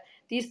like that,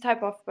 these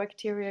type of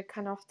bacteria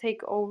kind of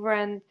take over,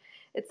 and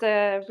it's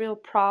a real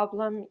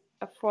problem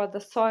for the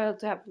soil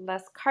to have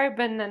less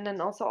carbon. And then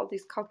also all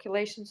these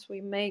calculations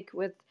we make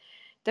with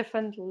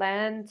different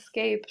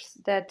landscapes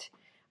that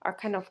are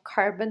kind of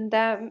carbon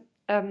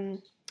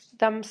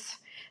dumps,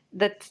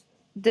 that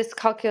these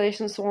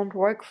calculations won't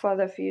work for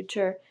the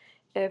future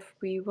if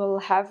we will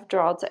have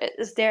droughts.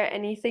 Is there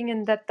anything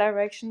in that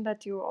direction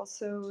that you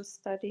also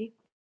study?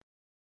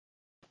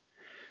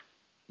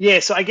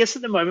 Yeah, so I guess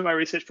at the moment my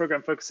research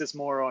program focuses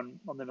more on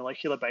the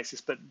molecular basis,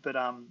 but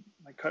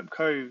my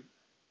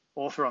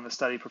co-author on the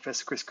study,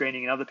 Professor Chris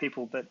Greening, and other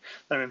people that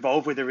are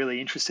involved with are really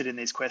interested in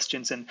these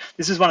questions. And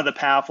this is one of the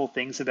powerful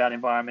things about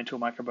environmental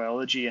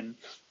microbiology and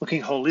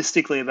looking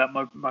holistically about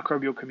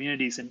microbial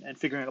communities and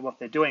figuring out what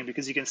they're doing,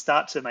 because you can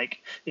start to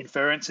make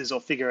inferences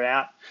or figure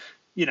out,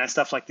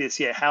 stuff like this.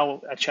 Yeah,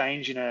 how a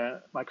change in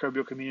a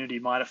microbial community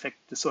might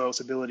affect the soil's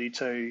ability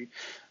to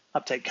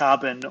uptake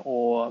carbon,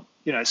 or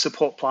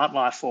support plant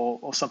life,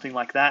 or something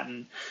like that.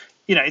 And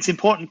it's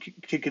important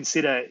to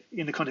consider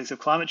in the context of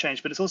climate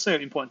change, but it's also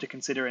important to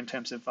consider in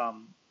terms of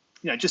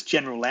just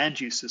general land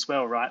use as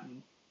well, right?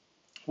 And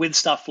with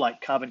stuff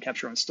like carbon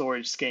capture and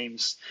storage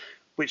schemes,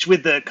 which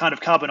with the kind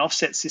of carbon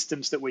offset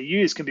systems that we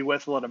use can be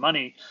worth a lot of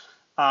money,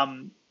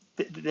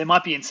 there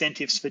might be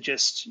incentives for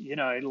just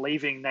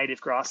leaving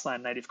native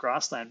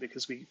grassland,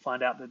 because we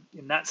find out that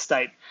in that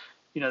state,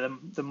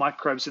 the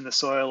microbes in the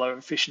soil are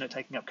efficient at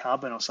taking up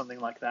carbon or something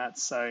like that.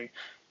 So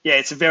yeah,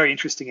 it's a very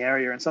interesting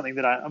area and something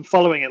that I'm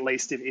following, at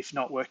least, if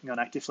not working on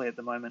actively at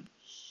the moment.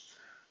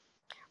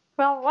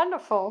 Well,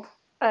 wonderful.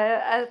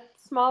 A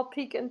small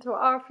peek into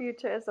our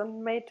future is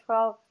on May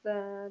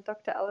 12th.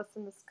 Dr.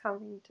 Allison is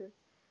coming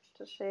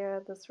to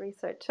share this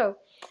research. So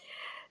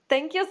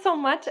thank you so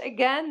much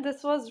again.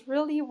 This was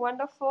really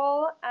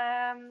wonderful.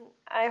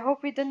 I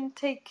hope we didn't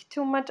take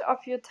too much of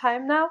your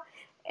time now.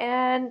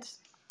 And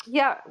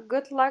yeah,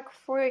 good luck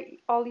for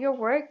all your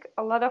work.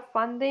 A lot of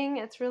funding.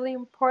 It's really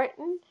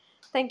important.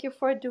 Thank you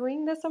for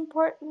doing this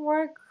important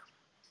work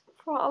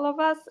for all of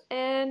us.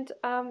 And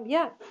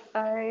yeah,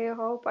 I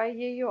hope I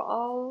hear you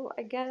all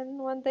again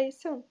one day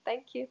soon.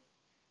 Thank you.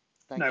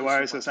 Thank No you so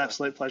worries. It was much, an Doctor.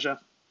 absolute pleasure.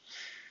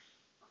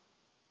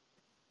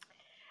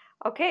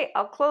 Okay,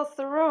 I'll close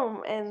the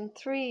room in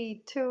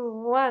 3,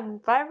 2, 1.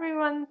 Bye,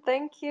 everyone.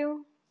 Thank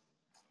you.